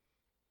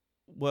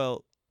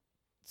 Well,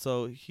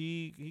 so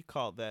he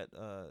called that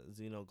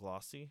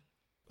xenoglossy.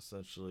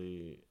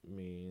 Essentially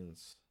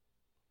means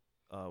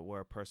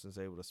where a person's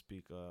able to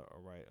speak or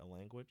write a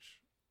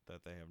language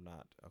that they have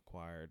not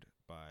acquired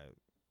by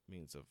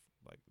means of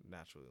like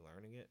naturally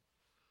learning it.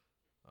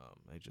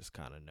 They just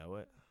kind of know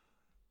it.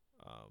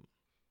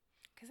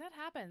 Because that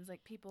happens.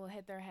 Like, people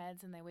hit their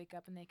heads and they wake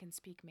up and they can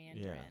speak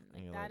Mandarin.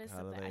 Yeah, like, that like, is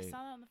something. I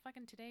saw that on the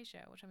fucking Today Show,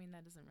 which, I mean,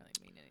 that doesn't really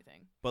mean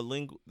anything. But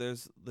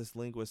there's this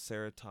linguist,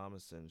 Sarah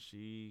Thomason.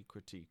 She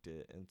critiqued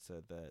it and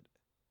said that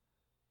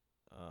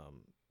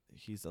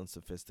he's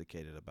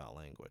unsophisticated about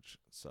language.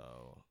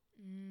 So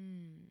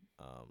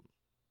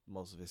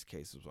most of his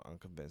cases were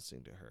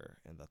unconvincing to her,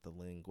 and that the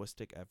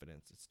linguistic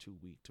evidence is too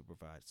weak to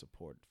provide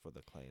support for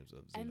the claims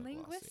of xenoglossy. And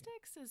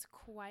linguistics is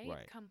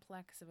quite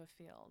complex of a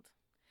field.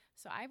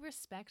 So I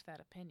respect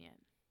that opinion.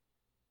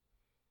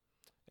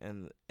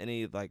 And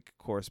any like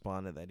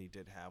correspondent that he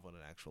did have with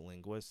an actual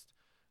linguist,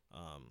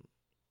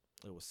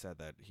 it was said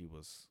that he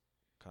was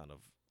kind of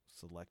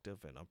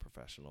selective and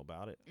unprofessional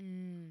about it.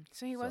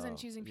 So he wasn't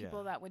choosing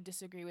people that would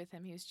disagree with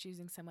him. He was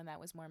choosing someone that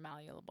was more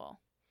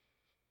malleable.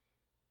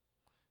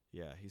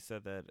 Yeah, he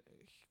said that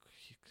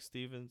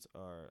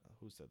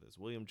who said this?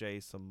 William J.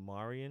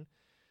 Samarian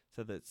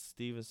said that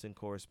Stevenson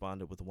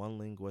corresponded with one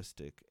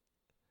linguistic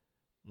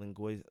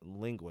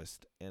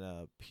linguist in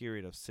a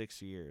period of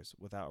 6 years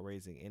without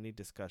raising any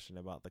discussion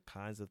about the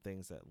kinds of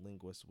things that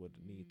linguists would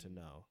need to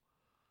know.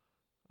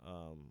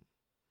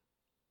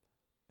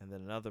 And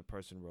then another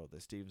person wrote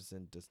that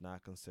Stevenson does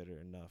not consider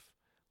enough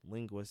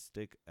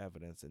linguistic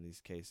evidence in these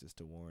cases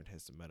to warrant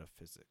his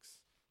metaphysics.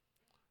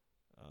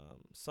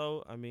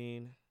 So, I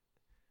mean,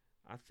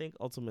 I think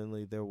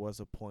ultimately there was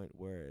a point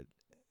where,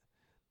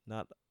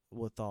 not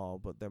with all,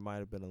 but there might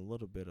have been a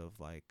little bit of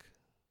like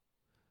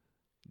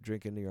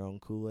drinking your own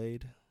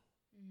Kool-Aid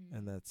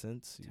in that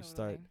sense. You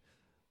start,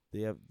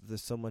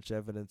 there's so much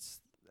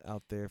evidence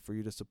out there for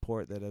you to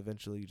support that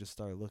eventually you just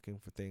start looking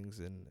for things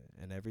and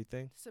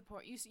everything.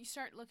 Support. You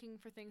start looking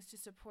for things to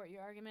support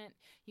your argument.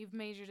 You've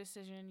made your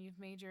decision. You've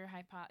made your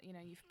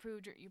you've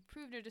proved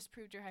or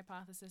disproved your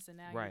hypothesis, and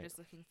now you're just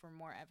looking for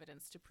more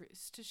evidence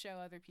to show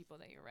other people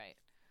that you're right.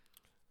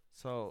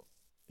 So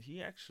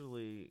he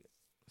actually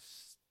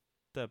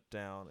stepped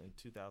down in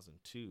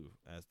 2002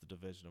 as the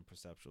Division of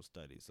Perceptual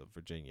Studies of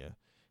Virginia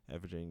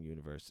at Virginia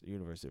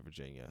University of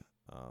Virginia.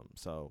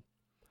 So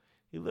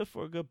he lived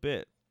for a good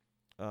bit.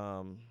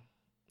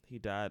 He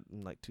died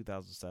in like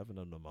 2007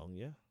 of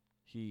pneumonia.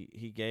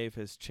 He gave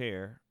his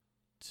chair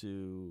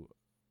to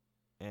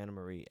Anna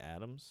Marie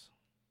Adams.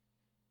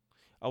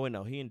 Oh wait,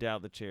 no, he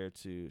endowed the chair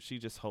to. She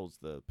just holds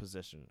the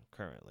position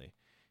currently.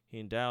 He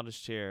endowed his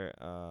chair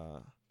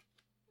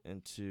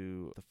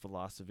into the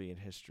philosophy and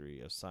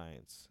history of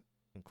science,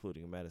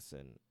 including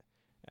medicine,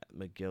 at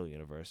McGill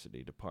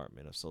University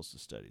Department of Social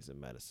Studies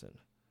and Medicine,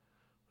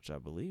 which I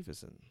believe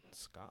is in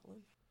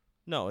Scotland.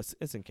 No,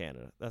 it's in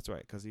Canada. That's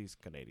right, because he's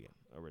Canadian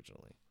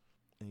originally.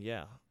 And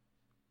yeah,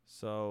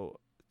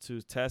 so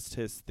to test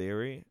his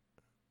theory,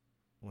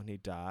 when he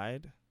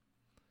died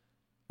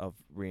of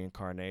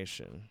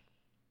reincarnation,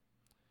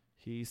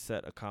 he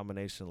set a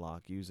combination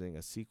lock using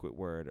a secret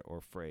word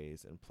or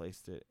phrase and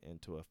placed it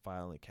into a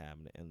filing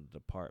cabinet in the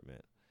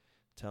department,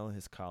 telling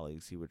his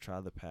colleagues he would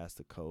try to pass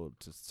the code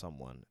to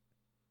someone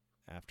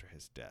after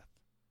his death.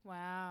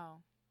 Wow.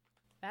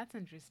 That's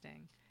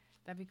interesting.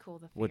 That'd be cool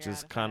to figure Which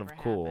is out kind of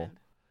cool. Happened.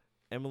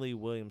 Emily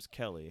Williams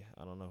Kelly,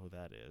 I don't know who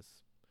that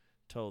is,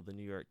 told the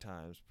New York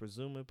Times,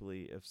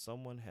 presumably if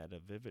someone had a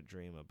vivid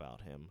dream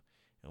about him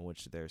in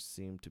which there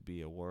seemed to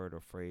be a word or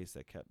phrase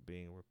that kept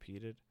being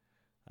repeated,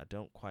 I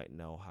don't quite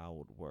know how it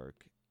would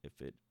work.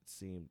 If it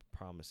seemed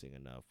promising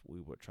enough,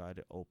 we would try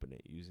to open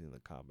it using the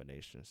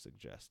combination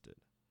suggested.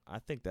 I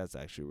think that's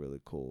actually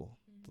really cool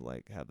to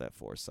like have that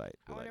foresight.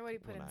 I wonder what he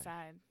put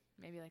inside.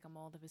 Maybe like a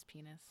mold of his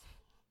penis.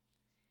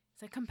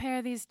 It's like,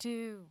 compare these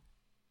two.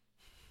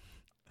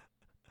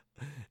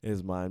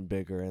 Is mine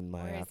bigger in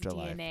my or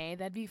afterlife? DNA?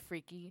 That'd be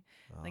freaky.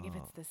 Like if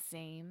it's the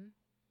same.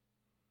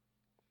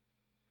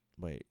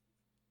 Wait,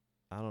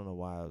 I don't know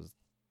why I was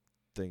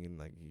thinking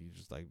like you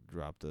just like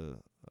dropped a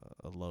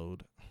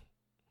load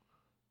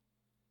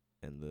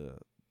in the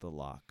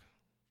lock.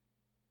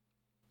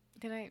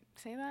 Did I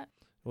say that?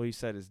 Well, you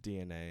said his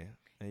DNA,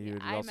 and you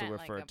also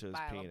referred like to his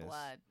penis.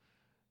 Blood.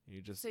 You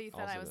just so you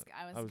thought I was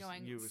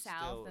going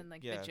south and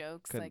like the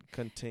jokes, like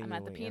I'm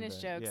at the penis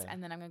jokes,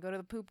 and then I'm gonna go to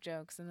the poop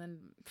jokes, and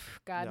then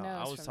God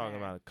knows. I was talking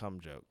about a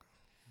cum joke.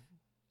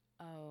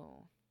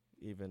 Oh.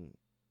 Even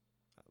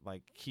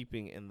like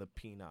keeping in the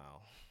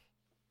penile.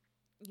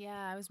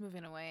 Yeah, I was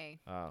moving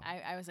away. Oh.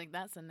 I was like,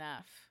 that's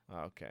enough.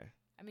 Oh, okay.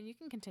 I mean, you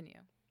can continue.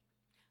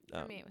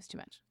 For me, it was too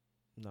much.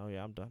 No,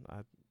 yeah, I'm done.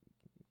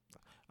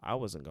 I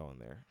wasn't going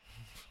there.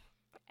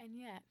 And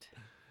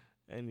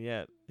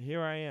yet,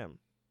 here I am.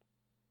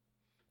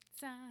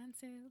 Signed,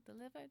 sealed,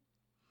 delivered.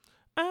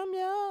 I'm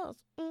yours.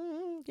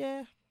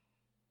 Yeah.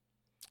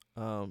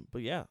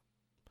 But yeah,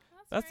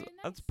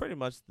 that's pretty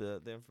much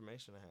the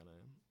information I had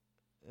on him,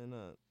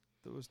 and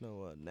there was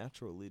no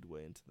natural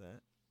leadway into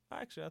that.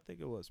 Actually, I think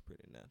it was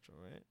pretty natural,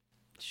 right?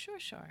 Sure,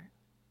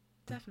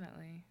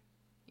 definitely.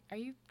 Are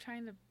you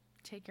trying to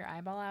take your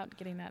eyeball out,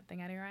 getting that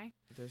thing out of your eye?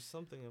 There's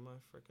something in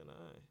my freaking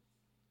eye.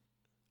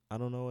 I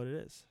don't know what it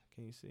is.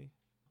 Can you see?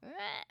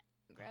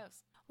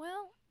 Gross.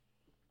 Well,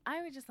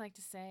 I would just like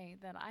to say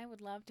that I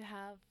would love to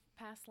have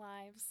past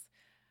lives.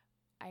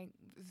 I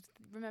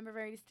remember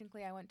very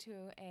distinctly I went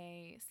to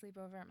a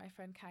sleepover at my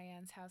friend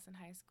Cayenne's house in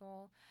high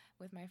school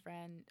with my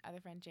other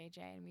friend JJ,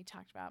 and we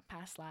talked about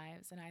past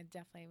lives, and I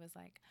definitely was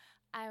like,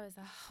 I was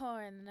a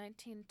whore in the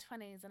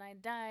 1920s, and I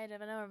died of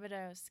an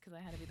overdose, because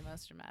I had to be the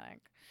most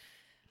dramatic.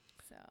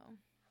 So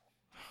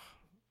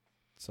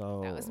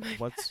that was my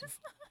past life.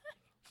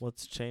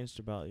 What's changed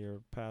about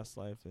your past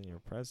life and your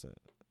present?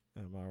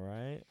 Am I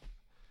right?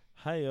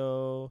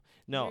 Hi-yo.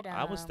 No,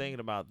 I was thinking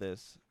about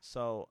this.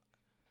 So,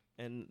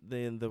 in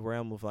the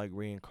realm of like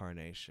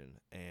reincarnation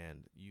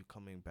and you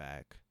coming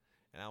back,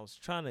 and I was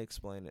trying to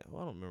explain it.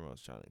 Well, I don't remember what I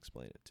was trying to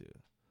explain it to,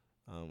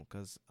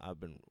 because I've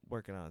been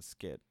working on a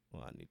skit.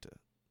 Well, I need to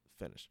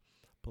finish.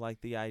 But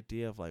like the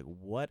idea of like,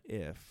 what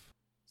if?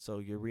 So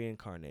you're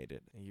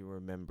reincarnated and you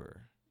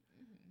remember,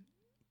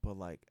 but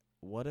like,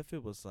 what if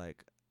it was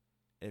like,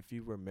 if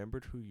you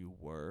remembered who you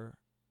were,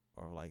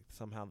 or like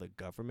somehow the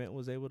government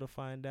was able to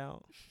find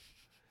out.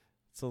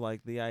 So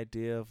like the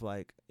idea of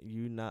like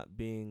you not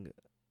being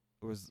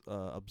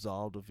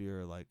absolved of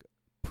your like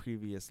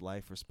previous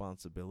life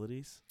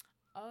responsibilities.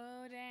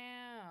 Oh,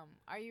 damn.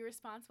 Are you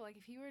responsible? Like,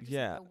 if you were just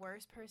Yeah. like, the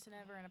worst person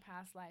ever in a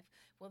past life,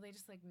 will they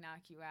just like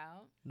knock you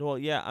out? Well,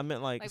 yeah, I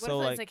meant like Like, so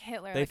what if like it's like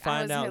Hitler? they like, I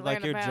find was out Hitler like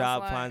in a your past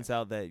job life. finds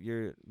out that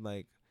you're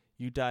like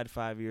you died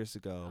 5 years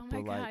ago, Oh my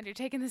but god, like you're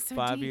taking this so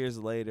 5 deep. years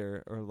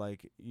later, or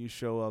like you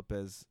show up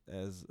as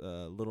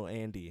little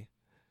Andy,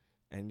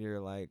 and you're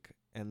like,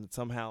 and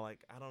somehow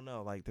like I don't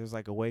know, like there's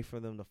like a way for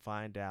them to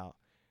find out,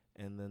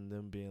 and then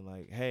them being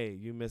like, hey,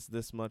 you missed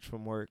this much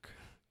from work,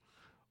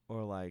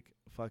 or like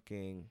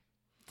fucking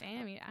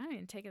Damn, I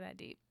didn't take it that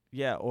deep.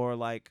 yeah, or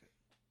like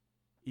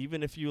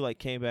even if you like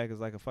came back as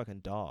like a fucking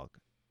dog,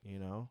 you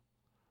know,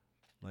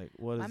 like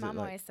what is My it mom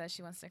like? always says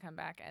she wants to come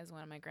back as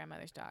one of my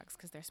grandmother's dogs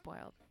because they're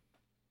spoiled.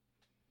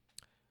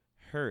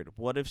 Heard.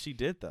 What if she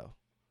did though?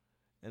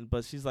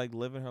 But she's like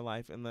living her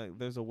life, and like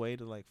there's a way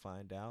to like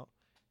find out,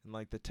 and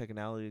like the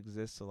technology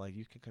exists, so like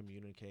you can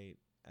communicate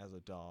as a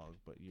dog,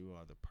 but you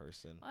are the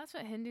person. Well, that's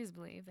what Hindus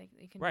believe. Like,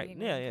 you can Right?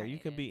 be Yeah. You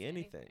can reincarnated be into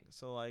anything.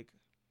 So like,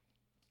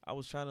 I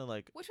was trying to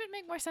like. Which would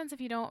make more sense if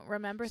you don't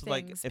remember So things.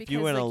 like, if because,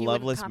 you were in like, a you wouldn't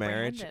loveless comprehend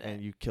marriage it.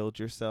 and you killed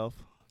yourself,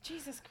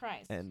 Jesus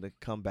Christ. and to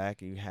come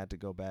back and you had to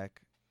go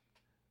back,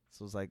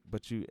 so it's like,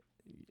 but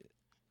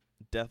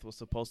death was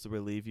supposed to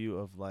relieve you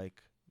of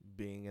like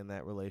being in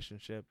that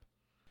relationship.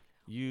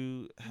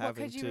 You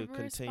having what could you to be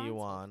continue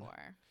responsible on.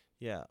 for?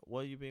 Yeah,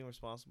 what are you being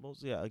responsible?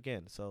 So yeah,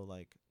 again, so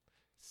like,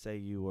 say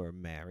you were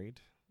married,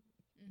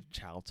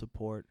 child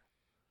support,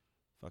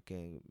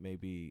 fucking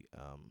maybe.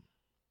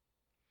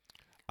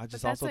 I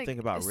just also like think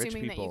about rich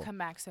assuming that you people. come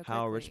back so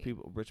How quickly.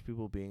 rich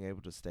people being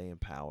able to stay in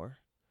power,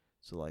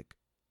 so like,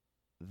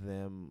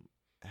 them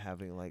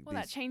having like Well,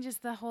 these. that changes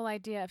the whole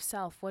idea of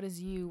self. What is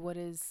you? What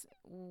is?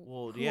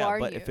 Well, who yeah, are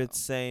but you? if it's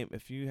same,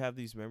 if you have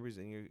these memories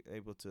and you're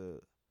able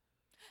to.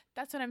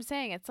 That's what I'm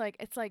saying. It's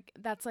like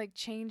that's like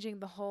changing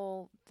the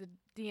whole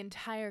the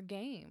entire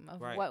game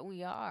of Right. what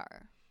we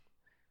are.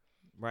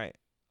 Right.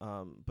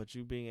 But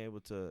you being able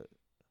to,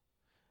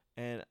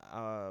 and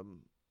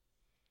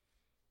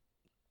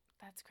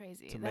That's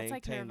crazy. to That's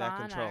like maintain that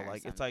Nirvana control. or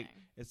Like, it's like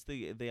something. it's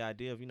the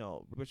idea of, you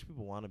know, rich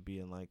people want to be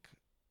in like,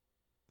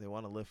 they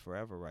want to live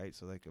forever, right?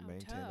 So they can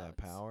maintain that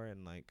totes. power,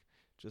 and like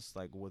just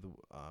like with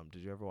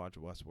did you ever watch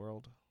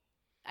Westworld?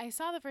 I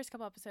saw the first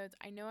couple episodes.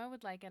 I know I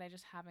would like it. I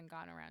just haven't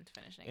gotten around to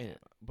finishing Anyway,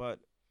 it. but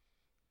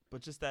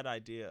just that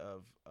idea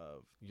of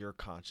your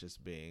conscious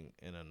being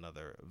in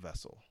another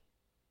vessel,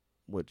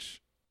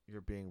 which you're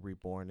being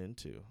reborn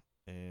into,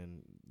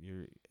 and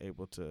you're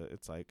able to.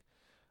 It's like,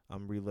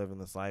 I'm reliving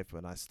this life,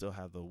 and I still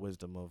have the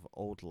wisdom of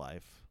old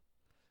life,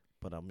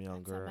 but I'm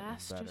younger That's a and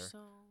master better.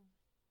 soul.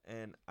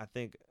 And I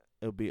think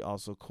it would be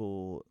also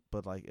cool,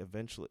 but like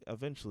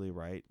eventually,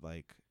 right?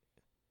 Like,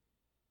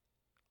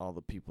 all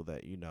the people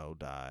that you know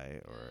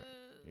die, or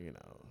you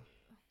know.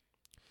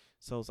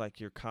 So it's like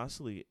you're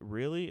constantly,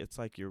 really, it's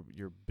like you're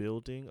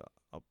building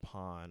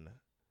upon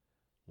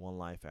one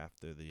life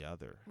after the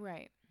other,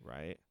 Right.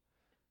 right?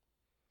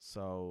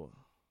 So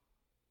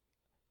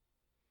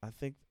I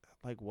think,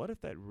 like, what if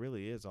that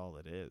really is all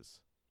it is?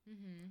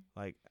 Mm-hmm.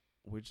 Like,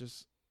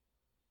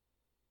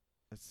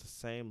 it's the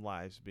same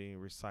lives being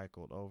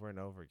recycled over and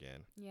over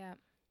again, Yeah.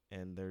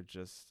 and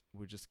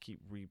we just keep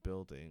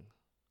rebuilding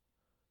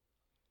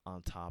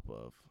on top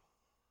of.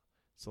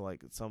 So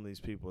like, some of these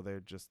people, they're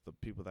just the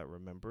people that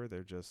remember.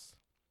 It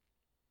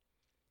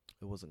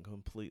wasn't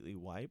completely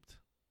wiped,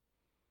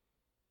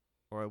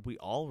 or we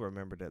all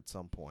remembered at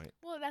some point.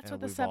 Well, that's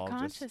And what the we've all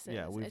subconscious just-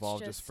 yeah, is. we've It's all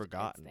just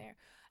forgotten. It's there.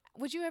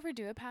 Would you ever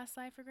do a past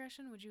life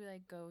regression? Would you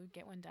like go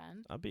get one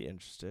done? I'd be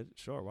interested.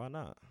 Sure, why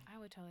not? I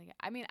would totally get.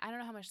 I mean, I don't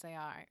know how much they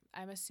are.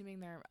 I'm assuming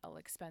they're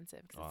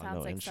expensive because it Oh, sounds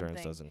no, like insurance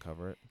something. doesn't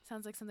cover it.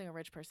 Sounds like something a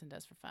rich person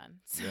does for fun.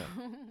 So Yeah.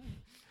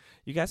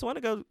 You guys want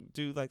to go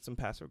do like some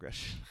past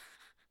regression?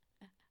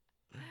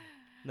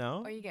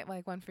 No? Or you get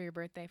like one for your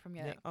birthday from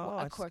your Yeah. like, Oh,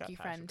 I a just got quirky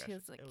past friend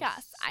who's regression. like, It was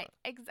yes, I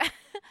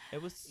exactly.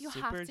 It was You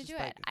super have to just do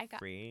like it. I got-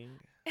 freeing.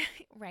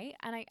 Right,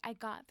 and I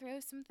got through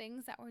some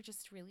things that were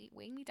just really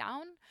weighing me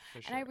down, For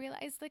and I sure.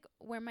 realized like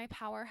where my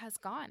power has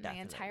gone my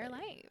entire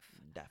Definitely. life.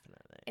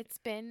 Definitely. It's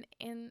been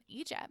in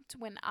Egypt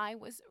when I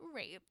was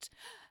raped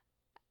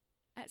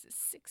as a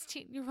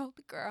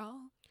 16-year-old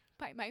girl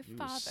by my You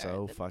father. were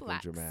so the fucking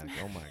dramatic. blacksmith.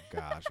 Oh my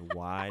gosh.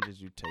 Why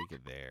did you take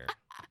it there?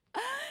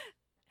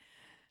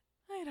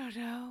 I don't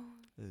know.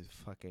 This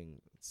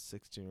fucking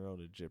 16-year-old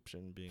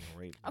Egyptian being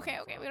raped. by Okay,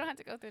 her we father. don't have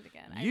to go through it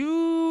again.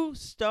 You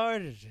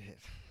started it.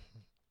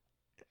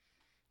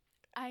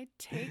 I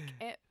take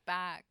it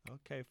back.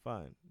 Okay,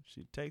 fine.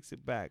 She takes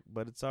it back,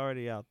 but it's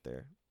already out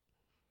there,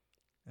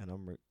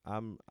 and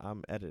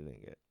I'm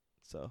editing it.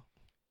 So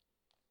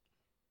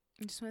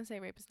I just want to say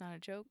rape is not a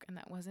joke, and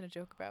that wasn't a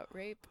joke about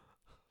rape.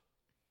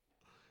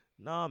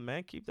 nah,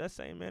 man, keep that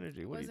same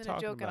energy. It What are you wasn't a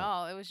talking joke about? at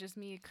all. It was just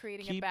me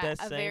creating Keep a that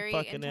same very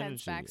fucking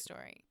intense energy.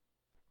 backstory.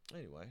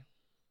 Anyway,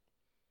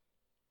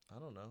 I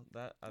don't know.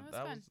 That That was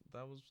that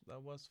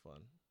fun. was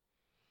fun.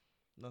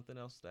 Nothing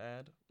else to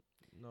add.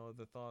 No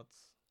other thoughts?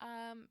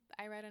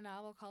 I read a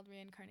novel called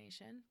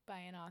Reincarnation by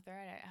an author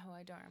who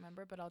I don't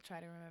remember, but I'll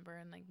try to remember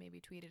and like maybe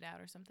tweet it out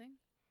or something.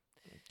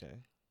 Okay.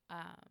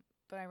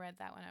 But I read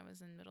that when I was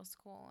in middle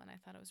school, and I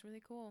thought it was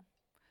really cool.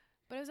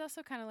 But it was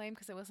also kind of lame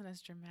because it wasn't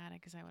as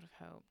dramatic as I would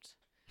have hoped.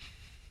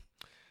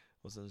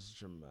 Wasn't as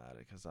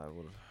dramatic as I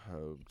would have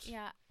hoped.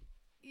 Yeah.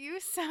 You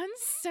sound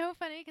so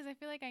funny because I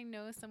feel like I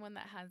know someone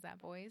that has that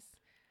voice.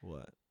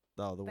 What?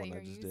 Oh, the that one you're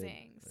I just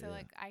using. did. So Yeah.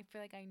 like I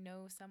feel like I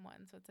know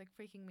someone, so it's like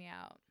freaking me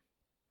out.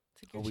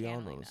 It's like Oh, you're we all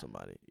channeling know them.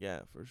 somebody. Yeah,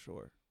 for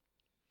sure.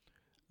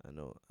 I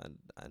know a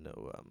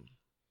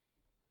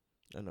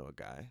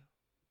guy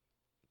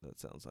that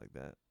sounds like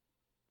that.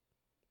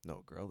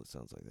 No, a girl that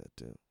sounds like that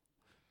too.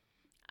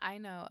 I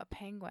know a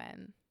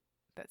penguin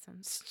that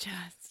sounds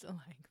just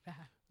like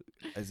that.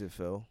 Is it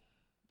Phil?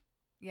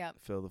 Yep.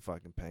 Phil the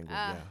fucking penguin,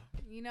 yeah.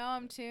 You know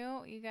him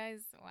too? You guys,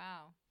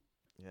 wow.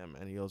 Yeah,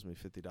 man, he owes me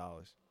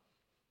 $50.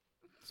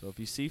 So if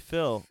you see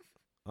Phil,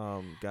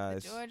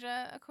 guys, The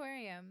Georgia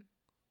Aquarium.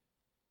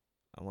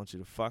 I want you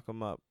to fuck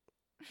him up.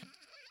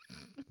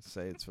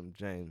 Say it's from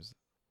James.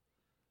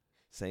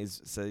 Say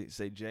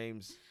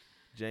James.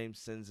 James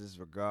sends his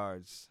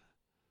regards.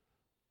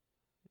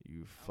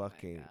 You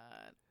fucking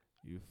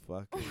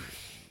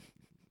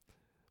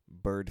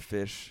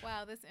birdfish.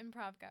 Wow, this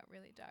improv got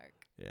really dark.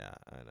 Yeah,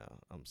 I know.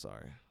 I'm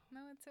sorry.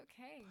 No, it's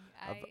okay.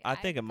 I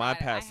think in my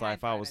past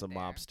life I was a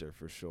mobster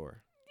for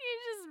sure.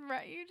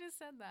 You just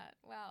said that.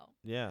 Wow.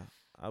 Yeah,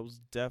 I was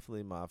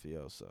definitely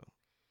mafioso,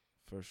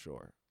 for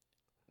sure.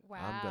 Wow.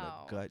 I'm gonna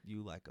gut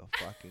you like a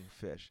fucking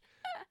fish.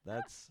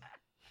 That's.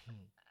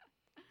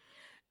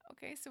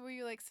 Okay, so were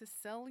you like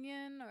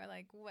Sicilian or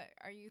like what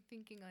are you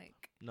thinking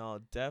like? No,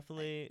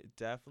 definitely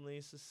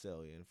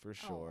Sicilian for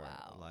sure.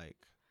 wow. Like,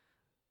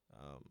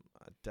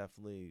 I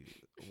definitely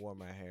wore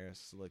my hair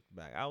slicked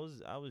back. I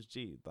was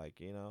G, like,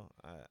 you know,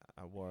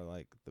 I wore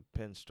like the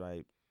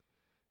pinstripe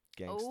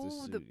gangster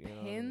suit. The you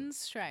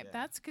pinstripe. Yeah.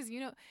 That's because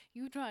you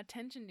draw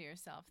attention to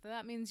yourself. So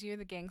that means you're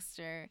the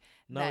gangster.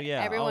 No, that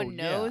yeah. everyone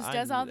knows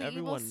does all the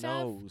everyone evil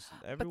stuff. knows.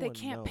 Everyone But they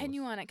can't knows. pin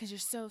you on it because you're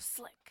so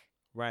slick.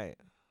 Right.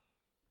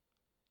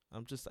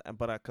 I'm just,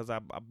 because I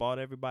bought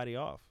everybody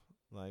off.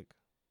 Like,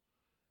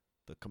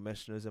 the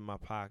commissioner's in my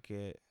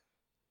pocket,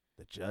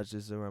 the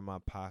judges are in my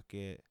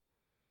pocket,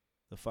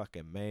 the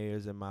fucking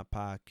mayor's in my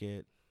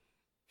pocket.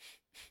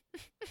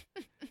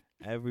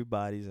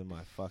 Everybody's in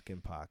my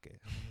fucking pocket.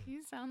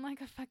 You sound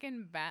like a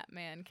fucking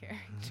Batman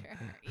character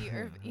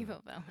or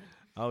evil villain.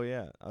 Oh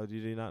yeah. Oh, do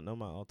you not know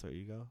my alter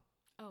ego?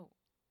 Oh,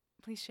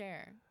 please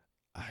share.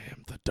 I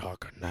am the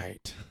Darker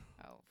Knight.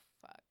 Oh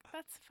fuck,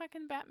 that's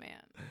fucking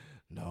Batman.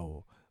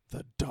 No,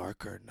 the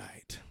Darker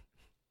Knight.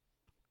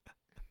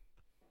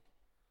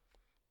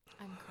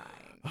 I'm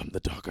crying. I'm the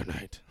Darker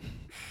Knight.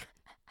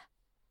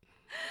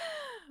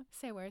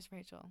 Say, where's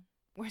Rachel?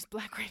 Where's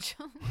Black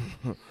Rachel?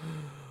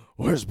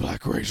 Where's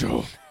Black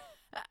Rachel?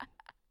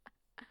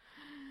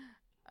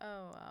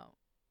 Oh, wow.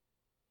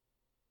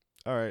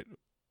 All right.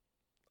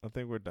 I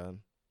think we're done.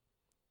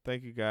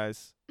 Thank you,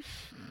 guys.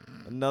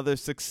 Another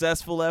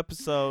successful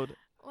episode.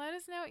 Let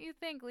us know what you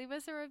think. Leave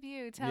us a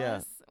review. Tell Yeah.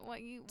 us what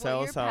Tell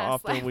your us how past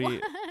often life we-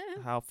 was.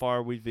 How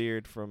far we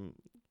veered from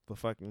the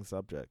fucking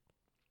subject.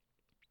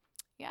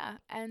 Yeah,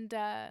 and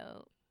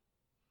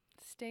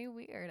stay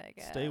weird, I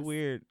guess. Stay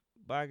weird.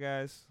 Bye,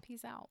 guys.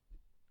 Peace out.